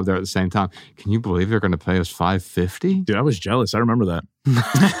got a job there at the same time. Can you believe they're going to pay us $5.50? Dude, I was jealous. I remember that.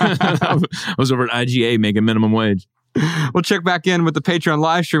 I was over at IGA making minimum wage. We'll check back in with the Patreon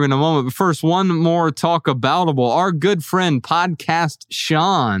live stream in a moment. But first, one more talk aboutable. Our good friend, Podcast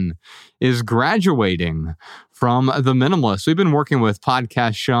Sean, is graduating from The Minimalist. We've been working with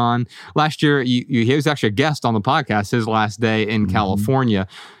Podcast Sean. Last year, he was actually a guest on the podcast, his last day in California.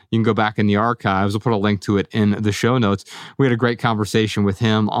 You can go back in the archives. We'll put a link to it in the show notes. We had a great conversation with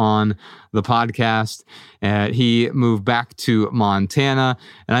him on the podcast. He moved back to Montana,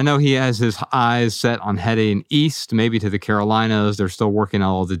 and I know he has his eyes set on heading east, maybe to the Carolinas. They're still working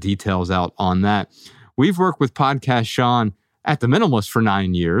all the details out on that. We've worked with Podcast Sean at The Minimalist for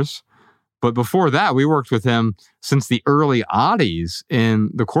 9 years, but before that, we worked with him since the early oddies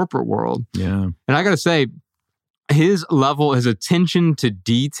in the corporate world. Yeah. And I got to say, his attention to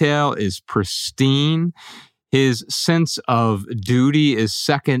detail is pristine. His sense of duty is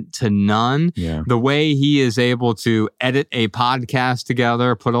second to none. Yeah. The way he is able to edit a podcast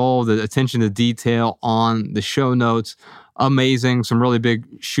together, put all the attention to detail on the show notes, amazing. Some really big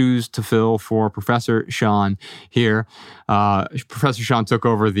shoes to fill for Professor Sean here. Professor Sean took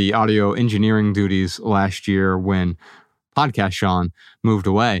over the audio engineering duties last year when Podcast Sean moved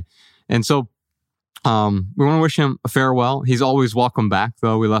away. And so we want to wish him a farewell. He's always welcome back,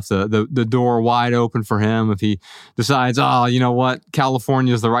 though. We left the door wide open for him. If he decides, you know what,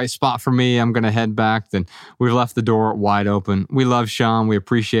 California is the right spot for me, I'm going to head back, then we've left the door wide open. We love Sean. We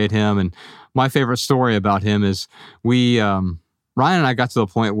appreciate him. And my favorite story about him is Ryan and I got to the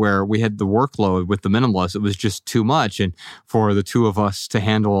point where we had the workload with The Minimalist. It was just too much and for the two of us to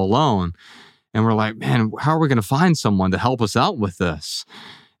handle alone. And we're like, man, how are we going to find someone to help us out with this?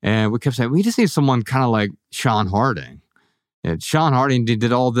 And we kept saying, we just need someone kind of like Sean Harding. And Sean Harding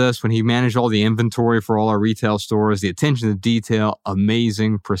did all this when he managed all the inventory for all our retail stores, the attention to detail,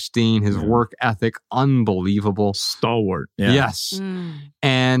 amazing, pristine, his work ethic, unbelievable. Stalwart. Yeah. Yes.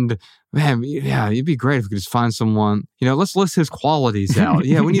 And man, yeah, it'd be great if we could just find someone, let's list his qualities out.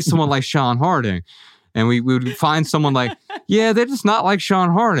 Yeah, we need someone like Sean Harding. And we would find someone like, they're just not like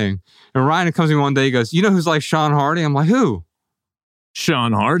Sean Harding. And Ryan comes to me one day, he goes, you know who's like Sean Harding? I'm like, who?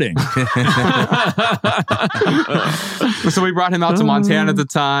 Sean Harding. So we brought him out to Montana at the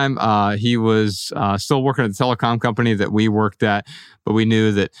time. He was still working at the telecom company that we worked at, but we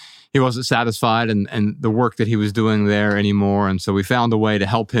knew that he wasn't satisfied and the work that he was doing there anymore. And so we found a way to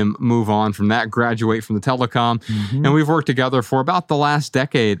help him move on from that, graduate from the telecom. Mm-hmm. And we've worked together for about the last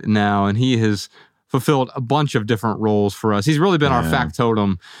decade now, and he has fulfilled a bunch of different roles for us. He's really been our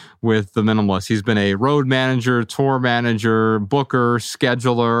factotum with The Minimalist. He's been a road manager, tour manager, booker,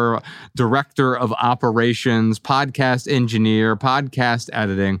 scheduler, director of operations, podcast engineer, podcast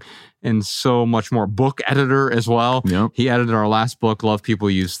editing, and so much more. Book editor as well. Yep. He edited our last book, Love People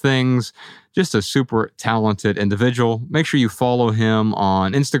Use Things. Just a super talented individual. Make sure you follow him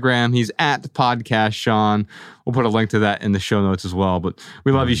on Instagram. He's at Podcast Sean. We'll put a link to that in the show notes as well. But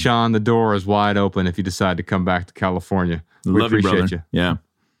we love you, Sean. The door is wide open if you decide to come back to California. We appreciate you. Yeah.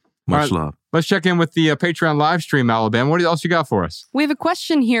 Much love. Let's check in with the Patreon live stream, Alabama. What else you got for us? We have a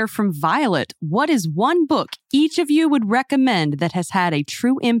question here from Violet. What is one book each of you would recommend that has had a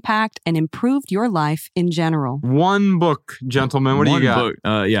true impact and improved your life in general? One book, gentlemen. What do you got?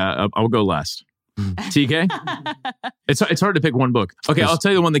 Book. I'll go last. TK? It's hard to pick one book. Okay, I'll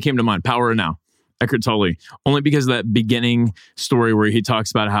tell you the one that came to mind. Power of Now. Eckhart Tolle, only because of that beginning story where he talks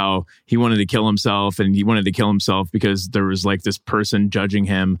about how he wanted to kill himself, and he wanted to kill himself because there was like this person judging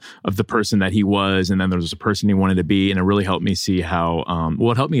him of the person that he was, and then there was a person he wanted to be, and it really helped me see how,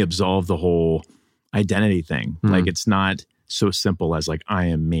 it helped me absolve the whole identity thing. Like it's not so simple as like, I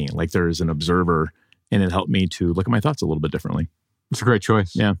am me. Like there is an observer, and it helped me to look at my thoughts a little bit differently. It's a great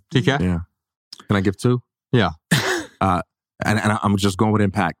choice. Yeah. TK? Yeah. Can I give two? Yeah. and I'm just going with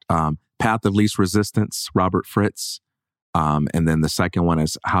impact. Path of Least Resistance, Robert Fritz. And then the second one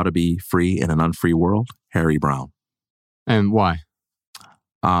is How to Be Free in an Unfree World, Harry Brown. And why?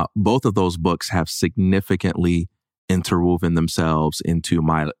 Both of those books have significantly interwoven themselves into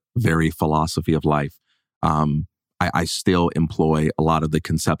my very philosophy of life. I still employ a lot of the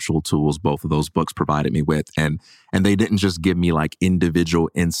conceptual tools both of those books provided me with. And they didn't just give me like individual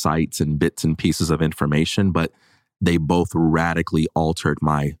insights and bits and pieces of information, but they both radically altered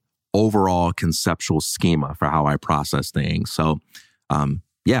my overall conceptual schema for how I process things. So, I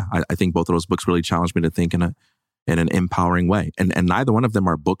think both of those books really challenged me to think in an empowering way. And neither one of them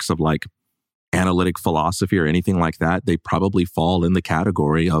are books of like analytic philosophy or anything like that. They probably fall in the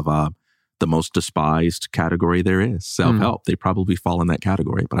category of the most despised category there is, self-help. They probably fall in that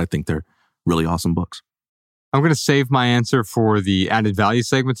category, but I think they're really awesome books. I'm going to save my answer for the added value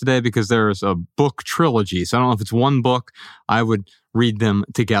segment today because there's a book trilogy. So I don't know if it's one book. I would read them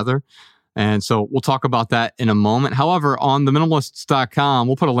together. And so we'll talk about that in a moment. However, on theminimalists.com,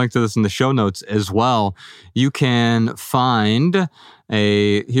 we'll put a link to this in the show notes as well. You can find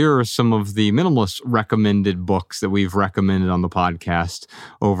here are some of the minimalist recommended books that we've recommended on the podcast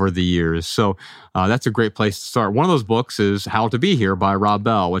over the years. So that's a great place to start. One of those books is How to Be Here by Rob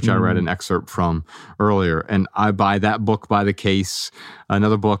Bell, which I read an excerpt from earlier. And I buy that book by the case.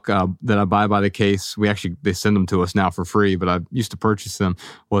 Another book that I buy by the case, they send them to us now for free, but I used to purchase them,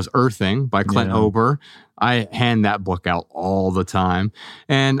 was Earthing by Clint Ober. I hand that book out all the time.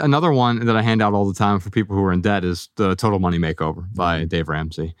 And another one that I hand out all the time for people who are in debt is The Total Money Makeover by Dave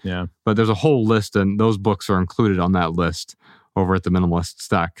Ramsey. Yeah. But there's a whole list, and those books are included on that list over at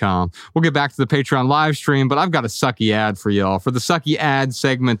theminimalists.com. We'll get back to the Patreon live stream, but I've got a sucky ad for y'all. For the sucky ad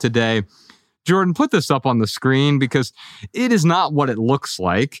segment today, Jordan, put this up on the screen because it is not what it looks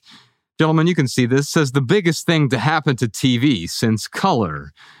like. Gentlemen, you can see this. It says the biggest thing to happen to TV since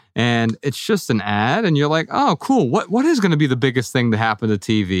color. And it's just an ad, and you're like, oh, cool. What is going to be the biggest thing to happen to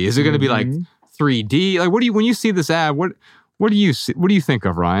TV? Is it going to be like 3D? Like, when you see this ad, what do you see? What do you think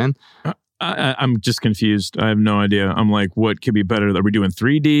of, Ryan? I'm just confused. I have no idea. I'm like, what could be better? Are we doing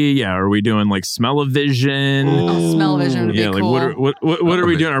 3D? Yeah. Are we doing like smell-o-vision? Smell-o-vision would be cool. What are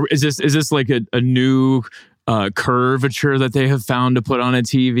we doing? Is this like a new curvature that they have found to put on a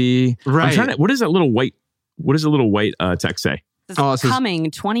TV? Right. What does that little white text say? It says coming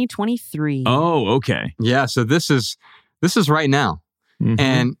 2023. Oh, okay. Yeah. So this is right now.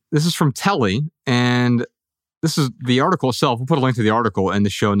 And this is from Telly. And this is the article itself. We'll put a link to the article in the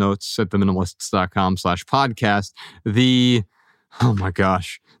show notes at theminimalists.com/podcast. Oh my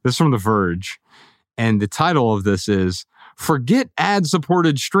gosh. This is from The Verge. And the title of this is Forget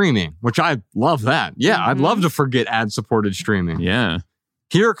Ad-Supported Streaming, which I love that. Yeah, I'd love to forget ad-supported streaming. Yeah.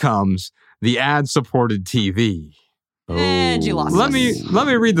 Here comes the ad-supported TV. And you lost Let me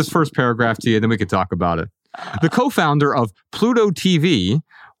read this first paragraph to you, then we can talk about it. The co-founder of Pluto TV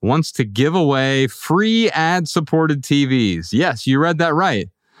wants to give away free ad-supported TVs. Yes, you read that right.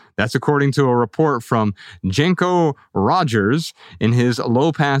 That's according to a report from Jenko Rogers in his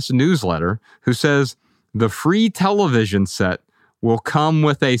Low Pass newsletter, who says the free television set will come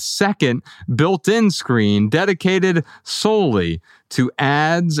with a second built-in screen dedicated solely to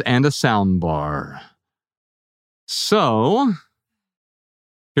ads and a soundbar. So,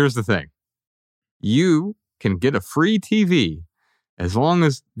 here's the thing. You can get a free TV as long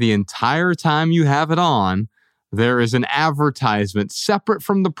as the entire time you have it on, there is an advertisement separate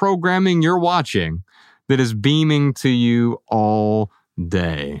from the programming you're watching that is beaming to you all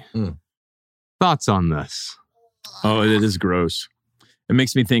day. Thoughts on this? Oh, it is gross. It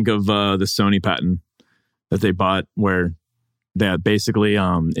makes me think of the Sony patent that they bought where that basically,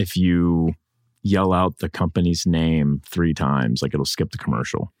 if you yell out the company's name 3 times, like it'll skip the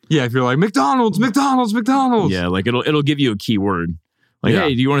commercial. Yeah, if you're like, McDonald's. Yeah, like it'll give you a keyword. Like,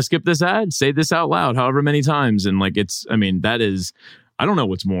 hey, do you want to skip this ad? Say this out loud however many times. And like, that is, I don't know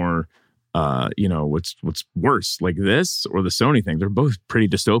what's more, what's worse, like this or the Sony thing. They're both pretty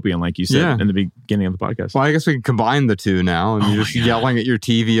dystopian, like you said in the beginning of the podcast. Well, I guess we can combine the two now. And you're just yelling at your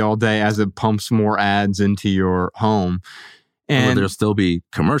TV all day as it pumps more ads into your home. And there'll still be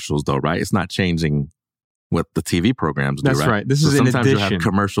commercials though, right? It's not changing what the TV programs do, That's right. This is in addition. Sometimes you'll have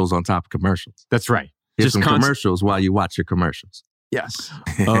commercials on top of commercials. That's right. Here's some commercials while you watch your commercials. Yes.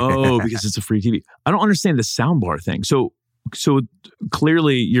 Oh, because it's a free TV. I don't understand the soundbar thing. So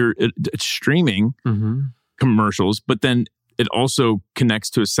clearly it's streaming commercials, but then it also connects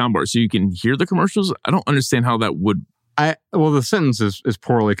to a soundbar so you can hear the commercials. I don't understand how that would The sentence is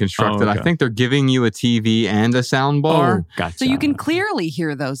poorly constructed. Oh, okay. I think they're giving you a TV and a sound bar. Oh, gotcha. So you can clearly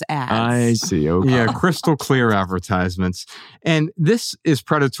hear those ads. I see. Okay. Yeah, crystal clear advertisements. And this is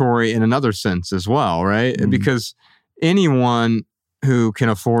predatory in another sense as well, right? Mm-hmm. Because anyone who can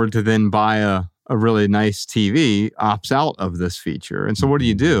afford to then buy a really nice TV opts out of this feature. And so what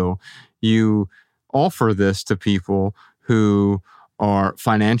do? You offer this to people who are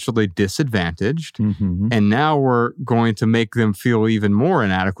financially disadvantaged. Mm-hmm. And now we're going to make them feel even more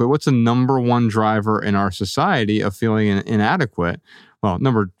inadequate. What's the number one driver in our society of feeling inadequate? Well,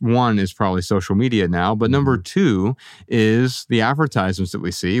 number one is probably social media now, but number two is the advertisements that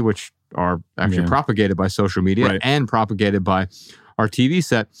we see, which are actually propagated by social media and propagated by our TV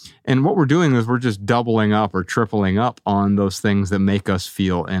set. And what we're doing is we're just doubling up or tripling up on those things that make us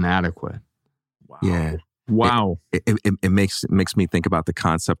feel inadequate. Wow. Yeah. Wow. It makes me think about the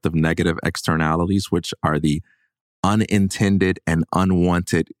concept of negative externalities, which are the unintended and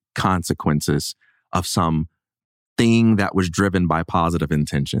unwanted consequences of some thing that was driven by positive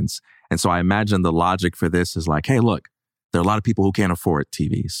intentions. And so I imagine the logic for this is like, hey, look, there are a lot of people who can't afford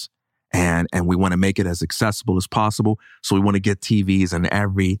TVs. And we want to make it as accessible as possible. So we want to get TVs in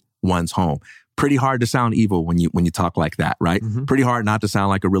everyone's home. Pretty hard to sound evil when you talk like that, right? Mm-hmm. Pretty hard not to sound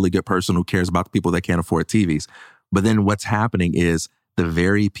like a really good person who cares about the people that can't afford TVs. But then what's happening is the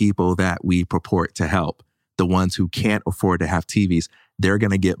very people that we purport to help, the ones who can't afford to have TVs, they're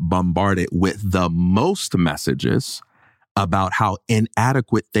going to get bombarded with the most messages about how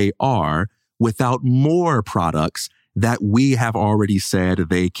inadequate they are without more products that we have already said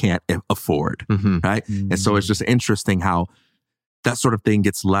they can't afford, right? And so it's just interesting how that sort of thing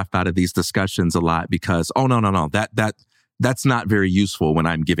gets left out of these discussions a lot because, no, that's not very useful when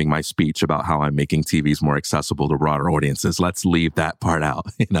I'm giving my speech about how I'm making TVs more accessible to broader audiences. Let's leave that part out,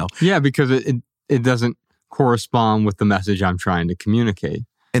 Yeah, because it doesn't correspond with the message I'm trying to communicate.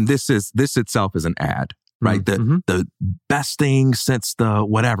 And this itself is an ad, right? The best thing since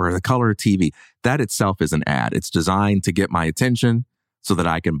the color TV, that itself is an ad. It's designed to get my attention so that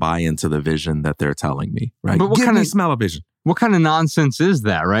I can buy into the vision that they're telling me, right? But Give me smell-o-vision. What kind of nonsense is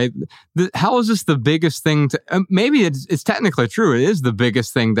that, right? How is this the biggest thing to... maybe it's technically true. It is the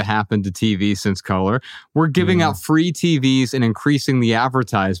biggest thing to happen to TV since color. We're giving out free TVs and increasing the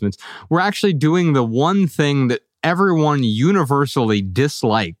advertisements. We're actually doing the one thing that everyone universally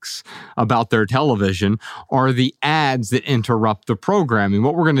dislikes about their television are the ads that interrupt the programming.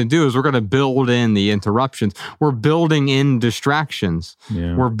 What we're going to do is we're going to build in the interruptions. We're building in distractions.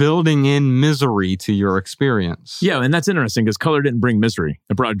 Yeah. We're building in misery to your experience. Yeah, and that's interesting because color didn't bring misery.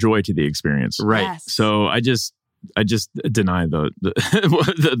 It brought joy to the experience. Right. Yes. So I just deny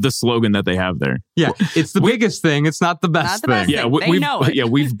the slogan that they have there. Yeah, it's the biggest thing. It's not the best thing. Yeah,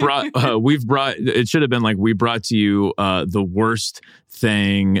 we've brought. It should have been like we brought to you the worst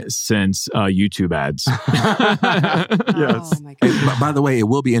thing since YouTube ads. Yes. Oh my God. By the way, it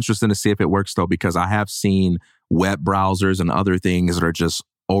will be interesting to see if it works though, because I have seen web browsers and other things that are just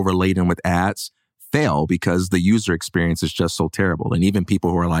overladen with ads fail because the user experience is just so terrible. And even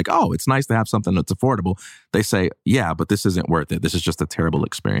people who are like, oh, it's nice to have something that's affordable, they say, yeah, but this isn't worth it. This is just a terrible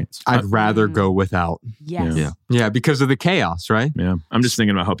experience. I'd rather go without. Yes. Yeah, because of the chaos, right? Yeah. I'm just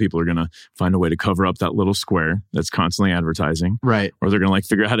thinking about how people are going to find a way to cover up that little square that's constantly advertising. Right. Or they're going to like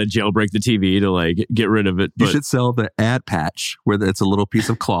figure out how to jailbreak the TV to like get rid of it. You should sell the ad patch where it's a little piece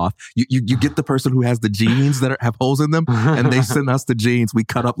of cloth. You get the person who has the jeans that have holes in them and they send us the jeans. We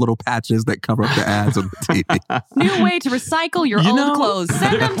cut up little patches that cover up the ads on the TV. New way to recycle your old clothes.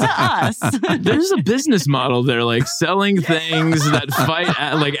 Send them to us. There's a business model there, like selling things that fight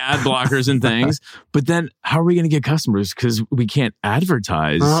like ad blockers and things. But then how are we going to get customers? Because we can't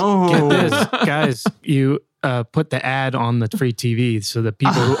advertise. Get this, guys. You put the ad on the free TV so the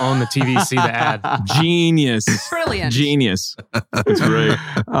people who own the TV see the ad. Genius. Brilliant. Genius. That's right.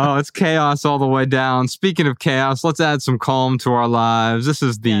 Oh, it's chaos all the way down. Speaking of chaos, let's add some calm to our lives. This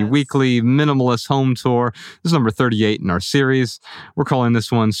is the weekly minimalist home tour. This is number 38 in our series. We're calling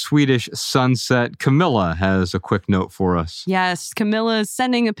this one Swedish Sunset. Camilla has a quick note for us. Yes, Camilla is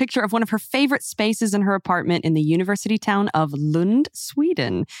sending a picture of one of her favorite spaces in her apartment in the university town of Lund,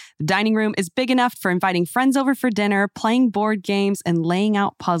 Sweden. The dining room is big enough for inviting friends over for dinner, playing board games, and laying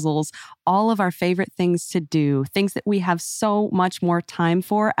out puzzles. All of our favorite things to do, things that we have so much more time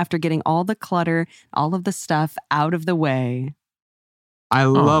for after getting all the clutter, all of the stuff out of the way. I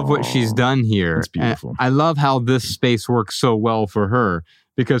love what she's done here. That's beautiful. And I love how this space works so well for her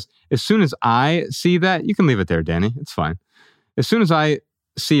because as soon as I see that, you can leave it there, Danny. It's fine. As soon as I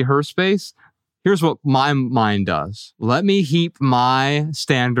see her space, here's what my mind does. Let me heap my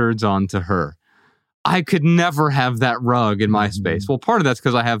standards onto her. I could never have that rug in my space. Well, part of that's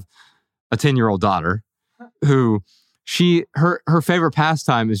because I have a 10-year-old daughter who her favorite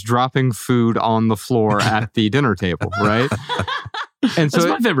pastime is dropping food on the floor at the dinner table, right? And so that's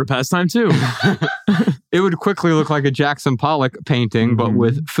my favorite pastime too. It would quickly look like a Jackson Pollock painting, but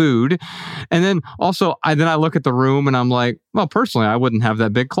with food. And then also, I look at the room and I'm like, well, personally, I wouldn't have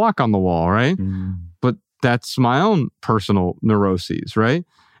that big clock on the wall, right? But that's my own personal neuroses, right?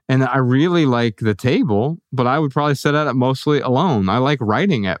 And I really like the table, but I would probably sit at it mostly alone. I like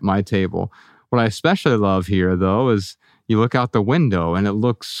writing at my table. What I especially love here, though, is you look out the window and it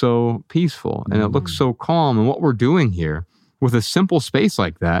looks so peaceful and it looks so calm. And what we're doing here with a simple space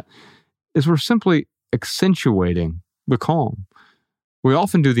like that is we're simply accentuating the calm. We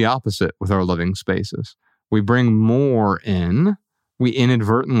often do the opposite with our living spaces. We bring more in, we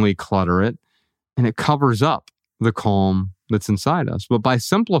inadvertently clutter it, and it covers up the calm that's inside us. But by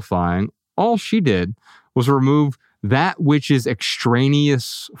simplifying, all she did was remove that which is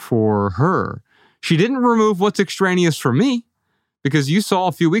extraneous for her. She didn't remove what's extraneous for me, because you saw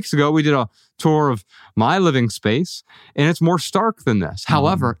a few weeks ago, we did a tour of my living space, and it's more stark than this.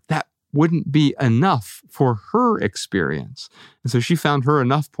 However, that wouldn't be enough for her experience. And so she found her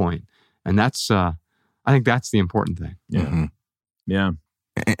enough point. And that's, I think that's the important thing. Yeah. Yeah.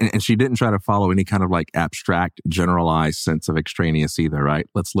 And she didn't try to follow any kind of like abstract, generalized sense of extraneous either, right?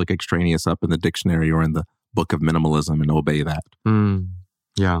 Let's look extraneous up in the dictionary or in the book of minimalism and obey that.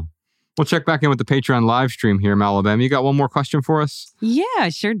 Yeah. We'll check back in with the Patreon live stream here, Malabam. You got one more question for us? Yeah,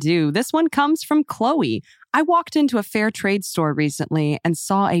 sure do. This one comes from Chloe. I walked into a fair trade store recently and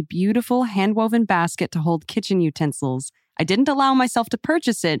saw a beautiful hand-woven basket to hold kitchen utensils. I didn't allow myself to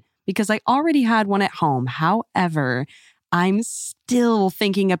purchase it because I already had one at home. However, I'm still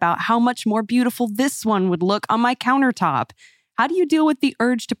thinking about how much more beautiful this one would look on my countertop. How do you deal with the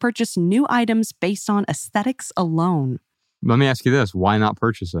urge to purchase new items based on aesthetics alone? Let me ask you this. Why not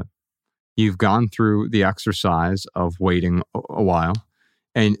purchase it? You've gone through the exercise of waiting a while,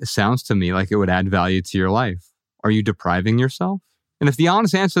 and it sounds to me like it would add value to your life. Are you depriving yourself? And if the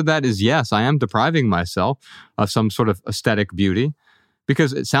honest answer to that is yes, I am depriving myself of some sort of aesthetic beauty,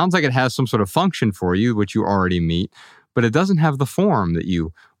 because it sounds like it has some sort of function for you, which you already meet, but it doesn't have the form that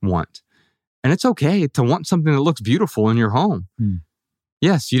you want. And it's okay to want something that looks beautiful in your home.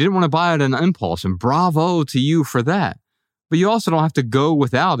 Yes, you didn't want to buy it on impulse, and bravo to you for that. But you also don't have to go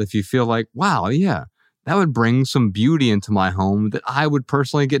without if you feel like, wow, yeah, that would bring some beauty into my home that I would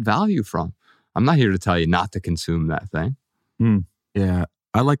personally get value from. I'm not here to tell you not to consume that thing. Yeah,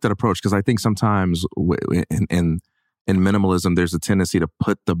 I like that approach because I think sometimes in minimalism, there's a tendency to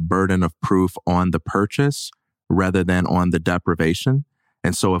put the burden of proof on the purchase rather than on the deprivation.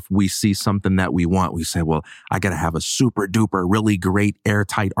 And so if we see something that we want, we say, well, I got to have a super duper, really great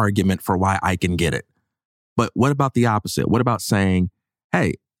airtight argument for why I can get it. But what about the opposite? What about saying,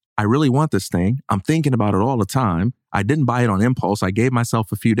 hey, I really want this thing. I'm thinking about it all the time. I didn't buy it on impulse. I gave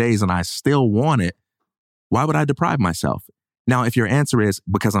myself a few days and I still want it. Why would I deprive myself? Now, if your answer is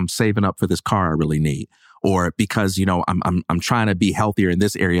because I'm saving up for this car I really need, or because, I'm trying to be healthier in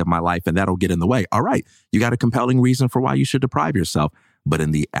this area of my life and that'll get in the way. All right. You got a compelling reason for why you should deprive yourself. But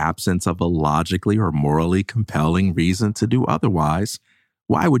in the absence of a logically or morally compelling reason to do otherwise,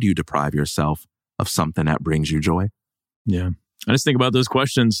 why would you deprive yourself of something that brings you joy? Yeah. I just think about those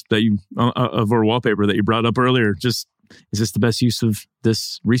questions that you, of our wallpaper that you brought up earlier. Just, is this the best use of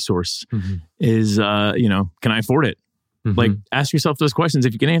this resource? Is, can I afford it? Like, ask yourself those questions.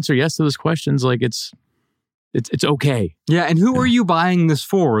 If you can answer yes to those questions, like it's okay. Yeah. And who are you buying this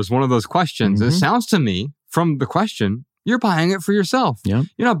for is one of those questions. It sounds to me from the question, you're buying it for yourself. Yeah.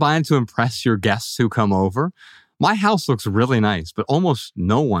 You're not buying to impress your guests who come over. My house looks really nice, but almost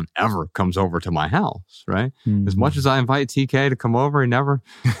no one ever comes over to my house, right? As much as I invite TK to come over, he never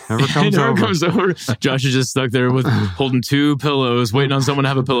comes over. Josh is just stuck there with holding two pillows, waiting on someone to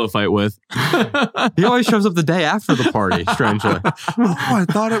have a pillow fight with. He always shows up the day after the party, strangely. I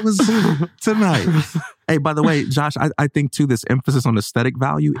thought it was tonight. Hey, by the way, Josh, I think too, this emphasis on aesthetic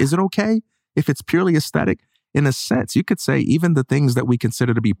value, is it okay if it's purely aesthetic? In a sense, you could say even the things that we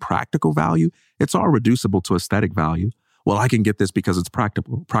consider to be practical value, it's all reducible to aesthetic value. Well, I can get this because it's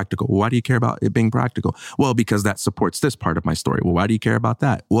practical. Why do you care about it being practical? Well, because that supports this part of my story. Well, why do you care about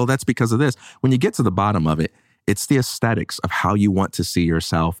that? Well, that's because of this. When you get to the bottom of it, it's the aesthetics of how you want to see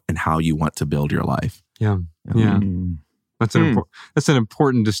yourself and how you want to build your life. Yeah. That's an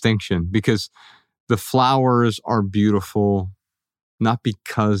important distinction, because the flowers are beautiful, not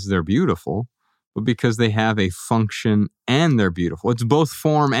because they're beautiful, but because they have a function and they're beautiful. It's both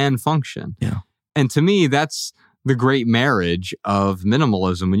form and function. Yeah. And to me, that's the great marriage of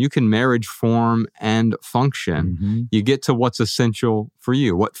minimalism. When you can marriage form and function, you get to what's essential for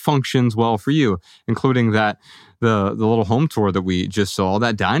you, what functions well for you, including that the little home tour that we just saw,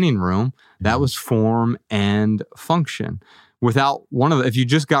 that dining room, that was form and function. Without if you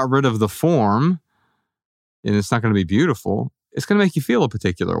just got rid of the form, and it's not going to be beautiful, it's going to make you feel a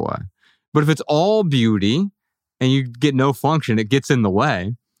particular way. But if it's all beauty and you get no function, it gets in the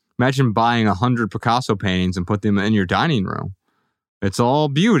way. Imagine buying 100 Picasso paintings and put them in your dining room. It's all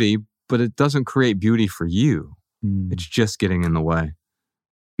beauty, but it doesn't create beauty for you. It's just getting in the way.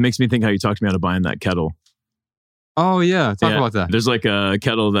 It makes me think how you talked me out of buying that kettle. Oh, yeah. Talk about that. There's like a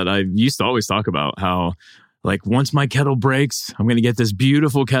kettle that I used to always talk about, how like once my kettle breaks, I'm going to get this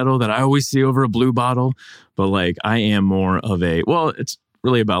beautiful kettle that I always see over a blue bottle. But like I am more of it's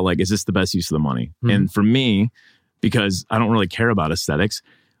really about like, is this the best use of the money? And for me, because I don't really care about aesthetics,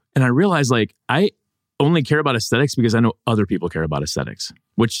 and I realized like I only care about aesthetics because I know other people care about aesthetics,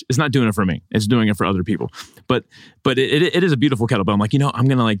 which is not doing it for me. It's doing it for other people. But it is a beautiful kettle. But I'm like, I'm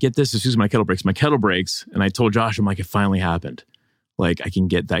going to like get this as soon as my kettle breaks. My kettle breaks. And I told Josh, I'm like, it finally happened. Like I can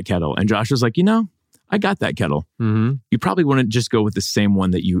get that kettle. And Josh was like, I got that kettle. You probably want to just go with the same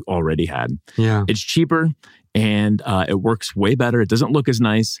one that you already had. Yeah. It's cheaper and it works way better. It doesn't look as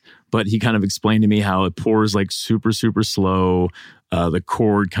nice, but he kind of explained to me how it pours like super, super slow. The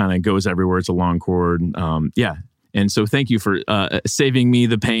cord kind of goes everywhere. It's a long cord. And so thank you for saving me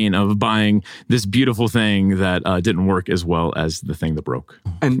the pain of buying this beautiful thing that didn't work as well as the thing that broke.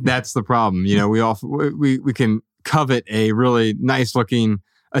 And that's the problem. We can covet a really nice looking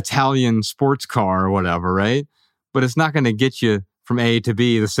Italian sports car or whatever, right? But it's not going to get you from A to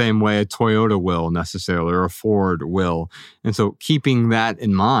B the same way a Toyota will necessarily, or a Ford will. And so keeping that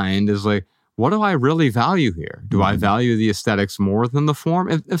in mind is like, what do I really value here? Do I value the aesthetics more than the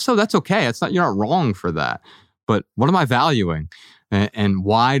form? If so, that's okay. You're not wrong for that. But what am I valuing? And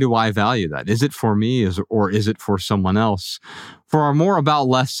why do I value that? Is it for me or is it for someone else? For our More About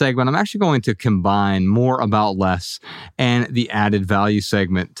Less segment, I'm actually going to combine More About Less and the Added Value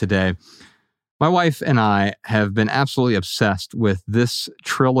segment today. My wife and I have been absolutely obsessed with this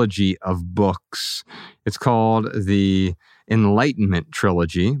trilogy of books. It's called the Enlightenment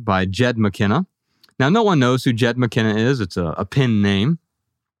Trilogy by Jed McKenna. Now, no one knows who Jed McKenna is. It's a pen name.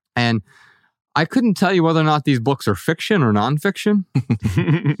 And I couldn't tell you whether or not these books are fiction or nonfiction.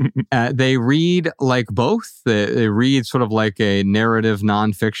 They read like both. They read sort of like a narrative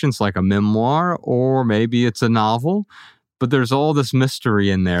nonfiction. It's like a memoir, or maybe it's a novel. But there's all this mystery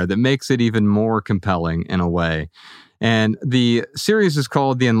in there that makes it even more compelling in a way. And the series is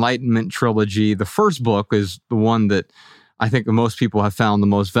called the Enlightenment Trilogy. The first book is the one that I think most people have found the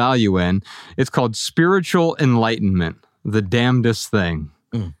most value in. It's called Spiritual Enlightenment, The Damnedest Thing.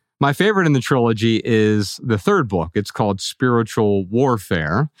 My favorite in the trilogy is the third book. It's called Spiritual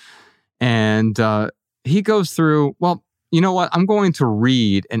Warfare. And he goes through, you know what? I'm going to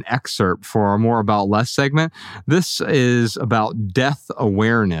read an excerpt for our More About Less segment. This is about death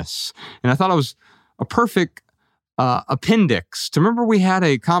awareness. And I thought it was a perfect appendix. Remember we had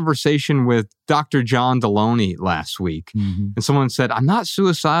a conversation with Dr. John Deloney last week. And someone said, I'm not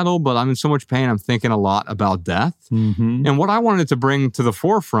suicidal, but I'm in so much pain, I'm thinking a lot about death. And what I wanted to bring to the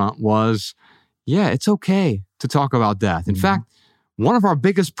forefront was, it's okay to talk about death. In fact, one of our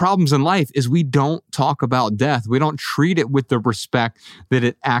biggest problems in life is we don't talk about death. We don't treat it with the respect that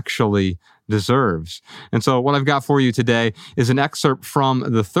it actually deserves. And so what I've got for you today is an excerpt from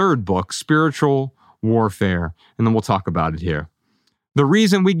the third book, Spiritual Warfare, and then we'll talk about it here. The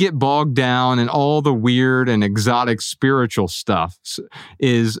reason we get bogged down in all the weird and exotic spiritual stuff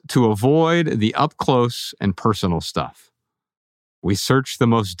is to avoid the up-close and personal stuff. We search the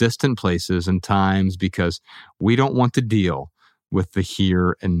most distant places and times because we don't want to deal with the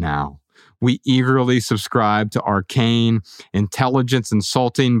here and now. We eagerly subscribe to arcane,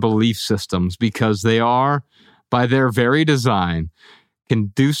 intelligence-insulting belief systems because they are, by their very design,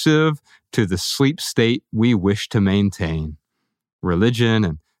 conducive to the sleep state we wish to maintain. Religion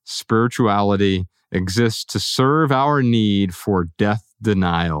and spirituality exist to serve our need for death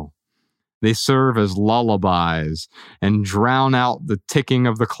denial. They serve as lullabies and drown out the ticking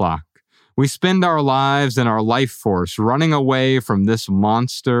of the clock. We spend our lives and our life force running away from this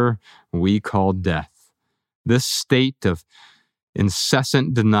monster we call death. This state of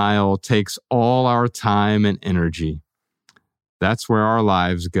incessant denial takes all our time and energy. That's where our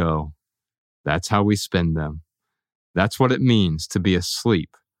lives go. That's how we spend them. That's what it means to be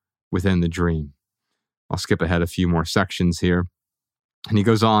asleep within the dream. I'll skip ahead a few more sections here. And he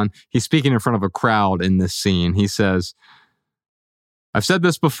goes on, he's speaking in front of a crowd in this scene. He says, I've said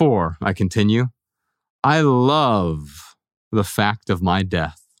this before, I continue. I love the fact of my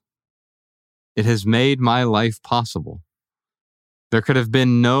death. It has made my life possible. There could have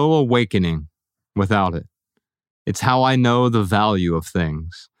been no awakening without it. It's how I know the value of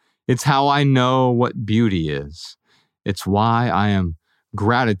things. It's how I know what beauty is. It's why I am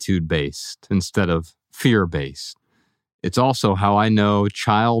gratitude-based instead of fear-based. It's also how I know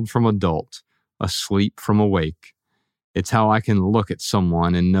child from adult, asleep from awake. It's how I can look at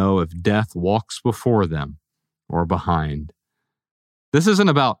someone and know if death walks before them or behind. This isn't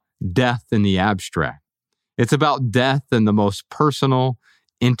about death in the abstract. It's about death in the most personal,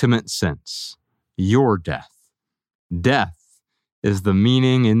 intimate sense. Your death. Death is the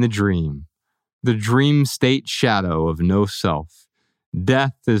meaning in the dream state shadow of no self.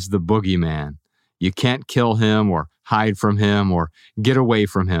 Death is the boogeyman. You can't kill him or hide from him or get away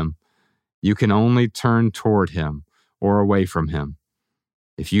from him. You can only turn toward him or away from him.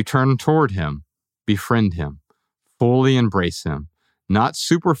 If you turn toward him, befriend him, fully embrace him, not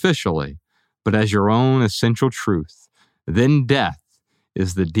superficially, but as your own essential truth, then death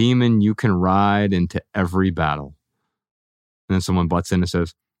is the demon you can ride into every battle. And then someone butts in and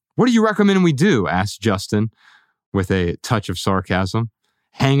says, "What do you recommend we do?" asked Justin with a touch of sarcasm.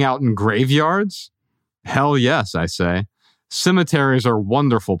 Hang out in graveyards? Hell yes, I say. Cemeteries are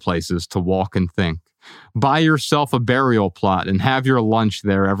wonderful places to walk and think. Buy yourself a burial plot and have your lunch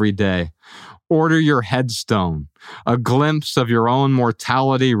there every day. Order your headstone. A glimpse of your own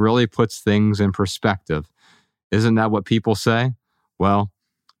mortality really puts things in perspective. Isn't that what people say? Well,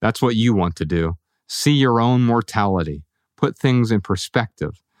 that's what you want to do. See your own mortality. Put things in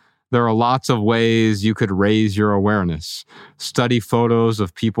perspective. There are lots of ways you could raise your awareness. Study photos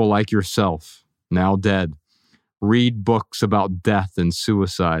of people like yourself, now dead. Read books about death and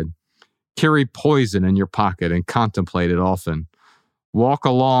suicide. Carry poison in your pocket and contemplate it often. Walk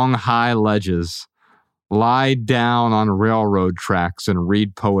along high ledges. Lie down on railroad tracks and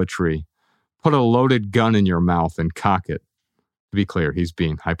read poetry. Put a loaded gun in your mouth and cock it. To be clear, he's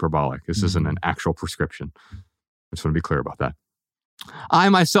being hyperbolic. This isn't an actual prescription. I just want to be clear about that. I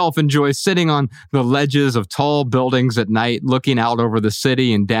myself enjoy sitting on the ledges of tall buildings at night, looking out over the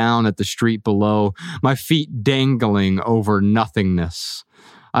city and down at the street below, my feet dangling over nothingness.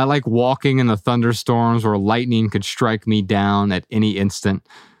 I like walking in the thunderstorms where lightning could strike me down at any instant.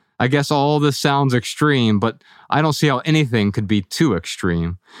 I guess all this sounds extreme, but I don't see how anything could be too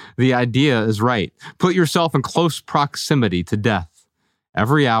extreme. The idea is right. Put yourself in close proximity to death.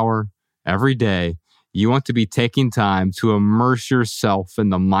 Every hour, every day, you want to be taking time to immerse yourself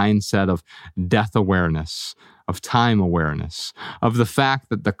in the mindset of death awareness, of time awareness, of the fact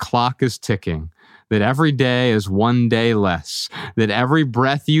that the clock is ticking, that every day is one day less, that every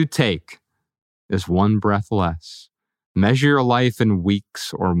breath you take is one breath less. Measure your life in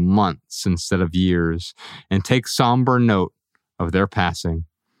weeks or months instead of years, and take somber note of their passing.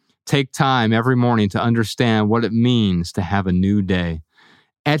 Take time every morning to understand what it means to have a new day.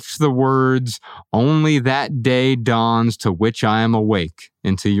 Etch the words, "Only that day dawns to which I am awake,"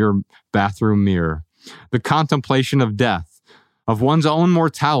 into your bathroom mirror. The contemplation of death, of one's own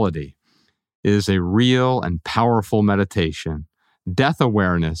mortality, is a real and powerful meditation. Death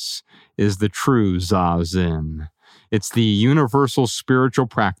awareness is the true Zazen. It's the universal spiritual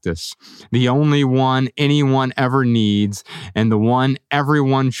practice, the only one anyone ever needs, and the one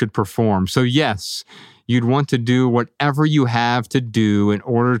everyone should perform. So yes, you'd want to do whatever you have to do in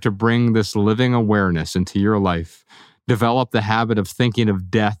order to bring this living awareness into your life. Develop the habit of thinking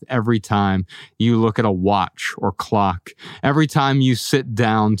of death every time you look at a watch or clock, every time you sit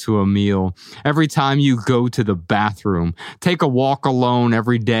down to a meal, every time you go to the bathroom. Take a walk alone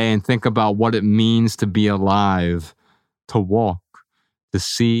every day and think about what it means to be alive, to walk, to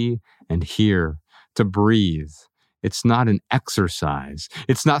see and hear, to breathe. It's not an exercise.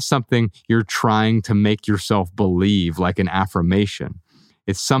 It's not something you're trying to make yourself believe like an affirmation.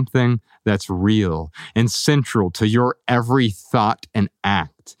 It's something that's real and central to your every thought and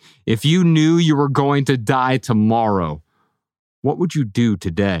act. If you knew you were going to die tomorrow, what would you do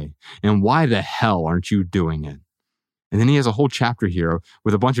today? And why the hell aren't you doing it? And then he has a whole chapter here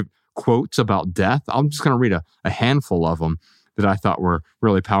with a bunch of quotes about death. I'm just going to read a handful of them that I thought were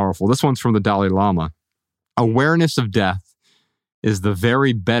really powerful. This one's from the Dalai Lama. Awareness of death is the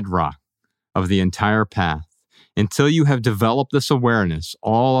very bedrock of the entire path. Until you have developed this awareness,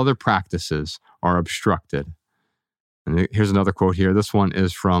 all other practices are obstructed. And here's another quote here. This one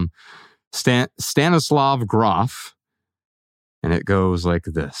is from Stanislav Grof, and it goes like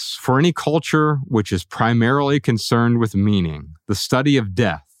this. For any culture which is primarily concerned with meaning, the study of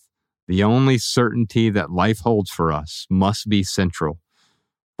death, the only certainty that life holds for us, must be central.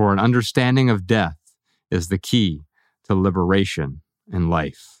 For an understanding of death is the key to liberation in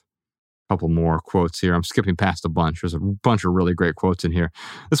life. A couple more quotes here. I'm skipping past a bunch. There's a bunch of really great quotes in here.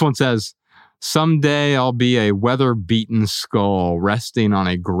 This one says, "Someday I'll be a weather-beaten skull resting on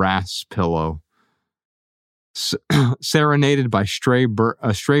a grass pillow, serenaded by a stray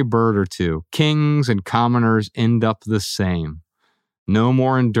bird or two. Kings and commoners end up the same. No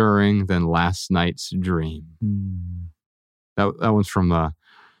more enduring than last night's dream." That one's from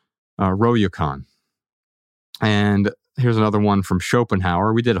Royukan. And here's another one from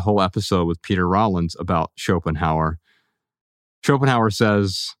Schopenhauer. We did a whole episode with Peter Rollins about Schopenhauer. Schopenhauer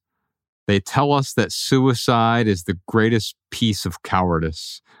says, "They tell us that suicide is the greatest piece of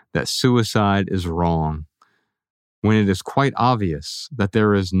cowardice, that suicide is wrong, when it is quite obvious that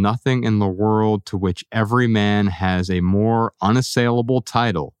there is nothing in the world to which every man has a more unassailable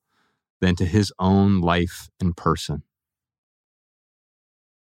title than to his own life and person."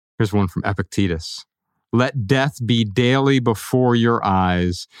 Here's one from Epictetus. "Let death be daily before your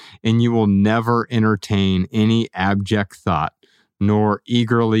eyes, and you will never entertain any abject thought, nor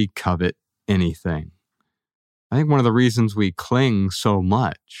eagerly covet anything." I think one of the reasons we cling so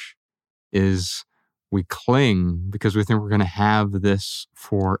much is we cling because we think we're going to have this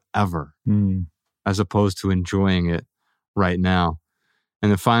forever, as opposed to enjoying it right now.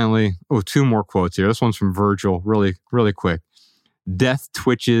 And then finally, two more quotes here. This one's from Virgil, really, really quick. "Death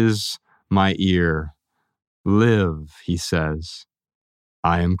twitches my ear. Live," he says,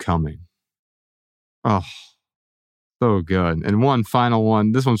 "I am coming." Oh, so good. And one final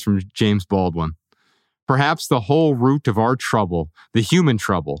one. This one's from James Baldwin. "Perhaps the whole root of our trouble, the human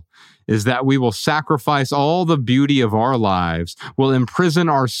trouble, is that we will sacrifice all the beauty of our lives, will imprison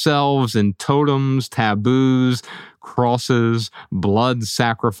ourselves in totems, taboos, crosses, blood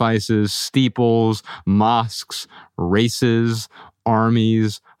sacrifices, steeples, mosques, races,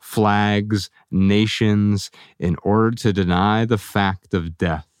 armies, flags, nations, in order to deny the fact of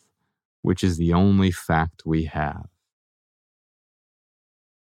death, which is the only fact we have."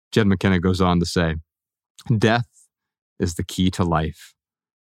 Jed McKenna goes on to say, "Death is the key to life.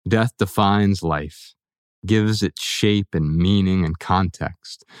 Death defines life, gives it shape and meaning and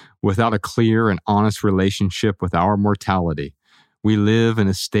context. Without a clear and honest relationship with our mortality, we live in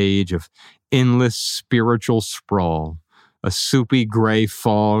a stage of endless spiritual sprawl, a soupy gray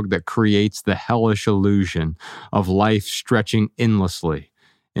fog that creates the hellish illusion of life stretching endlessly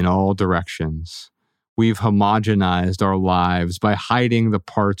in all directions. We've homogenized our lives by hiding the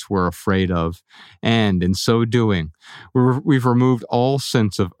parts we're afraid of, and in so doing, we've removed all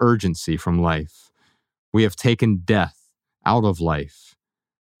sense of urgency from life. We have taken death out of life,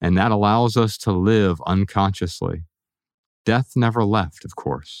 and that allows us to live unconsciously. Death never left, of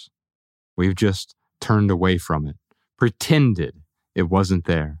course. We've just turned away from it, pretended it wasn't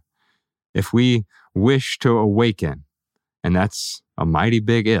there. If we wish to awaken, and that's a mighty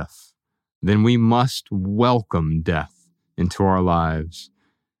big if, then we must welcome death into our lives.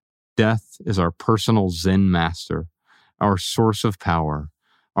 Death is our personal Zen master, our source of power,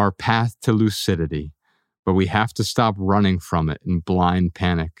 our path to lucidity, but we have to stop running from it in blind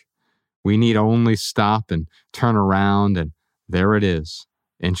panic. We need only stop and turn around, and there it is,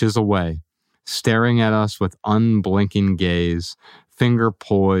 inches away, staring at us with unblinking gaze, finger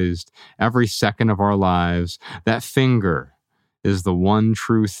poised, every second of our lives. That finger is the one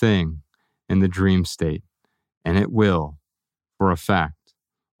true thing in the dream state, and it will, for a fact,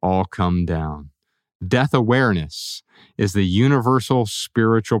 all come down. Death awareness is the universal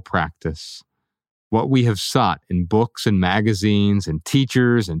spiritual practice. What we have sought in books and magazines and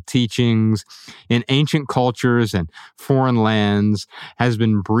teachers and teachings, in ancient cultures and foreign lands, has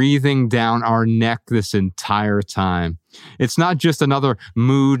been breathing down our neck this entire time. It's not just another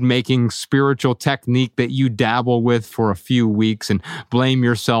mood-making spiritual technique that you dabble with for a few weeks and blame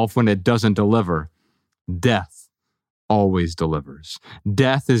yourself when it doesn't deliver. Death always delivers.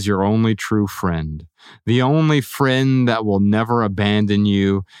 Death is your only true friend, the only friend that will never abandon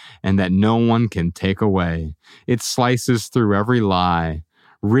you and that no one can take away. It slices through every lie,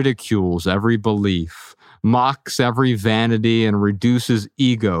 ridicules every belief, mocks every vanity, and reduces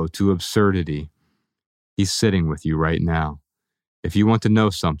ego to absurdity. He's sitting with you right now. If you want to know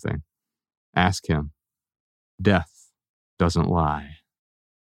something, ask him. Death doesn't lie.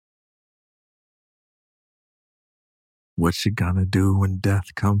 What you gonna do when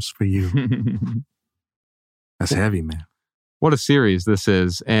death comes for you? That's heavy, man. What a series this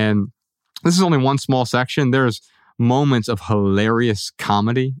is. And this is only one small section. There's moments of hilarious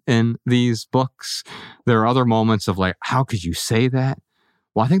comedy in these books. There are other moments of like, how could you say that?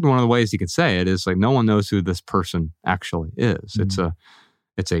 Well, I think one of the ways you can say it is like, no one knows who this person actually is. Mm-hmm.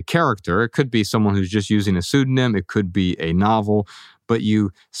 it's a character. It could be someone who's just using a pseudonym. It could be a novel. But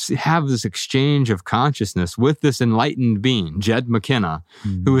you have this exchange of consciousness with this enlightened being, Jed McKenna,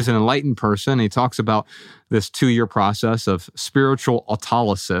 who is an enlightened person. He talks about this 2-year process of spiritual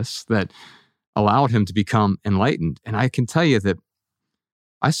autolysis that allowed him to become enlightened. And I can tell you that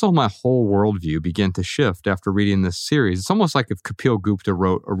I saw my whole worldview begin to shift after reading this series. It's almost like if Kapil Gupta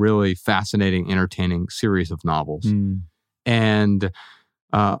wrote a really fascinating, entertaining series of novels. And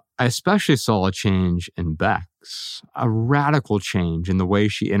I especially saw a change in Bex, a radical change in the way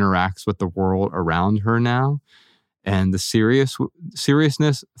she interacts with the world around her now, and the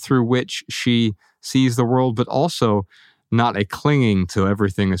seriousness through which she sees the world, but also not a clinging to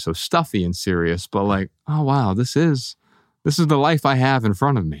everything is so stuffy and serious, but like, oh wow, this is the life I have in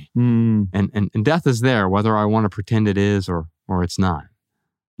front of me. And death is there, whether I want to pretend it is or it's not.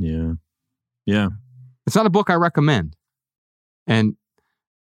 Yeah. Yeah. It's not a book I recommend. And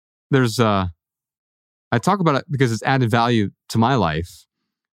there's I talk about it because it's added value to my life.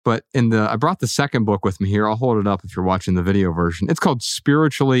 But I brought the second book with me here. I'll hold it up if you're watching the video version. It's called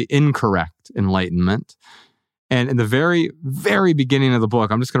Spiritually Incorrect Enlightenment. And in the very, very beginning of the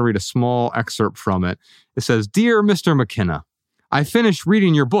book, I'm just going to read a small excerpt from it. It says, "Dear Mr. McKenna, I finished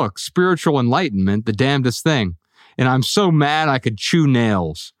reading your book, Spiritual Enlightenment, The Damnedest Thing, and I'm so mad I could chew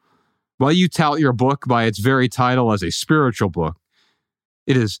nails. While you tout your book by its very title as a spiritual book,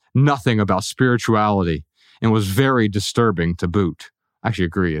 it is nothing about spirituality and was very disturbing to boot." I actually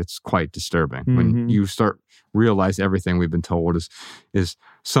agree. It's quite disturbing when you start realize everything we've been told is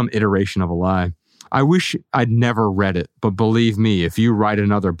some iteration of a lie. I wish I'd never read it, but believe me, if you write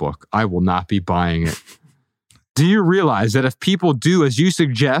another book, I will not be buying it. Do you realize that if people do as you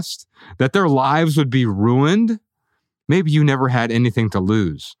suggest, that their lives would be ruined? Maybe you never had anything to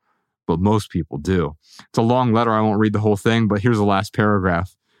lose, but most people do. It's a long letter. I won't read the whole thing, but here's the last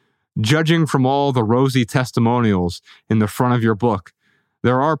paragraph. Judging from all the rosy testimonials in the front of your book,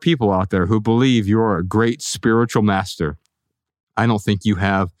 there are people out there who believe you're a great spiritual master. I don't think you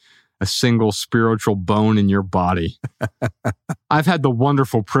have a single spiritual bone in your body. I've had the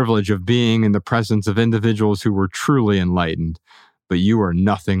wonderful privilege of being in the presence of individuals who were truly enlightened, but you are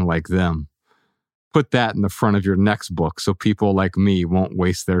nothing like them. Put that in the front of your next book so people like me won't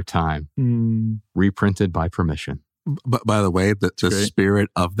waste their time. Reprinted by permission. But by the way, the spirit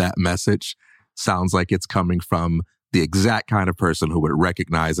of that message sounds like it's coming from the exact kind of person who would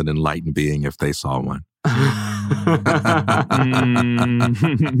recognize an enlightened being if they saw one.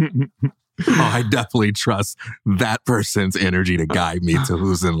 I definitely trust that person's energy to guide me to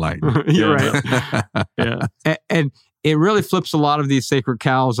who's enlightened. You're right. Yeah. And it really flips a lot of these sacred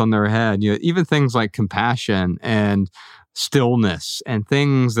cows on their head. You know, even things like compassion and stillness and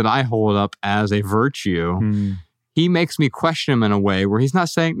things that I hold up as a virtue. He makes me question him in a way where he's not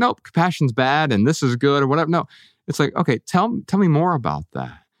saying, nope, compassion's bad and this is good or whatever. No, it's like, okay, tell me more about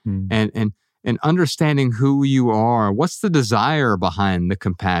that. And understanding who you are. What's the desire behind the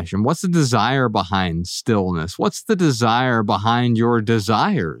compassion? What's the desire behind stillness? What's the desire behind your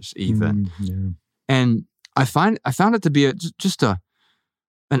desires even? And I found it to be an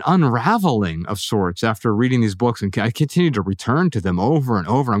unraveling of sorts after reading these books. And I continue to return to them over and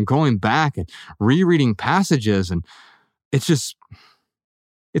over. I'm going back and rereading passages, and it's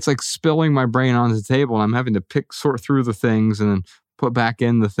like spilling my brain onto the table, and I'm having to sort through the things and then put back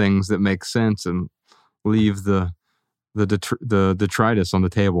in the things that make sense and leave the detritus on the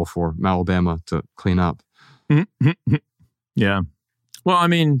table for Alabama to clean up. Yeah. Well, I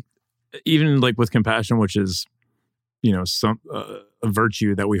mean, even like with compassion, which is, you know, some a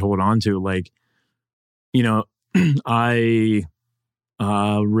virtue that we hold on to, like, you know, I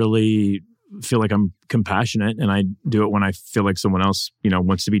really feel like I'm compassionate, and I do it when I feel like someone else, you know,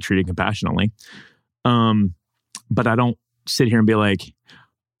 wants to be treated compassionately. But I don't sit here and be like,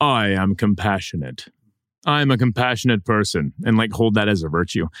 I am compassionate. I'm a compassionate person, and like hold that as a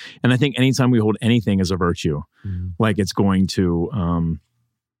virtue. And I think anytime we hold anything as a virtue, like it's going to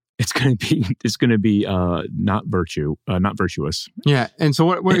be not virtuous. Yeah. And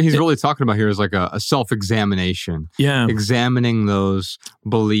so what he's really talking about here is like a self-examination. Yeah. Examining those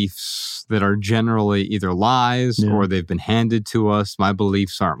beliefs that are generally either lies or they've been handed to us. My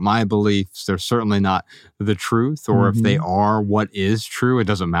beliefs aren't my beliefs. They're certainly not the truth. Or if they are what is true, it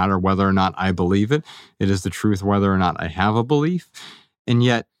doesn't matter whether or not I believe it. It is the truth whether or not I have a belief. And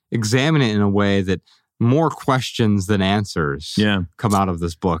yet examine it in a way that more questions than answers come out of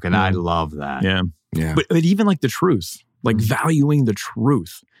this book. And I love that. Yeah. But even like the truth, like valuing the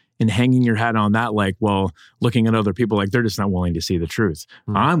truth and hanging your hat on that, like, well, looking at other people, like they're just not willing to see the truth.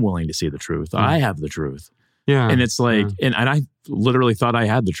 I'm willing to see the truth. I have the truth. Yeah. And it's like, and I literally thought I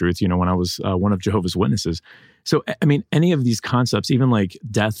had the truth, when I was one of Jehovah's Witnesses. So, I mean, any of these concepts, even like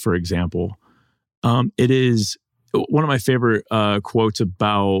death, for example, it is one of my favorite quotes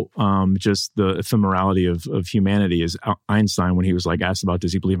about just the ephemerality of humanity is Einstein, when he was like asked about,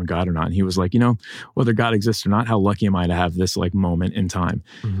 does he believe in God or not? And he was like, whether God exists or not, how lucky am I to have this like moment in time?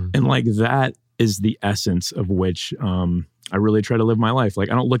 Mm-hmm. And like that is the essence of which I really try to live my life.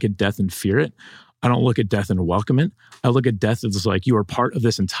 Like, I don't look at death and fear it. I don't look at death and welcome it. I look at death as like, you are part of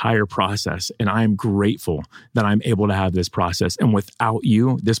this entire process. And I am grateful that I'm able to have this process. And without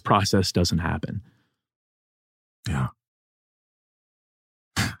you, this process doesn't happen. Yeah.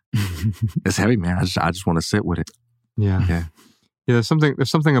 It's heavy, man. I just want to sit with it. Yeah. Yeah. There's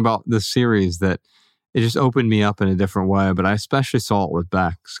something about this series that it just opened me up in a different way. But I especially saw it with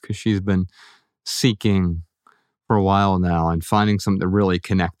Bex because she's been seeking for a while now and finding something that really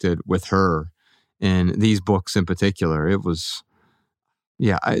connected with her in these books in particular. It was,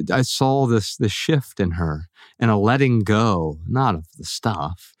 I saw this shift in her and a letting go, not of the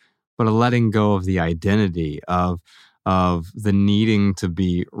stuff, but a letting go of the identity of the needing to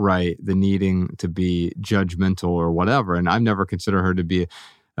be right, the needing to be judgmental or whatever. And I've never considered her to be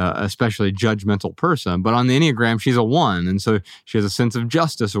especially judgmental person, but on the Enneagram, she's a 1. And so she has a sense of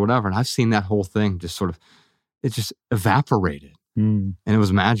justice or whatever. And I've seen that whole thing just sort of, it just evaporated and it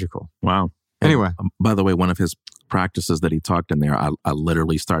was magical. Wow. Anyway. By the way, one of his practices that he talked in there, I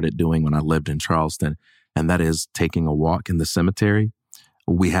literally started doing when I lived in Charleston, and that is taking a walk in the cemetery.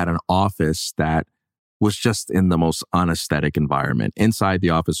 We had an office that was just in the most unaesthetic environment. Inside the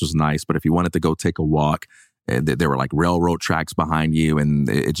office was nice, but if you wanted to go take a walk, there were like railroad tracks behind you, and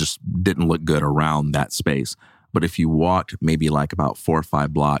it just didn't look good around that space. But if you walked maybe like about 4 or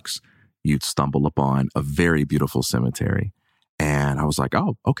 5 blocks, you'd stumble upon a very beautiful cemetery. And I was like,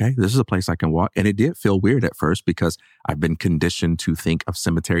 oh, okay, this is a place I can walk. And it did feel weird at first because I've been conditioned to think of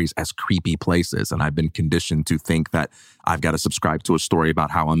cemeteries as creepy places. And I've been conditioned to think that I've got to subscribe to a story about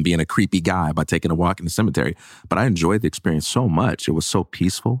how I'm being a creepy guy by taking a walk in the cemetery. But I enjoyed the experience so much. It was so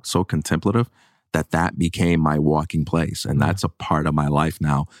peaceful, so contemplative that became my walking place. And that's a part of my life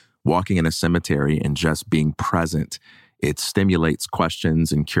now. Walking in a cemetery and just being present, it stimulates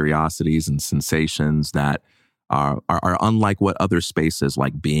questions and curiosities and sensations that are unlike what other spaces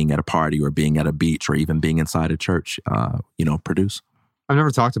like being at a party or being at a beach or even being inside a church, produce. I've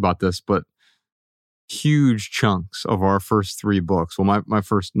never talked about this, but huge chunks of our first 3 books, well, my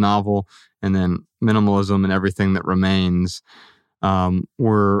first novel and then Minimalism and Everything That Remains,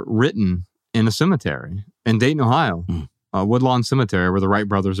 were written in a cemetery in Dayton, Ohio, Woodlawn Cemetery, where the Wright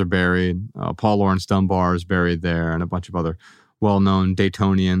brothers are buried. Paul Laurence Dunbar is buried there, and a bunch of other well-known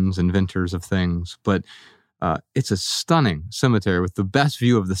Daytonians, inventors of things. But it's a stunning cemetery with the best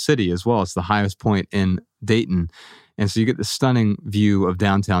view of the city as well. It's the highest point in Dayton. And so you get the stunning view of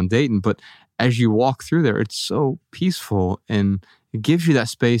downtown Dayton. But as you walk through there, it's so peaceful and it gives you that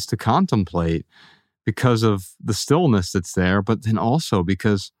space to contemplate because of the stillness that's there, but then also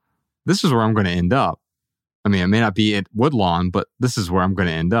because this is where I'm going to end up. I mean, it may not be at Woodlawn, but this is where I'm going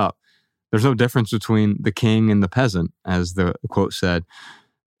to end up. There's no difference between the king and the peasant, as the quote said.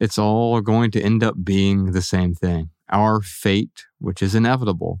 It's all going to end up being the same thing. Our fate, which is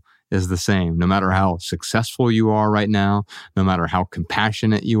inevitable, is the same. No matter how successful you are right now, no matter how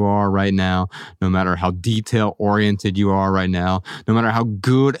compassionate you are right now, no matter how detail-oriented you are right now, no matter how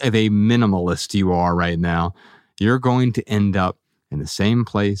good of a minimalist you are right now, you're going to end up in the same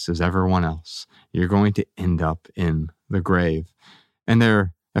place as everyone else. You're going to end up in the grave. And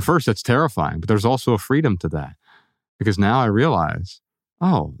at first, that's terrifying, but there's also a freedom to that. Because now I realize,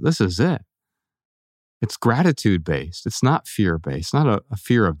 oh, this is it. It's gratitude-based. It's not fear-based. Not a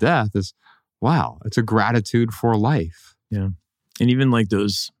fear of death. It's a gratitude for life. Yeah. And even like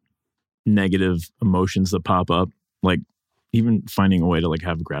those negative emotions that pop up, like even finding a way to like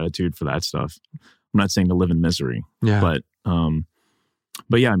have gratitude for that stuff. I'm not saying to live in misery, but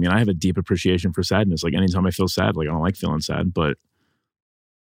yeah, I mean, I have a deep appreciation for sadness. Like anytime I feel sad, like I don't like feeling sad, but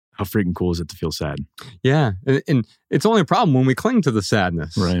how freaking cool is it to feel sad? Yeah. And it's only a problem when we cling to the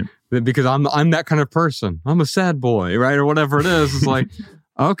sadness. Right. Because I'm that kind of person. I'm a sad boy, right? Or whatever it is. It's like,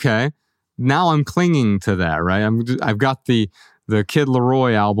 okay, now I'm clinging to that, right? I've got the Kid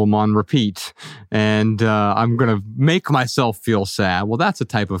Laroi album on repeat, and I'm going to make myself feel sad. Well, that's a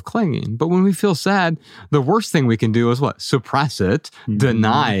type of clinging. But when we feel sad, the worst thing we can do is what? Suppress it,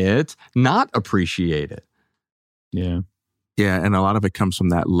 deny it, not appreciate it. Yeah. Yeah, and a lot of it comes from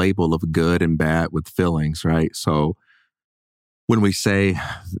that label of good and bad with feelings, right? So when we say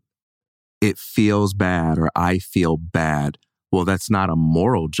it feels bad or I feel bad, Well, that's not a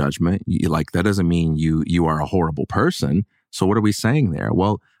moral judgment. Like, that doesn't mean you are a horrible person. So what are we saying there?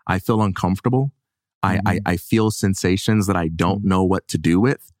 Well, I feel uncomfortable. I feel sensations that I don't know what to do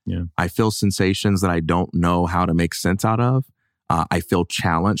with. Yeah. I feel sensations that I don't know how to make sense out of. I feel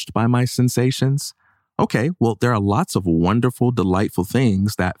challenged by my sensations. Okay, well, there are lots of wonderful, delightful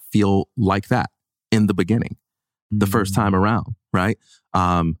things that feel like that in the beginning, the first time around, right?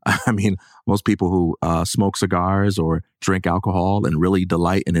 I mean, most people who smoke cigars or drink alcohol and really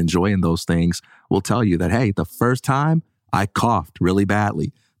delight and enjoy in those things will tell you that, hey, the first time I coughed really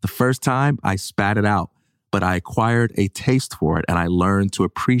badly. The first time I spat it out, but I acquired a taste for it and I learned to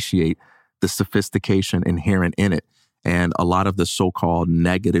appreciate the sophistication inherent in it. And a lot of the so-called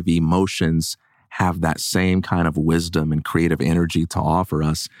negative emotions have that same kind of wisdom and creative energy to offer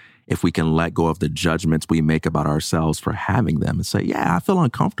us if we can let go of the judgments we make about ourselves for having them and say, yeah, I feel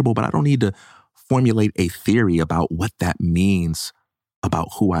uncomfortable, but I don't need to formulate a theory about what that means about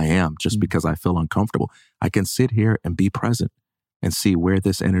who I am just because I feel uncomfortable. I can sit here and be present and see where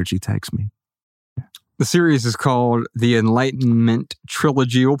this energy takes me. The series is called The Enlightenment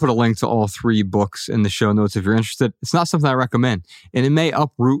Trilogy. We'll put a link to all 3 books in the show notes if you're interested. It's not something I recommend, and it may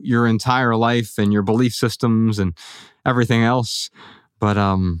uproot your entire life and your belief systems and everything else. But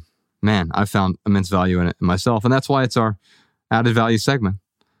man, I found immense value in it myself, and that's why it's our added value segment.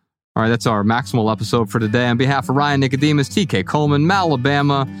 All right, that's our maximal episode for today. On behalf of Ryan Nicodemus, TK Coleman,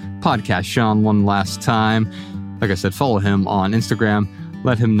 Malabama, Podcast Sean one last time. Like I said, follow him on Instagram.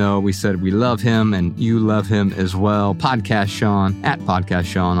 Let him know we said we love him and you love him as well. Podcast Sean, at Podcast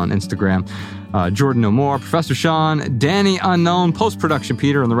Sean on Instagram. Jordan O'More, Professor Sean, Danny Unknown, post-production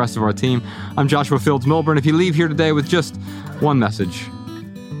Peter, and the rest of our team. I'm Joshua Fields Milburn. If you leave here today with just one message,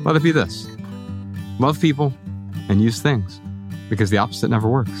 let it be this. Love people and use things, because the opposite never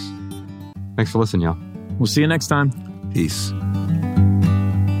works. Thanks for listening, y'all. We'll see you next time. Peace.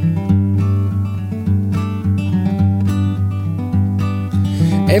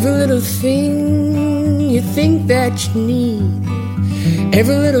 Every little thing you think that you need,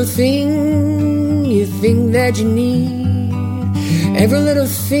 every little thing you think that you need, every little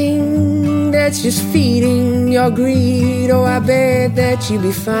thing that's just feeding your greed. Oh, I bet that you'd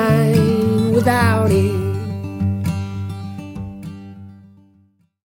be fine without it.